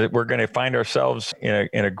we're going to find ourselves in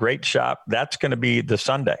a great shop. That's going to be the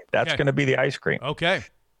Sunday. That's going to be the ice cream. Okay.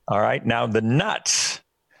 All right. Now the nuts.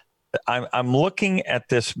 I'm looking at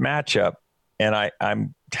this matchup, and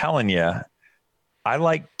I'm telling you, I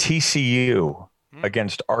like TCU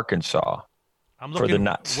against Arkansas. I'm looking for the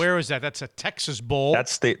nuts. Where is that? That's a Texas Bowl.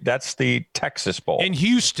 That's the Texas Bowl. In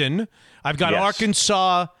Houston, I've got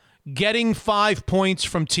Arkansas getting 5 points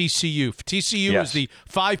from TCU. TCU is the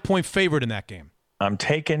 5-point favorite in that game. I'm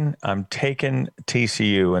taking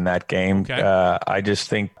TCU in that game. Okay. I just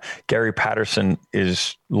think Gary Patterson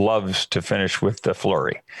loves to finish with the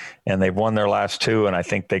flurry, and they've won their last two, and I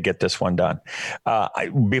think they get this one done.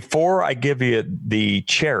 Before I give you the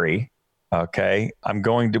cherry, okay,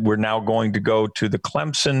 we're now going to go to the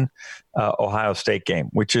Clemson Ohio State game,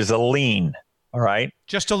 which is a lean. All right,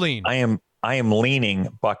 just a lean. I am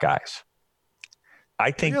leaning Buckeyes.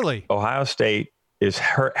 I think Ohio State is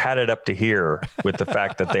had it up to here with the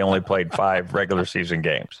fact that they only played 5 regular season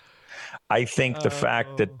games. I think the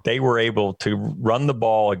fact that they were able to run the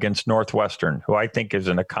ball against Northwestern, who I think is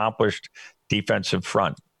an accomplished defensive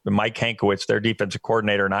front. Mike Hankwitz, their defensive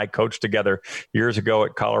coordinator, and I coached together years ago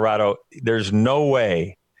at Colorado. There's no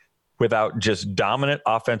way without just dominant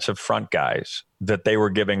offensive front guys that they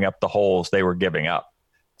were giving up the holes they were giving up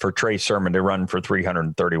for Trey Sermon to run for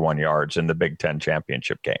 331 yards in the Big Ten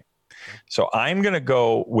championship game. So I'm going to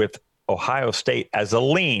go with Ohio State as a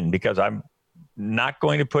lean because I'm not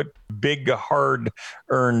going to put big,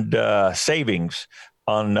 hard-earned savings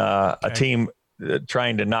on a team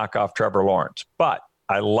trying to knock off Trevor Lawrence. But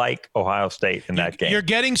I like Ohio State in that game. You're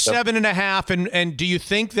getting 7.5, and do you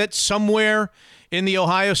think that somewhere in the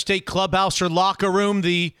Ohio State clubhouse or locker room,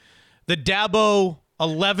 the Dabo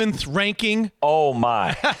 11th ranking? Oh,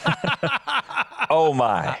 my. Oh,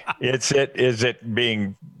 my. Is it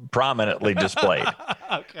being prominently displayed?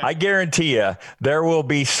 Okay. I guarantee you there will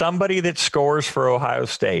be somebody that scores for Ohio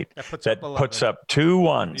State that puts up 2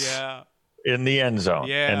 ones in the end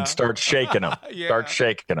zone and starts shaking them. Starts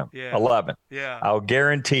shaking them. 11. Yeah. I'll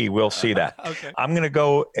guarantee we'll see that. Okay. I'm going to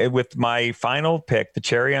go with my final pick, the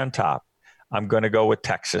cherry on top. I'm going to go with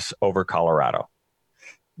Texas over Colorado.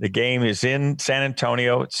 The game is in San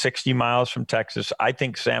Antonio. It's 60 miles from Texas. I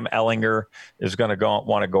think Sam Ehlinger is going to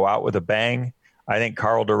want to go out with a bang. I think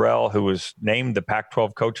Carl Durrell, who was named the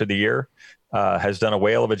Pac-12 Coach of the Year, has done a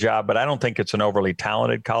whale of a job, but I don't think it's an overly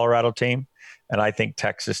talented Colorado team, and I think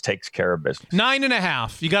Texas takes care of business.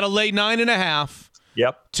 9.5. You got to lay 9.5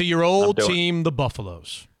 to your old team, the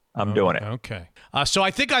Buffaloes. I'm doing it. Okay. So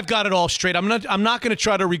I think I've got it all straight. I'm not going to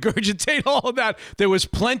try to regurgitate all of that. There was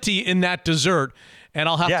plenty in that dessert. And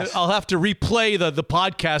I'll have to replay the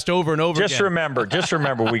podcast over and over again. Just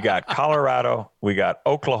remember, we got Colorado, we got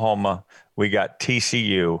Oklahoma, we got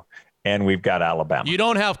TCU, and we've got Alabama. You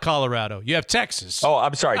don't have Colorado. You have Texas. Oh,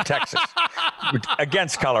 I'm sorry, Texas.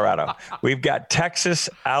 Against Colorado. We've got Texas,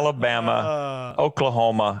 Alabama,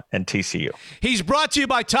 Oklahoma, and TCU. He's brought to you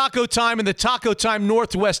by Taco Time and the Taco Time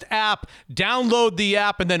Northwest app. Download the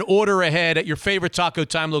app and then order ahead at your favorite Taco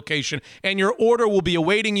Time location, and your order will be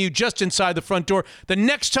awaiting you just inside the front door. The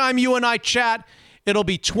next time you and I chat, it'll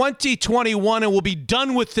be 2021, and we'll be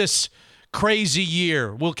done with this crazy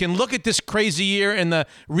year. We can look at this crazy year in the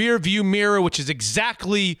rear view mirror, which is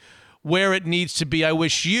exactly where it needs to be. I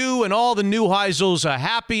wish you and all the new Heisels a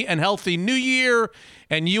happy and healthy new year,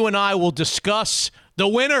 and you and I will discuss the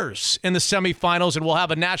winners in the semifinals, and we'll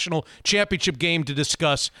have a national championship game to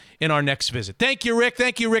discuss in our next visit. Thank you, Rick.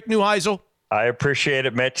 Thank you, Rick Neuheisel. I appreciate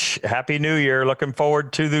it, Mitch. Happy New Year. Looking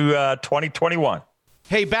forward to the 2021.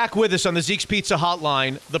 Hey, back with us on the Zeke's Pizza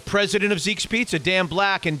hotline, the president of Zeke's Pizza, Dan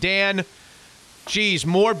Black. And Dan, geez,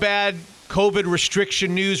 more bad COVID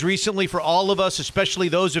restriction news recently for all of us, especially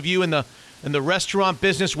those of you in the restaurant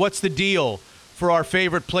business. What's the deal for our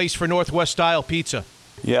favorite place for Northwest style pizza?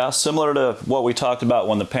 Yeah, similar to what we talked about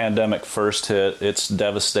when the pandemic first hit, it's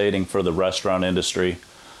devastating for the restaurant industry.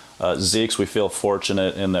 Zeke's, we feel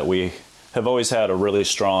fortunate in that we have always had a really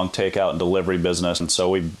strong takeout and delivery business, and so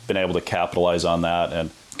we've been able to capitalize on that and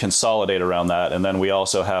consolidate around that. And then we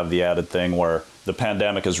also have the added thing where the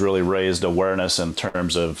pandemic has really raised awareness in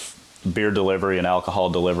terms of beer delivery and alcohol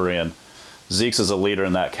delivery, and Zeke's is a leader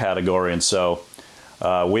in that category. And so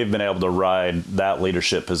we've been able to ride that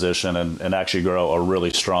leadership position and actually grow a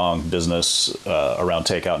really strong business around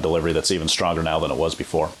takeout and delivery that's even stronger now than it was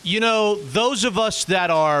before. You know, those of us that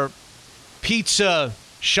are pizza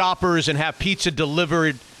shoppers and have pizza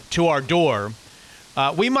delivered to our door,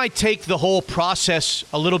 we might take the whole process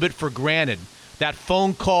a little bit for granted. That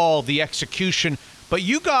phone call, the execution. But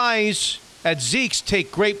you guys at Zeke's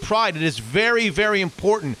take great pride. It is very, very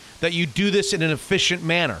important that you do this in an efficient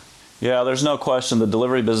manner. Yeah, there's no question. The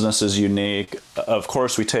delivery business is unique. Of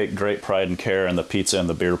course, we take great pride and care in the pizza and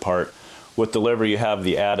the beer part. With delivery, you have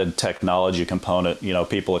the added technology component. You know,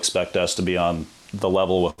 people expect us to be on the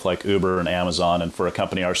level with like Uber and Amazon, and for a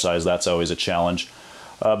company our size, that's always a challenge.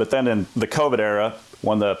 But then in the COVID era,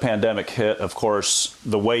 when the pandemic hit, of course,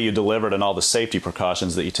 the way you delivered and all the safety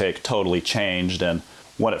precautions that you take totally changed. And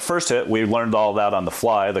when it first hit, we learned all that on the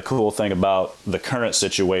fly. The cool thing about the current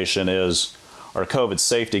situation is our COVID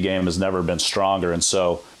safety game has never been stronger. And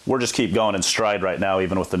so we're just keep going in stride right now,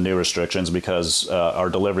 even with the new restrictions, because our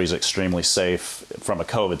delivery is extremely safe from a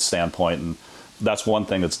COVID standpoint. And that's one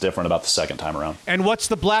thing that's different about the second time around. And what's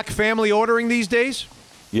the Black family ordering these days?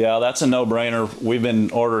 Yeah, that's a no-brainer. We've been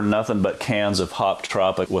ordering nothing but cans of Hop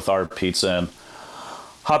Tropic with our pizza. And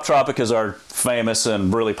Hop Tropic is our famous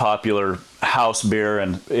and really popular house beer,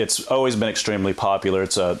 and it's always been extremely popular.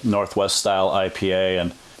 It's a Northwest-style IPA,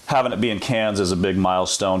 and having it be in cans is a big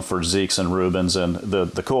milestone for Zeke's and Reuben's. And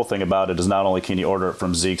the cool thing about it is not only can you order it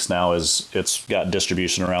from Zeke's now, is it's got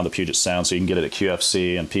distribution around the Puget Sound, so you can get it at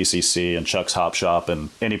QFC and PCC and Chuck's Hop Shop, and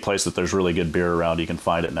any place that there's really good beer around, you can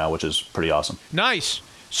find it now, which is pretty awesome. Nice.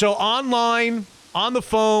 So online, on the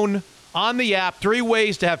phone, on the app, 3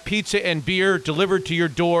 ways to have pizza and beer delivered to your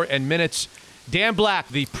door in minutes. Dan Black,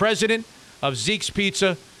 the president of Zeke's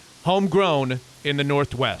Pizza, homegrown in the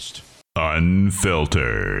Northwest.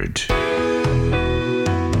 Unfiltered.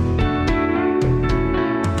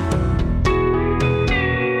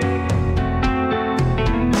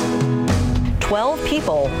 12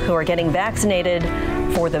 people who are getting vaccinated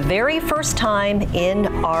for the very first time in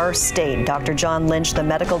our state. Dr. John Lynch, the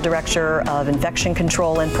medical director of infection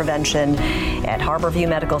control and prevention at Harborview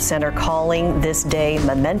Medical Center, calling this day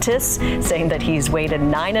momentous, saying that he's waited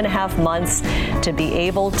 9.5 months to be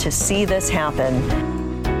able to see this happen.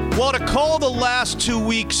 Well, to call the last 2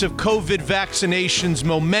 weeks of COVID vaccinations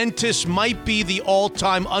momentous might be the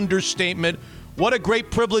all-time understatement. What a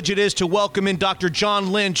great privilege it is to welcome in Dr.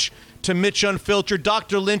 John Lynch to Mitch Unfiltered.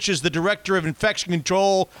 Dr. Lynch is the director of infection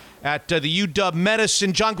control at the UW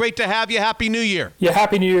Medicine. John, great to have you. Happy New Year. Yeah,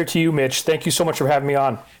 Happy New Year to you, Mitch. Thank you so much for having me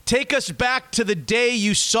on. Take us back to the day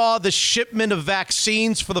you saw the shipment of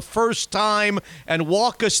vaccines for the first time and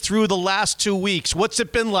walk us through the last 2 weeks. What's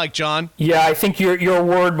it been like, John? Yeah, I think your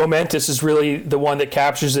word momentous is really the one that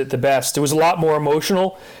captures it the best. It was a lot more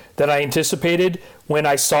emotional than I anticipated when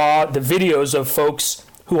I saw the videos of folks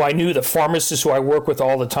who I knew, the pharmacists who I work with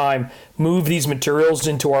all the time, move these materials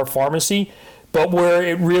into our pharmacy. But where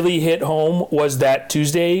it really hit home was that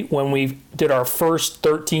Tuesday when we did our first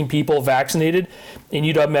 13 people vaccinated in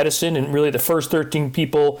UW Medicine, and really the first 13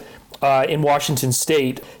 people in Washington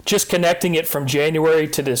State. Just connecting it from January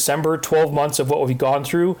to December, 12 months of what we've gone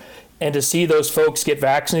through, and to see those folks get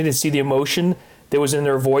vaccinated, see the emotion that was in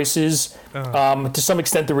their voices, to some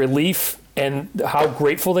extent the relief and how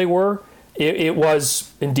grateful they were. It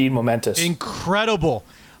was indeed momentous. Incredible.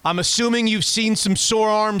 I'm assuming you've seen some sore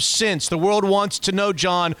arms since. The world wants to know,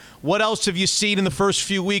 John, what else have you seen in the first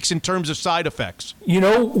few weeks in terms of side effects?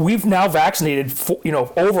 We've now vaccinated,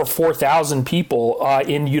 over 4,000 people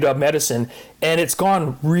in UW Medicine, and it's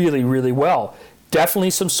gone really, really well.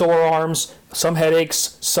 Definitely some sore arms, some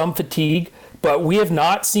headaches, some fatigue, but we have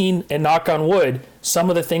not seen, and knock on wood, some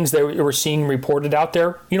of the things that we're seeing reported out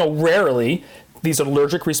there, rarely, these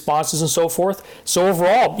allergic responses and so forth. So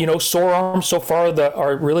overall, sore arms so far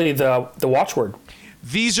are really the watchword.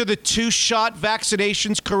 These are the 2-shot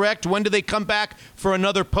vaccinations, correct? When do they come back for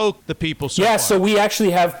another poke, the people so far? Yeah, so we actually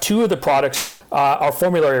have 2 of the products, our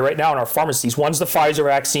formulary right now in our pharmacies. One's the Pfizer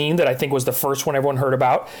vaccine that I think was the first one everyone heard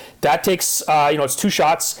about. That takes, it's 2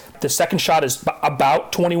 shots. The second shot is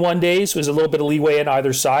about 21 days. There's a little bit of leeway on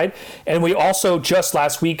either side. And we also just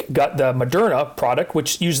last week got the Moderna product,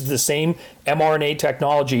 which uses the same mRNA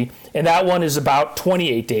technology. And that one is about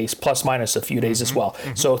 28 days, plus minus a few days as well.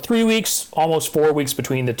 So 3 weeks, almost 4 weeks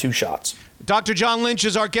between the 2 shots. Dr. John Lynch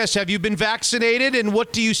is our guest. Have you been vaccinated? And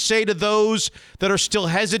what do you say to those that are still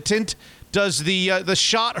hesitant? Does the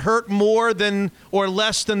shot hurt more than or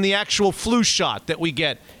less than the actual flu shot that we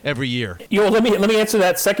get every year? Let me answer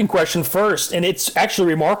that second question first. And it's actually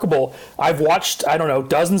remarkable. I've watched,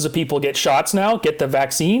 dozens of people get shots now, get the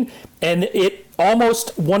vaccine, and it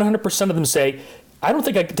almost 100% of them say, I don't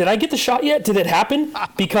think did I get the shot yet? Did it happen?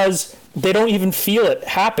 Because they don't even feel it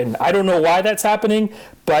happen. I don't know why that's happening,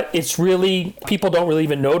 but it's really, people don't really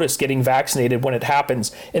even notice getting vaccinated when it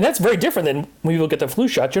happens. And that's very different than when people get the flu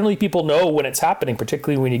shot. Generally, people know when it's happening,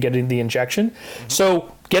 particularly when you get the injection.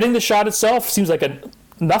 So getting the shot itself seems like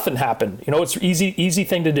nothing happened. It's an easy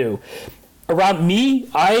thing to do. Around me,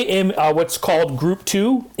 I am what's called Group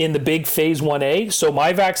 2 in the big Phase 1A. So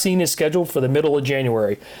my vaccine is scheduled for the middle of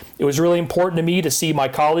January. It was really important to me to see my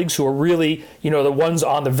colleagues who are really, the ones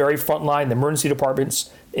on the very front line, the emergency departments,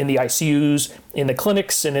 in the ICUs, in the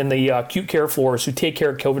clinics, and in the acute care floors who take care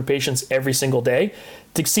of COVID patients every single day,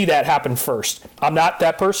 to see that happen first. I'm not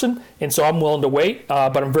that person, and so I'm willing to wait,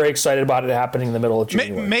 but I'm very excited about it happening in the middle of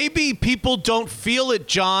January. Maybe people don't feel it,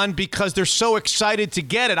 John, because they're so excited to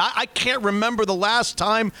get it. I can't remember the last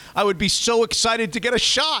time I would be so excited to get a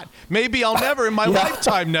shot. Maybe I'll never in my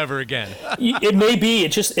lifetime, never again. It may be.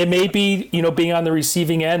 It may be, being on the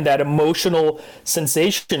receiving end, that emotional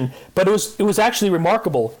sensation. But it was actually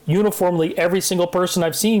remarkable. Uniformly, every single person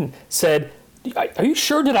I've seen said, "Are you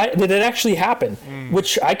sure? Did it actually happen?"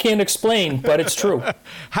 Which I can't explain, but it's true.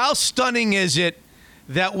 How stunning is it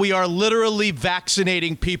that we are literally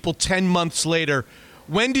vaccinating people 10 months later?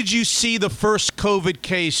 When did you see the first COVID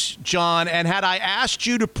case, John? And had I asked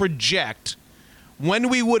you to project when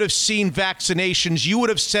we would have seen vaccinations, you would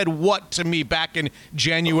have said what to me back in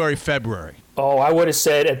January, February? Oh, I would have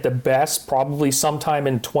said at the best, probably sometime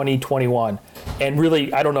in 2021. And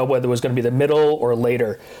really, I don't know whether it was going to be the middle or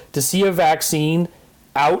later. To see a vaccine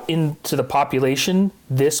out into the population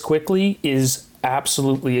this quickly is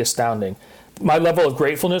absolutely astounding. My level of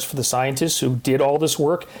gratefulness for the scientists who did all this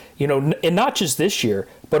work, and not just this year,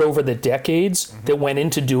 but over the decades that went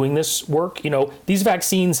into doing this work. These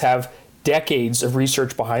vaccines have decades of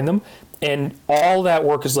research behind them, and all that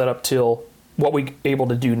work has led up till what we're able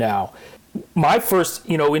to do now. My first,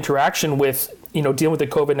 interaction with, dealing with the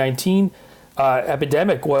COVID-19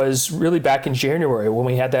 epidemic was really back in January when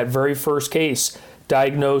we had that very first case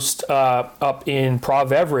diagnosed up in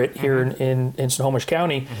Prov Everett here in Snohomish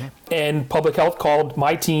County. And public health called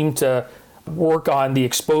my team to work on the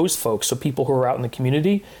exposed folks, so people who are out in the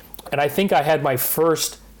community. And I think I had my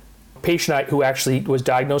first patient who actually was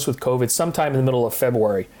diagnosed with COVID sometime in the middle of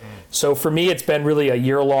February. So for me, it's been really a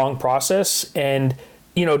year-long process. And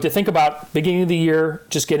to think about beginning of the year,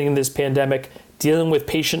 just getting this pandemic, dealing with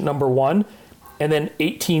patient number one, and then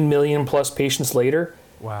 18 million plus patients later,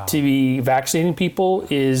 to be vaccinating people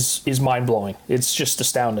is mind-blowing. It's just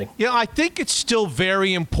astounding. I think it's still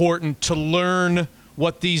very important to learn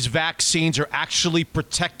what these vaccines are actually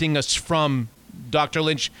protecting us from, Dr.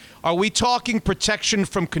 Lynch. Are we talking protection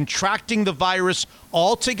from contracting the virus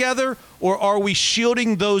altogether, or are we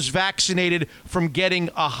shielding those vaccinated from getting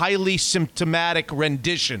a highly symptomatic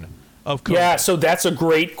rendition of COVID? Yeah, so that's a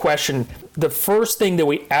great question. The first thing that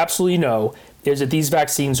we absolutely know is that these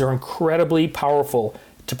vaccines are incredibly powerful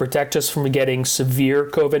to protect us from getting severe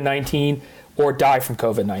COVID-19 or die from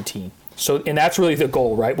COVID-19. And that's really the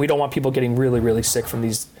goal, right? We don't want people getting really, really sick from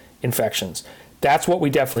these infections. That's what we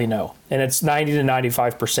definitely know. And it's 90 to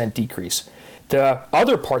 95% decrease. The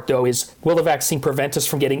other part, though, is will the vaccine prevent us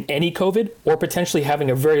from getting any COVID or potentially having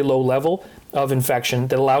a very low level of infection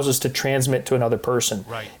that allows us to transmit to another person?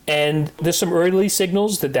 Right. And there's some early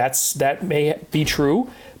signals that may be true,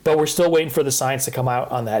 but we're still waiting for the science to come out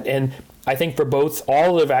on that. And I think for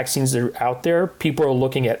all the vaccines that are out there, people are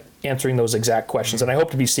looking at answering those exact questions. And I hope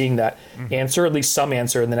to be seeing that answer, at least some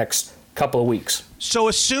answer, in the next couple of weeks. So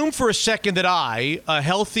assume for a second that I, a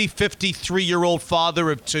healthy 53-year-old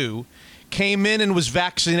father of two, came in and was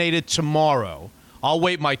vaccinated tomorrow. I'll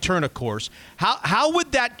wait my turn, of course. How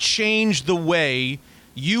would that change the way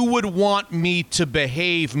you would want me to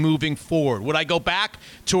behave moving forward? Would I go back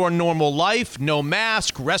to our normal life, no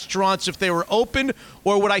mask, restaurants if they were open,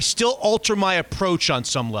 or would I still alter my approach on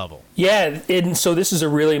some level? Yeah, and so this is a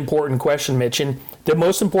really important question, Mitch. And the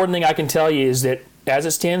most important thing I can tell you is that as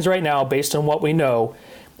it stands right now, based on what we know,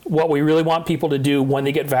 what we really want people to do when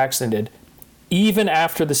they get vaccinated, even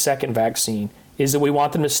after the second vaccine, is that we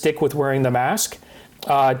want them to stick with wearing the mask,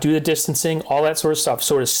 do the distancing, all that sort of stuff.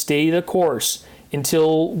 So to stay the course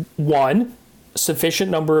until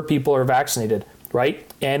sufficient number of people are vaccinated, right?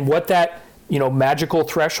 And what that magical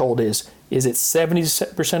threshold is it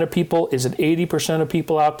 70% of people? Is it 80% of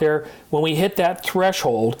people out there? When we hit that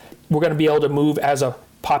threshold, we're going to be able to move as a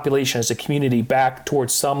population, as a community, back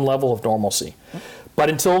towards some level of normalcy. But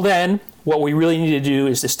until then, what we really need to do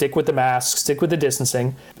is to stick with the mask, stick with the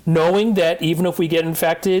distancing, knowing that even if we get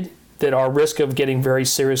infected, that our risk of getting very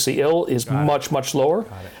seriously ill is much, much lower.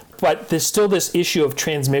 But there's still this issue of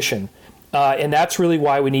transmission. And that's really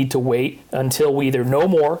why we need to wait until we either know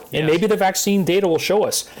more, and maybe the vaccine data will show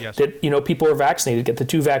us that people who are vaccinated, get the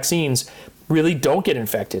two vaccines, really don't get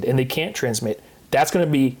infected and they can't transmit. That's going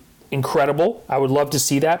to be incredible. I would love to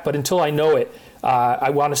see that. But until I know it,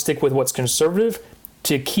 I want to stick with what's conservative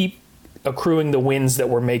to keep accruing the wins that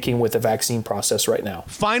we're making with the vaccine process right now.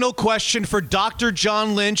 Final question for Dr.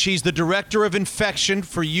 John Lynch. He's the director of infection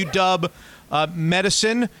for UW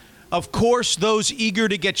Medicine. Of course, those eager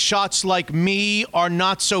to get shots like me are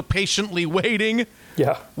not so patiently waiting.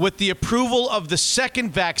 with the approval of the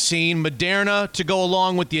second vaccine, Moderna, to go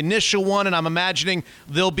along with the initial one, and I'm imagining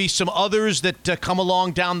there'll be some others that come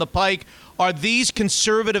along down the pike. Are these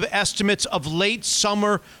conservative estimates of late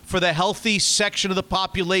summer for the healthy section of the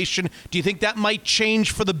population? Do you think that might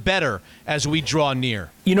change for the better as we draw near?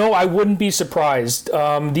 I wouldn't be surprised.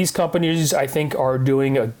 These companies, I think, are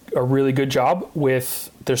doing a really good job with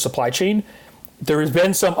their supply chain. There has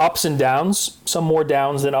been some ups and downs, some more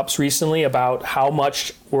downs than ups recently about how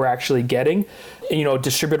much we're actually getting,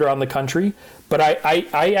 distributed around the country. But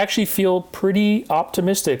I actually feel pretty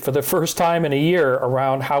optimistic for the first time in a year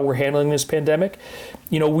around how we're handling this pandemic.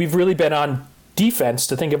 We've really been on defense,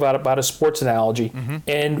 to think about a sports analogy,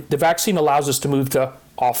 and the vaccine allows us to move to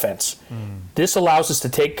offense. This allows us to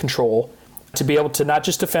take control, to be able to not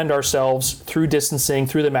just defend ourselves through distancing,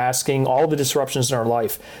 through the masking, all the disruptions in our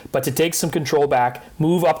life, but to take some control back,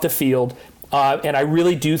 move up the field. And I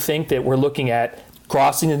really do think that we're looking at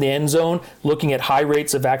crossing in the end zone, looking at high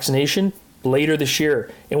rates of vaccination later this year.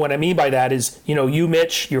 And what I mean by that is, you,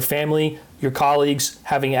 Mitch, your family, your colleagues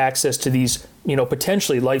having access to these,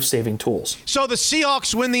 potentially life-saving tools. So the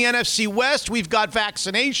Seahawks win the NFC West. We've got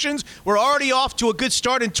vaccinations. We're already off to a good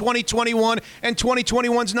start in 2021, and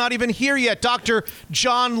 2021's not even here yet. Dr.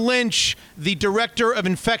 John Lynch, the Director of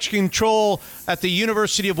Infection Control at the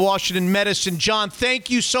University of Washington Medicine. John, thank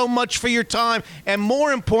you so much for your time, and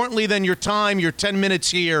more importantly than your time, your 10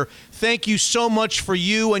 minutes here, thank you so much for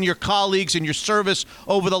you and your colleagues and your service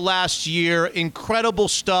over the last year. Incredible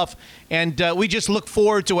stuff. And we just look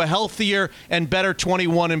forward to a healthier and better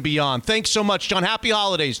 21 and beyond. Thanks so much, John. Happy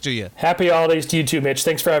holidays to you. Happy holidays to you too, Mitch.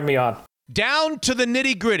 Thanks for having me on. Down to the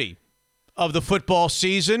nitty-gritty of the football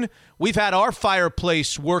season. We've had our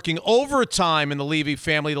fireplace working overtime in the Levy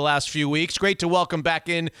family the last few weeks. Great to welcome back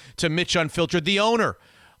in to Mitch Unfiltered, the owner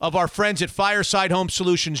of our friends at Fireside Home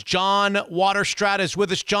Solutions. John Waterstrat is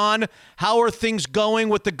with us. John, how are things going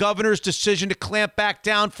with the governor's decision to clamp back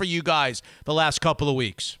down for you guys the last couple of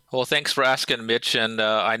weeks? Well, thanks for asking, Mitch. And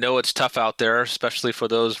I know it's tough out there, especially for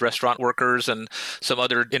those restaurant workers and some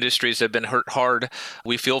other industries that have been hurt hard.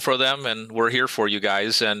 We feel for them, and we're here for you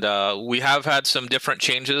guys. And we have had some different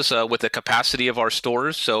changes with the capacity of our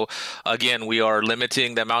stores. So, again, we are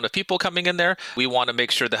limiting the amount of people coming in there. We want to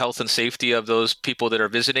make sure the health and safety of those people that are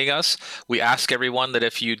visiting us. We ask everyone that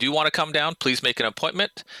if you do want to come down, please make an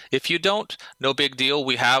appointment. If you don't, no big deal.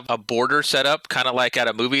 We have a border set up, kind of like at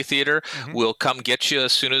a movie theater. We'll come get you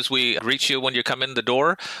as soon as we reach you when you come in the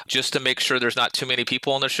door, just to make sure there's not too many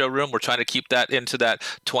people in the showroom. We're trying to keep that into that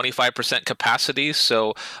 25% capacity.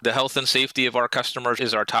 So the health and safety of our customers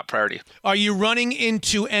is our top priority. Are you running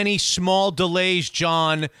into any small delays,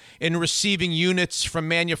 John, in receiving units from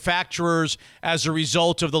manufacturers as a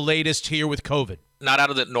result of the latest here with COVID? Not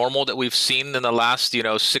out of the normal that we've seen in the last,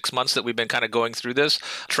 6 months that we've been kind of going through this.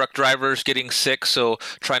 Truck drivers getting sick, so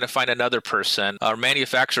trying to find another person. Our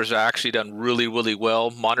manufacturers have actually done really, really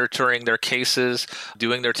well, monitoring their cases,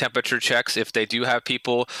 doing their temperature checks. If they do have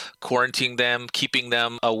people, quarantining them, keeping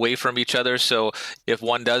them away from each other. So if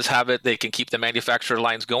one does have it, they can keep the manufacturer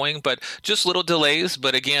lines going. But just little delays.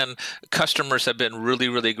 But again, customers have been really,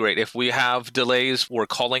 really great. If we have delays, we're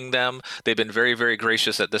calling them. They've been very, very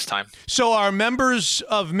gracious at this time. So our members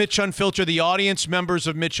of Mitch Unfiltered, the audience members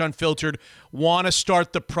of Mitch Unfiltered, want to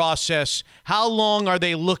start the process. How long are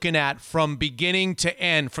they looking at from beginning to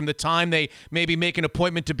end, from the time they maybe make an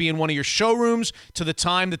appointment to be in one of your showrooms to the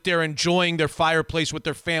time that they're enjoying their fireplace with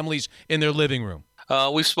their families in their living room?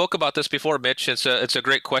 We've spoke about this before, Mitch. It's a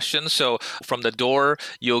great question. So from the door,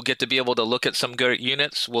 you'll get to be able to look at some good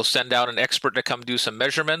units. We'll send out an expert to come do some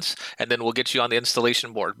measurements, and then we'll get you on the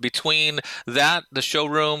installation board. Between that, the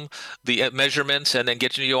showroom, the measurements, and then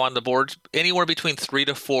getting you on the board, anywhere between 3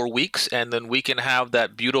 to 4 weeks, and then we can have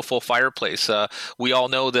that beautiful fireplace. We all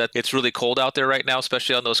know that it's really cold out there right now,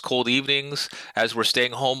 especially on those cold evenings as we're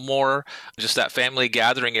staying home more. Just that family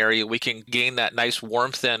gathering area, we can gain that nice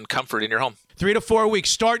warmth and comfort in your home. 3 to 4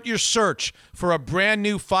 weeks. Start your search for a brand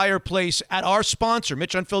new fireplace at our sponsor,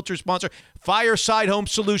 Mitch Unfiltered sponsor, Fireside Home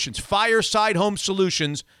Solutions,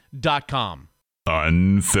 firesidehomesolutions.com.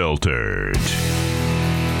 Unfiltered.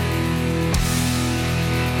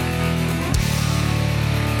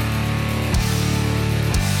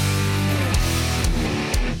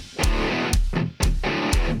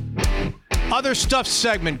 Other stuff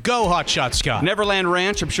segment. Go, Hotshot Scott. Neverland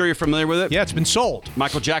Ranch. I'm sure you're familiar with it. Yeah, it's been sold.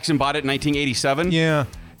 Michael Jackson bought it in 1987. Yeah.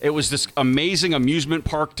 It was this amazing amusement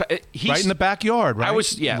park. Right in the backyard, right?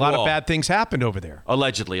 A lot of bad things happened over there.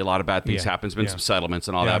 Allegedly, a lot of bad things happened. There's been some settlements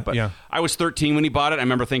and all that. But I was 13 when he bought it. I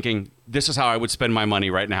remember thinking, this is how I would spend my money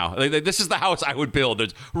right now. This is the house I would build.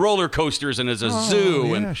 There's roller coasters and there's a zoo.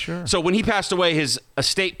 Yeah, and sure. So when he passed away, his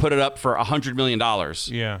estate put it up for $100 million.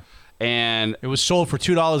 Yeah. And it was sold for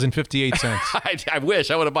 $2.58. I wish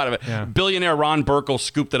I would have bought it. Yeah. Billionaire Ron Burkle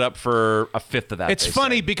scooped it up for a fifth of that. It's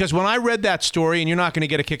funny because when I read that story, and you're not going to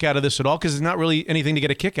get a kick out of this at all because it's not really anything to get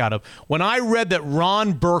a kick out of. When I read that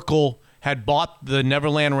Ron Burkle had bought the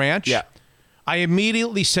Neverland Ranch, I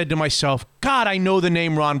immediately said to myself, God, I know the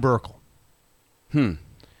name Ron Burkle. From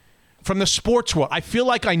the sports world. I feel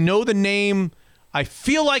like I know the name. I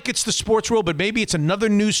feel like it's the sports world, but maybe it's another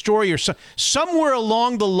news story or somewhere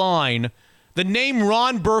along the line, the name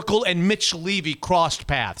Ron Burkle and Mitch Levy crossed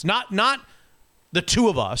paths. Not the two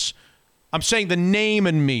of us. I'm saying the name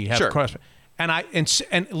and me have crossed paths.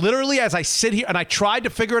 And literally as I sit here, and I tried to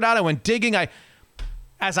figure it out, I went digging.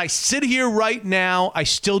 As I sit here right now, I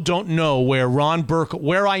still don't know where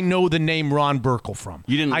I know the name Ron Burkle from.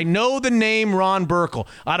 I know the name Ron Burkle.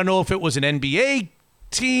 I don't know if it was an NBA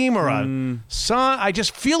team or a son. I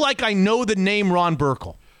just feel like I know the name Ron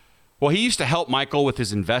Burkle. Well, he used to help Michael with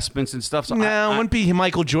his investments and stuff. So no, it wouldn't be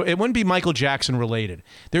It wouldn't be Michael Jackson related.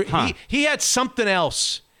 He had something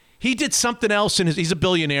else. He did something else, and he's a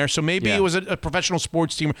billionaire, so maybe it was a professional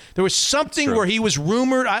sports team. There was something where he was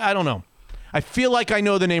rumored. I don't know. I feel like I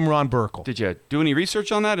know the name Ron Burkle. Did you do any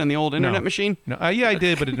research on that in the old internet machine? No. Yeah, I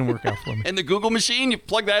did, but it didn't work out for me. In the Google machine, you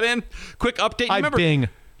plug that in. Quick update. Bing.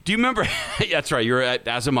 Do you remember? Yeah, that's right.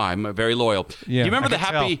 As am I. I'm very loyal. Yeah, do you remember the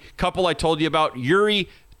happy couple I told you about? Yuri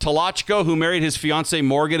Tolochko, who married his fiancée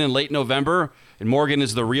Morgan in late November, and Morgan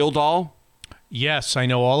is the real doll. Yes, I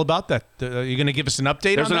know all about that. Are you going to give us an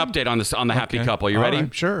update? There's an update on the happy couple. You ready?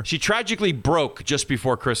 Right, sure. She tragically broke just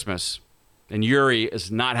before Christmas, and Yuri is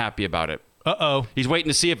not happy about it. Uh-oh. He's waiting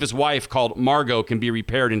to see if his wife, called Margot, can be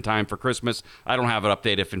repaired in time for Christmas. I don't have an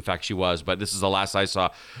update if, in fact, she was, but this is the last I saw.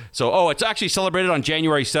 So, it's actually celebrated on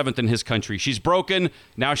January 7th in his country. She's broken.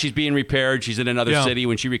 Now she's being repaired. She's in another city.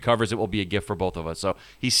 When she recovers, it will be a gift for both of us. So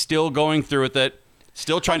he's still going through with it.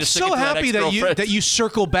 Still trying to stick it to that ex-girlfriend. I'm so happy that you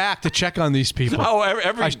circle back to check on these people.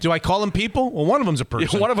 Do I call them people? Well, one of them's a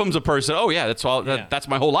person. One of them's a person. Oh, yeah. That's all. That's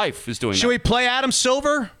my whole life is doing that. Should we play Adam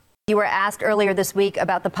Silver? You were asked earlier this week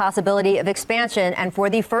about the possibility of expansion, and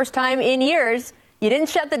for the first time in years, you didn't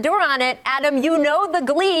shut the door on it. Adam, you know the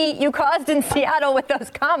glee you caused in Seattle with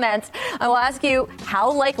those comments. I will ask you,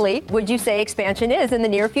 how likely would you say expansion is in the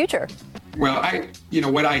near future? Well,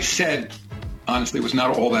 what I said, honestly, was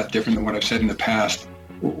not all that different than what I've said in the past.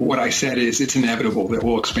 What I said is it's inevitable that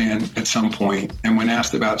we'll expand at some point. And when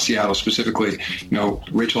asked about Seattle specifically,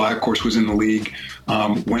 Rachel, I, of course, was in the league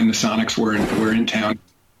when the Sonics were in town.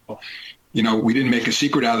 We didn't make a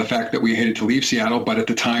secret out of the fact that we hated to leave Seattle, but at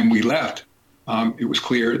the time we left, it was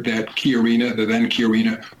clear that Key Arena, the then Key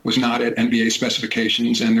Arena, was not at NBA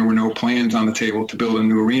specifications, and there were no plans on the table to build a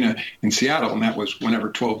new arena in Seattle. And that was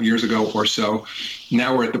 12 years ago or so.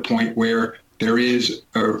 Now we're at the point where there is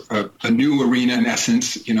a new arena, in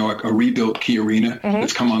essence, a rebuilt Key Arena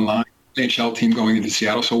that's come online. NHL team going into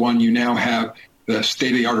Seattle. So you now have the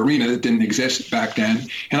state-of-the-art arena that didn't exist back then.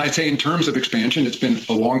 And I'd say in terms of expansion, it's been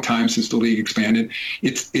a long time since the league expanded.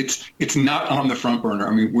 It's not on the front burner.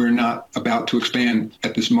 I mean, we're not about to expand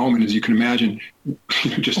at this moment, as you can imagine,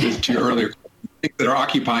 just to your earlier things that are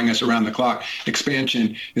occupying us around the clock.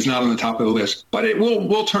 Expansion is not on the top of the list, but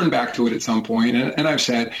we'll turn back to it at some point. And I've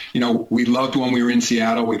said, we loved when we were in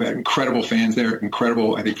Seattle. We've had incredible fans there,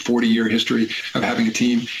 incredible, I think, 40-year history of having a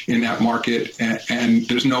team in that market. And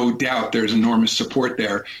there's no doubt there's enormous support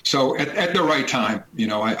there. So at the right time,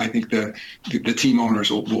 I think the team owners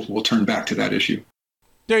will turn back to that issue.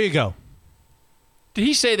 There you go. Did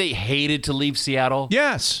he say they hated to leave Seattle?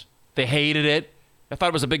 Yes. They hated it. I thought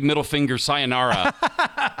it was a big middle finger sayonara.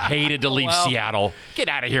 Hated to leave Seattle. Get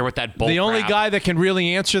out of here with that bull The only crap. guy that can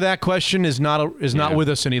really answer that question is not with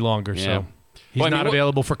us any longer. Yeah. So he's not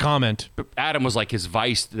available for comment. But Adam was like his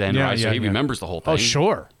vice then, right? So he remembers the whole thing. Oh,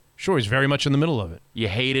 sure. Sure, he's very much in the middle of it. You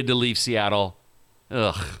hated to leave Seattle.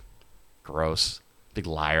 Ugh. Gross. Big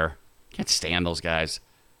liar. Can't stand those guys.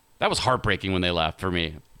 That was heartbreaking when they left for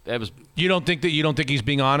me. That was. You don't think he's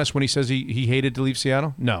being honest when he says he hated to leave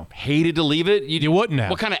Seattle? No. Hated to leave it? You wouldn't have.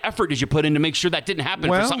 What kind of effort did you put in to make sure that didn't happen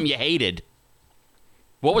for something you hated?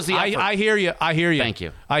 What was the effort? I hear you. Thank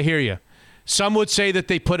you. I hear you. Some would say that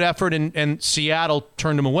they put effort and Seattle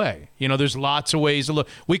turned them away. There's lots of ways to look.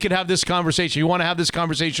 We could have this conversation. You want to have this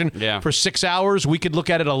conversation for 6 hours? We could look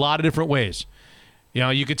at it a lot of different ways. You know,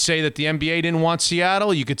 you could say that the NBA didn't want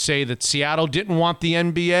Seattle. You could say that Seattle didn't want the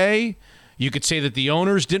NBA. You could say that the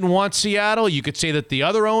owners didn't want Seattle. You could say that the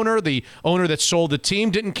other owner, the owner that sold the team,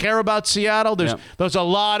 didn't care about Seattle. There's a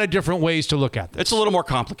lot of different ways to look at this. It's a little more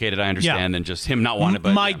complicated, I understand, than just him not wanting it.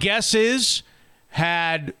 But my guess is,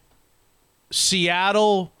 had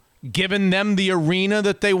Seattle given them the arena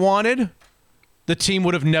that they wanted, the team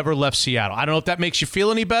would have never left Seattle. I don't know if that makes you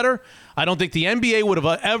feel any better. I don't think the NBA would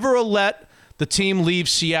have ever let the team leave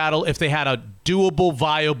Seattle if they had a doable,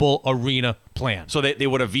 viable arena plan. So they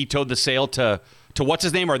would have vetoed the sale to what's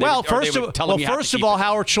his name? Or First of all,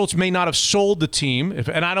 Howard Schultz may not have sold the team,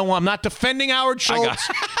 I'm not defending Howard Schultz.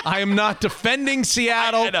 I am not defending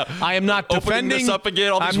Seattle. I am not defending. This up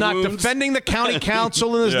again, all I'm these not wounds. defending the county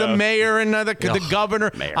council and the mayor and the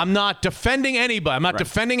governor. Mayor. I'm not defending anybody. I'm not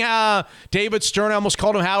defending David Stern. I almost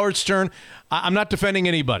called him Howard Stern. I'm not defending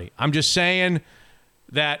anybody. I'm just saying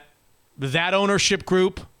that ownership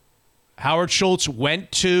group, Howard Schultz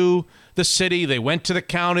went to the city, they went to the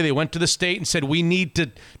county, they went to the state and said, we need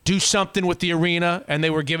to do something with the arena, and they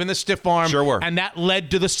were given the stiff arm. Sure were. And that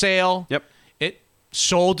led to the sale. Yep. It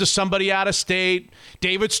sold to somebody out of state.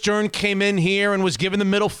 David Stern came in here and was given the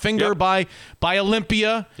middle finger by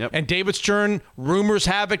Olympia. Yep. And David Stern, rumors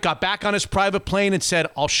have it, got back on his private plane and said,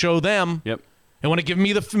 I'll show them. Yep. They want to give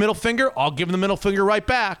me the middle finger, I'll give them the middle finger right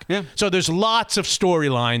back. Yeah. So there's lots of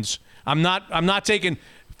storylines. I'm not taking,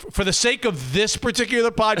 for the sake of this particular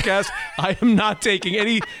podcast, I am not taking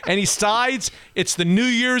any sides. It's the New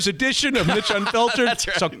Year's edition of Mitch Unfiltered. That's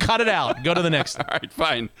right. So cut it out. Go to the next. All right,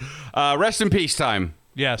 fine. Rest in peace time.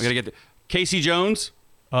 Yes. We got to get Casey Jones.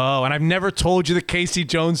 Oh, and I've never told you the Casey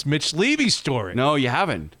Jones, Mitch Levy story. No, you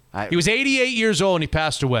haven't. He was 88 years old and he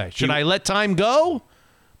passed away. Should I let time go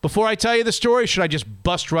before I tell you the story? Or should I just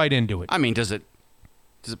bust right into it? I mean, does it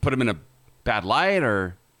put him in a bad light,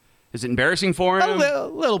 or is it embarrassing for him? A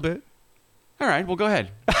little bit. All right, well, go ahead.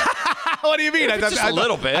 What do you mean? Just a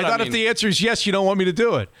little bit. I thought if the answer is yes, you don't want me to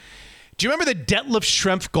do it. Do you remember the Detlef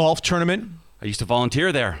Schrempf golf tournament? I used to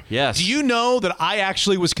volunteer there, yes. Do you know that I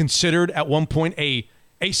actually was considered at one point a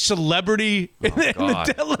celebrity in the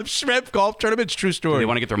Detlef Schrempf golf tournament? It's a true story. Do they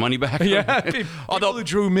want to get their money back? Yeah. Although who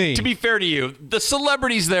drew me. To be fair to you, the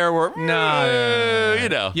celebrities there were, you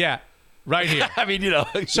know. Yeah. Right here. I mean, you know.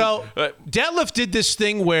 So Detlef did this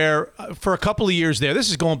thing where for a couple of years there,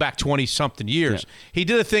 this is going back 20-something years, he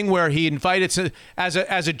did a thing where he invited, as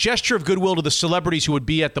a gesture of goodwill to the celebrities who would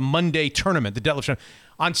be at the Monday tournament, the Detlef tournament.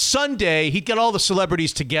 On Sunday, he'd get all the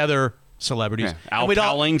celebrities together. Al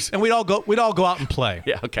Cowlings. And we'd all go out and play.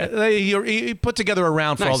 Yeah, okay. He put together a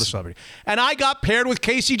round for all the celebrities. And I got paired with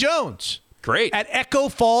Casey Jones. Great. At Echo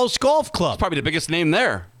Falls Golf Club. That's probably the biggest name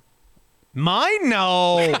there. Mine?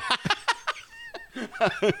 No.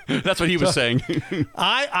 That's what he was saying.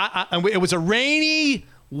 It was a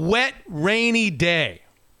wet, rainy day.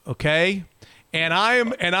 Okay, and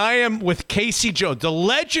I am with Casey Jones, the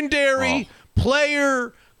legendary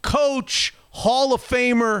player, coach, Hall of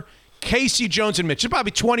Famer, Casey Jones and Mitch. He's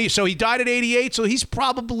probably 20. So he died at 88. So he's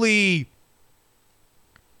probably,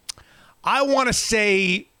 I want to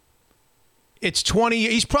say, it's 20.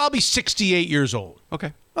 He's probably 68 years old.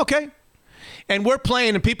 Okay. And we're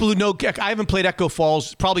playing, and people who know, I haven't played Echo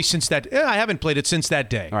Falls probably since that. I haven't played it since that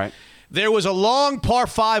day. All right. There was a long par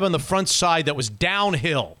 5 on the front side that was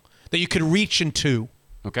downhill that you could reach into.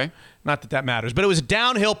 Okay. Not that matters, but it was a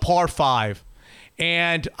downhill par 5,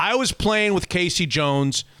 and I was playing with Casey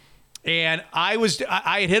Jones, and I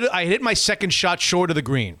had hit my second shot short of the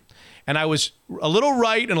green, and I was a little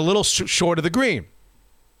right and a little short of the green.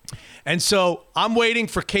 And so I'm waiting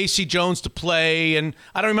for Casey Jones to play, and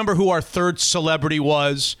I don't remember who our third celebrity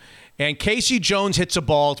was. And Casey Jones hits a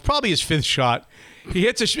ball. It's probably his 5th shot. He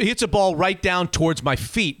hits a ball right down towards my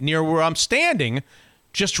feet, near where I'm standing,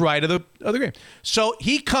 just right of the green. So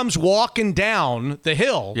he comes walking down the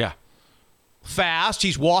hill. Yeah. Fast.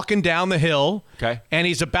 He's walking down the hill. Okay. And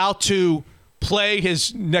he's about to play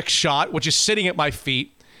his next shot, which is sitting at my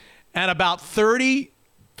feet. And about 30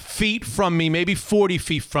 feet from me, maybe 40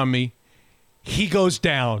 feet from me, he goes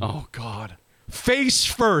down. Oh, God. Face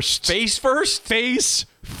first. Face first? Face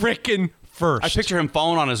frickin' first. I picture him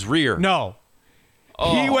falling on his rear. No.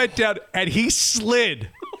 Oh. He went down, and he slid.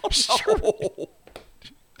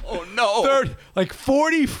 Oh, no. Like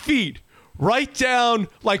 40 feet. Right down,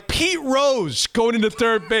 like Pete Rose going into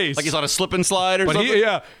third base. Like he's on a slip and slide or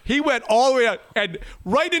something? He went all the way out and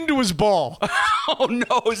right into his ball. Oh,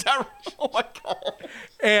 no. Is that right? Oh, my God.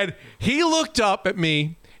 And he looked up at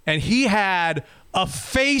me, and he had a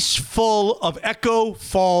face full of Echo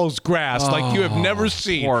Falls grass like you have never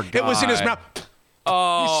seen. Poor guy. It was in his mouth.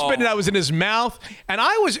 Oh. He spit it out. It was in his mouth. And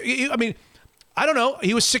I I don't know.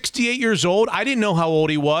 He was 68 years old. I didn't know how old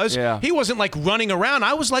he was. Yeah. He wasn't like running around.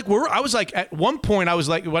 I was like, at one point, I was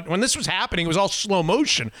like, when this was happening, it was all slow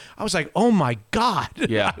motion. I was like, oh my God.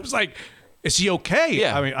 Yeah. I was like, is he okay?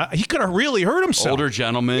 Yeah. I mean, he could have really hurt himself. Older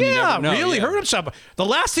gentleman. Yeah, you never know. really hurt himself. The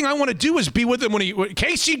last thing I want to do is be with him when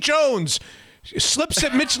Casey Jones slips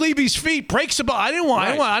at Mitch Levy's feet, breaks the ball. I didn't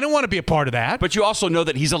want to be a part of that. But you also know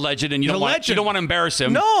that he's a legend, and you don't want to embarrass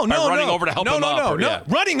him. No, by running over to help him up. No.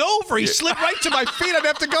 Running over, he slipped right to my feet. I didn't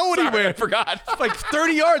have to go anywhere. I forgot. Like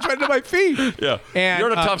 30 yards right to my feet. Yeah, and,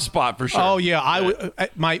 you're in a tough spot for sure. Oh yeah,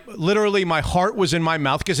 my heart was in my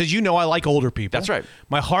mouth because, as you know, I like older people. That's right.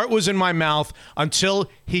 My heart was in my mouth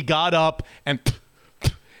until he got up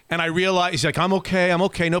and I realized, he's like, I'm okay, no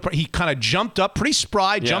problem. He kind of jumped up, pretty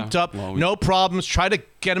spry, jumped up, no problems, tried to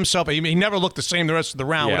get himself. He never looked the same the rest of the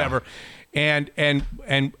round, whatever. And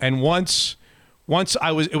once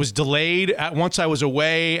it was delayed. Once I was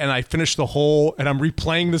away, and I finished the hole, and I'm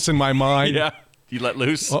replaying this in my mind. Yeah, you let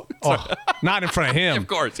loose. Not in front of him, of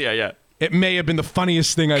course. Yeah. It may have been the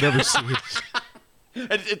funniest thing I'd ever seen.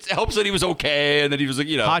 It helps that he was okay, and that he was like,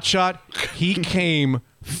 hot shot. He came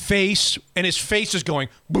and his face is going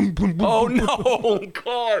boom, boom, boom. Oh boom, no, boom.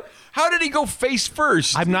 God! How did he go face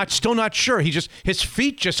first? I'm still not sure. His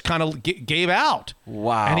feet just kind of gave out.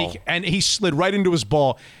 Wow! And he slid right into his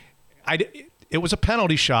ball. It was a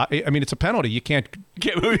penalty shot. I mean, it's a penalty. You can't.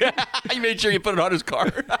 He made sure you put it on his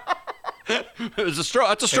car. It was a stroke.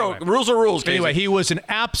 That's a stroke. Anyway. Rules are rules. Casey. Anyway, he was an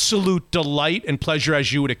absolute delight and pleasure,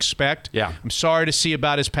 as you would expect. Yeah. I'm sorry to see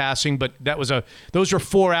about his passing, but those were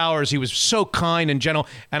 4 hours. He was so kind and gentle,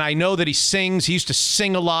 and I know that he sings. He used to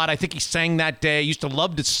sing a lot. I think he sang that day. He used to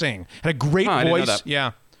love to sing. Had a great voice. I didn't know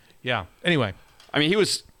that. Yeah. Anyway, I mean,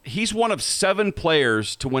 he's one of 7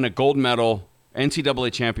 players to win a gold medal,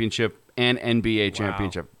 NCAA championship, and NBA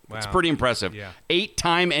championship. Wow. It's pretty impressive. Yeah.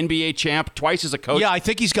 8-time NBA champ, twice as a coach. Yeah, I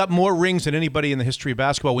think he's got more rings than anybody in the history of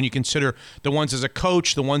basketball when you consider the ones as a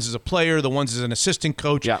coach, the ones as a player, the ones as an assistant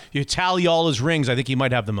coach. Yeah. You tally all his rings, I think he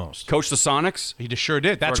might have the most. Coached the Sonics. He just sure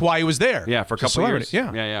did. That's why he was there. Yeah, for a couple of years.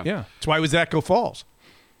 Yeah. That's why he was at Echo Falls.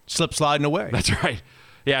 Slip sliding away. That's right.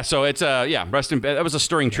 Yeah, so it's rest in that was a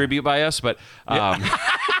stirring tribute by us, but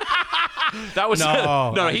that was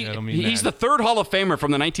he's the third Hall of Famer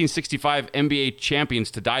from the 1965 NBA champions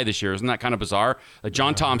to die this year. Isn't that kind of bizarre?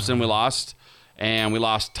 John Thompson we lost, and we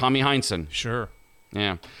lost Tommy Heinsohn. Sure.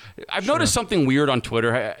 Yeah. I've noticed something weird on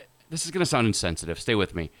Twitter. This is going to sound insensitive. Stay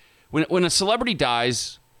with me. When a celebrity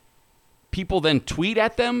dies, people then tweet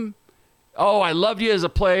at them, "Oh, I loved you as a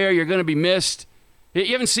player. You're going to be missed."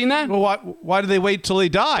 You haven't seen that? Well, why do they wait till they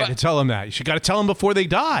die to tell them that? You got to tell them before they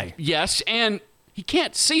die. Yes, and he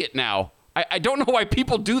can't see it now. I don't know why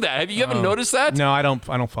people do that. Have you ever noticed that? No, I don't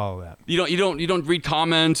follow that. You don't read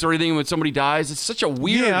comments or anything when somebody dies. It's such a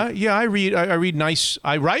weird. Yeah. I read nice.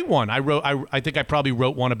 I write one. I think I probably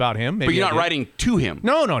wrote one about him. Maybe but you're not writing to him.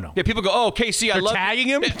 No. Yeah, people go, "Oh, Casey, I love." Tagging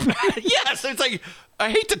him. Yes, it's like, I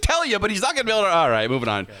hate to tell you, but he's not going to be able to. All right, moving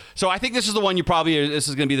on. Okay. So I think this is the one this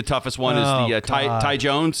is going to be the toughest one. Is the Ty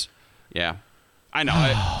Jones? Yeah, I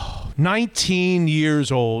know. 19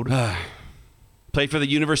 years old. Played for the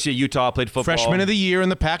University of Utah, played football. Freshman of the year in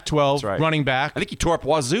the Pac-12, right. Running back. I think he tore up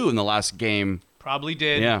Wazoo in the last game. Probably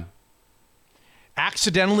did. Yeah.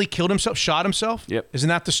 Accidentally killed himself, shot himself? Yep. Isn't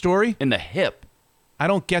that the story? In the hip. I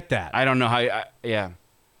don't get that. I don't know how, yeah.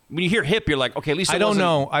 When you hear hip, you're like, okay, at least I don't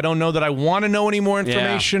know. I don't know that I want to know any more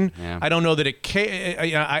information. Yeah. I don't know that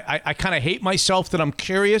I kind of hate myself that I'm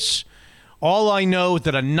curious. All I know is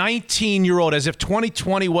that a 19-year-old, as if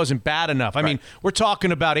 2020 wasn't bad enough. I mean, we're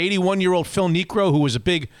talking about 81-year-old Phil Niekro,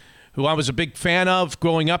 who I was a big fan of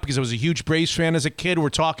growing up because I was a huge Braves fan as a kid. We're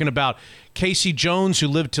talking about Casey Jones, who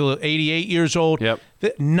lived till 88 years old. Yep.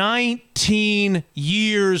 19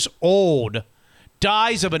 years old,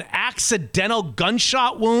 dies of an accidental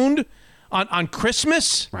gunshot wound on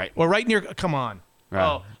Christmas? Right. Or right near, come on. Right.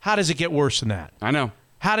 Oh, how does it get worse than that? I know.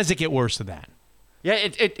 How does it get worse than that? Yeah,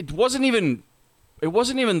 it wasn't even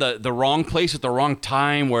the wrong place at the wrong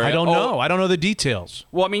time. Where I don't know. I don't know the details.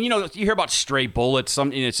 Well, I mean, you hear about stray bullets.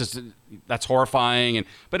 It's just that's horrifying.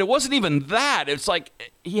 But it wasn't even that. It's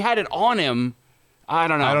like he had it on him. I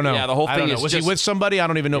don't know. Yeah, the whole thing is. Was he with somebody? I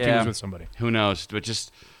don't even know if he was with somebody. Who knows? But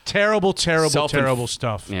just terrible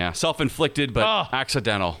stuff. Yeah, self-inflicted, but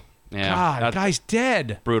accidental. Yeah, God, guy's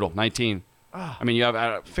dead. Brutal. 19. I mean, you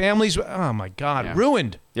have families. Oh my God,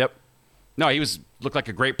 ruined. Yep. No, he looked like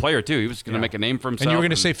a great player too. He was going to make a name for himself. And you were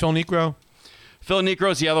going to say Phil Niekro? Phil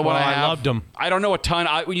Niekro's the other one I have. I loved him. I don't know a ton.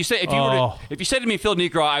 When you say if you said to me Phil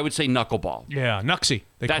Niekro, I would say knuckleball. Yeah, Nuxie.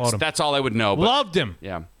 They called him. That's all I would know. But, loved him.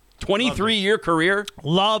 Yeah, 23-year career.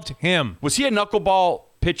 Loved him. Was he a knuckleball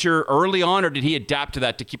pitcher early on, or did he adapt to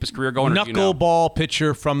that to keep his career going? Knuckleball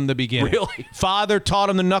pitcher from the beginning. Really? Father taught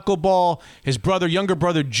him the knuckleball. His younger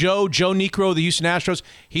brother Joe Niekro, the Houston Astros,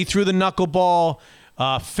 he threw the knuckleball.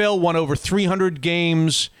 Phil won over 300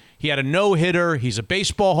 games. He had a no-hitter. He's a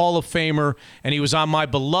baseball Hall of Famer, and he was on my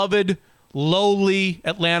beloved, lowly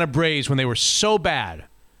Atlanta Braves when they were so bad.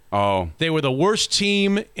 Oh. They were the worst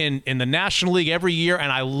team in the National League every year,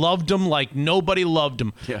 and I loved them like nobody loved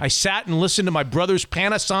them. Yeah. I sat and listened to my brother's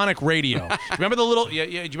Panasonic radio. Do you remember the little? Do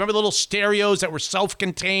you remember the little stereos that were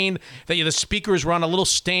self-contained? That the speakers were on a little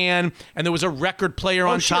stand, and there was a record player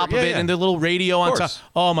on top of it, and the little radio on top.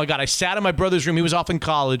 Oh my God! I sat in my brother's room. He was off in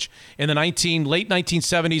college in the late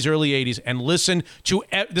 1970s, early 80s, and listened to.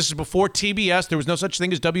 This is before TBS. There was no such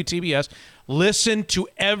thing as WTBS. Listen to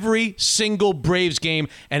every single Braves game,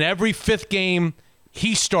 and every fifth game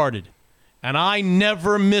he started. And I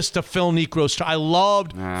never missed a Phil Niekro start. I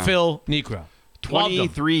loved Phil Niekro.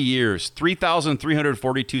 23 years,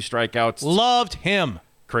 3,342 strikeouts. Loved him.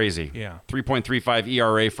 Crazy. Yeah. 3.35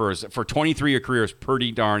 ERA for 23-year career is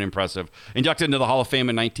pretty darn impressive. Inducted into the Hall of Fame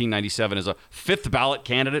in 1997 as a fifth ballot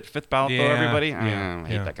candidate. Fifth ballot, though, everybody? I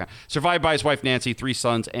hate that guy. Survived by his wife, Nancy, 3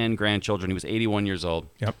 sons and grandchildren. He was 81 years old.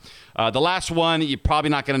 Yep. The last one, you're probably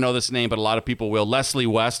not going to know this name, but a lot of people will. Leslie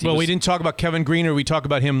West. We didn't talk about Kevin Green, or we talked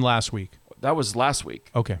about him last week? That was last week.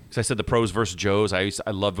 Okay. Because I said the pros versus Joes. I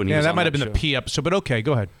loved when he was on that might have been show. the P episode, but okay,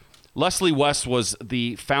 go ahead. Leslie West was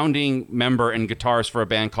the founding member and guitarist for a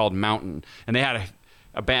band called Mountain, and they had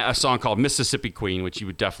a song called Mississippi Queen, which you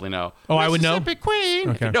would definitely know. Oh, I would know? Mississippi Queen,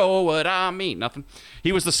 if you know what I mean. Nothing.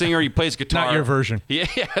 He was the singer. He plays guitar. Not your version. Yeah,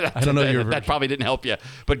 I don't know your version. That probably didn't help you.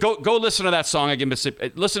 But go listen to that song again.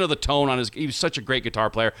 Listen to the tone on his. He was such a great guitar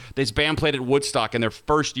player. This band played at Woodstock in their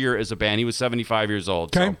first year as a band. He was 75 years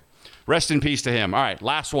old. Okay. So rest in peace to him. All right,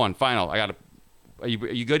 last one, final. Are you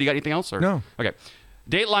good? You got anything else? Or? No. Okay.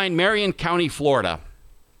 Dateline, Marion County, Florida.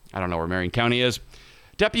 I don't know where Marion County is.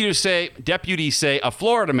 Deputies say a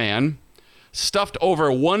Florida man stuffed over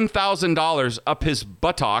 $1,000 up his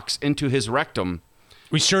buttocks into his rectum.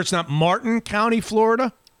 We sure it's not Martin County,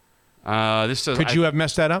 Florida? Could you have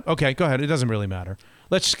messed that up? Okay, go ahead. It doesn't really matter.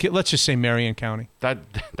 Let's just say Marion County.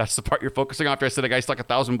 That's the part you're focusing on. After I said a guy stuck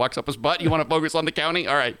 $1,000 up his butt, you want to focus on the county?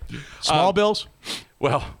 All right. Small bills?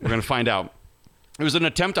 Well, we're going to find out. It was an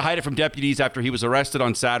attempt to hide it from deputies after he was arrested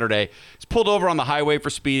on Saturday. He's pulled over on the highway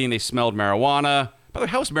for speeding. They smelled marijuana. By the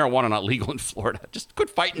way, how is marijuana not legal in Florida? Just quit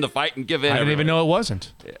fighting the fight and give in. I didn't even know it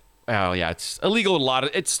wasn't. Oh, yeah. It's illegal in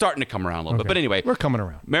it's starting to come around a little bit. But anyway. We're coming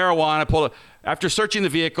around. Marijuana. After searching the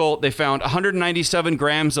vehicle, they found 197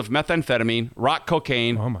 grams of methamphetamine, rock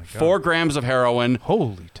cocaine, 4 grams of heroin.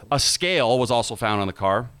 Holy. A scale was also found on the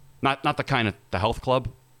car. Not the kind at the health club.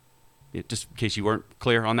 Just in case you weren't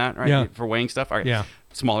clear on that, right? Yeah. For weighing stuff? All right. Yeah.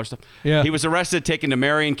 Smaller stuff. Yeah. He was arrested, taken to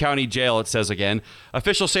Marion County Jail, it says again.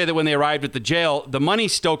 Officials say that when they arrived at the jail, the money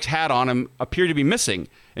Stokes had on him appeared to be missing.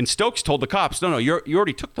 And Stokes told the cops, no, you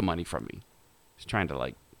already took the money from me. He's trying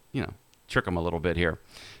to, trick him a little bit here.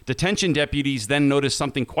 Detention deputies then noticed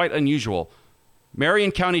something quite unusual.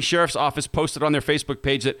 Marion County Sheriff's Office posted on their Facebook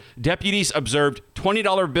page that deputies observed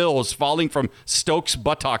 $20 bills falling from Stokes'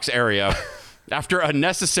 buttocks area. After a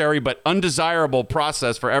necessary but undesirable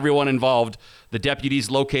process for everyone involved, the deputies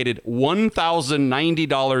located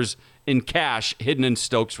 $1,090 in cash hidden in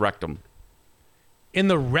Stokes' rectum. In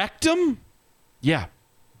the rectum? Yeah.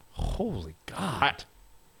 Holy God.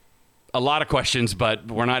 A lot of questions, but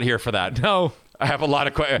we're not here for that. No. I have a lot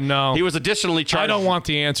of questions. No. He was additionally charged. I don't want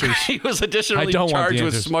the answers. He was additionally charged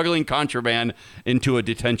with smuggling contraband into a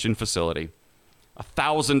detention facility.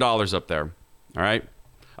 $1,000 up there. All right.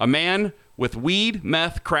 A man with weed,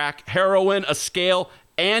 meth, crack, heroin, a scale,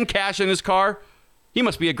 and cash in his car. He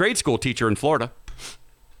must be a grade school teacher in Florida.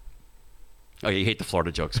 Oh, you hate the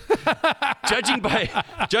Florida jokes. Judging by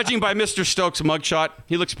Mr. Stokes' mugshot,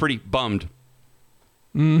 he looks pretty bummed.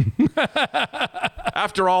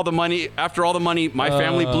 After all the money my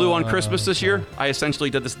family blew on Christmas this year, I essentially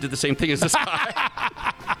did the same thing as this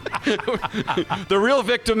guy. The real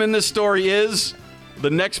victim in this story is the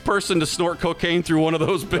next person to snort cocaine through one of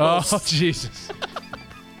those bills. Oh, Jesus.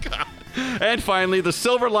 God. And finally, the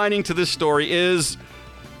silver lining to this story is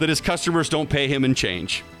that his customers don't pay him in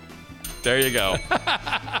change. There you go.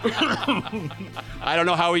 I don't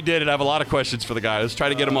know how he did it. I have a lot of questions for the guy. Let's try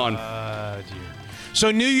to get him on. So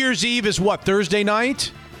New Year's Eve is what, Thursday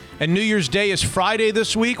night? And New Year's Day is Friday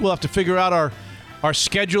this week. We'll have to figure out our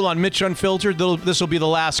schedule on Mitch Unfiltered. This will be the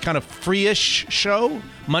last kind of free-ish show,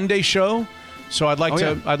 Monday show. So I'd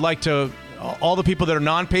like to, all the people that are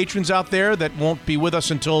non-patrons out there that won't be with us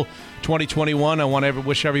until 2021, I want to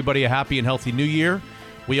wish everybody a happy and healthy New Year.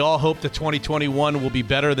 We all hope that 2021 will be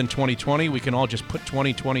better than 2020. We can all just put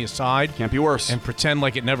 2020 aside. Can't be worse. And pretend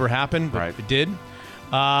like it never happened, but it did.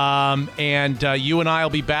 And you and I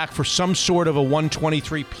will be back for some sort of a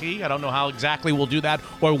 123P. I don't know how exactly we'll do that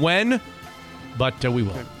or when, but we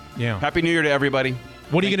will. Yeah. Happy New Year to everybody.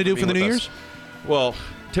 What are you going to do for the New Year's? Well,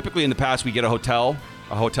 typically in the past we get a hotel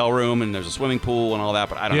room, and there's a swimming pool and all that.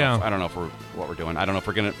 But I don't know what we're doing. I don't know if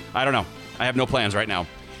we're gonna. I don't know. I have no plans right now.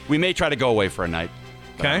 We may try to go away for a night.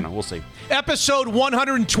 Okay. I don't know. We'll see. Episode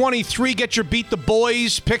 123. Get your Beat the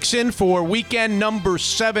Boys picks in for weekend number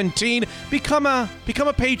 17. Become a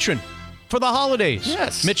patron for the holidays.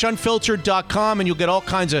 Yes. MitchUnfiltered.com, and you'll get all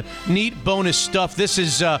kinds of neat bonus stuff. This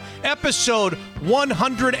is episode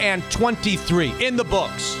 123 in the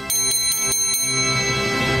books.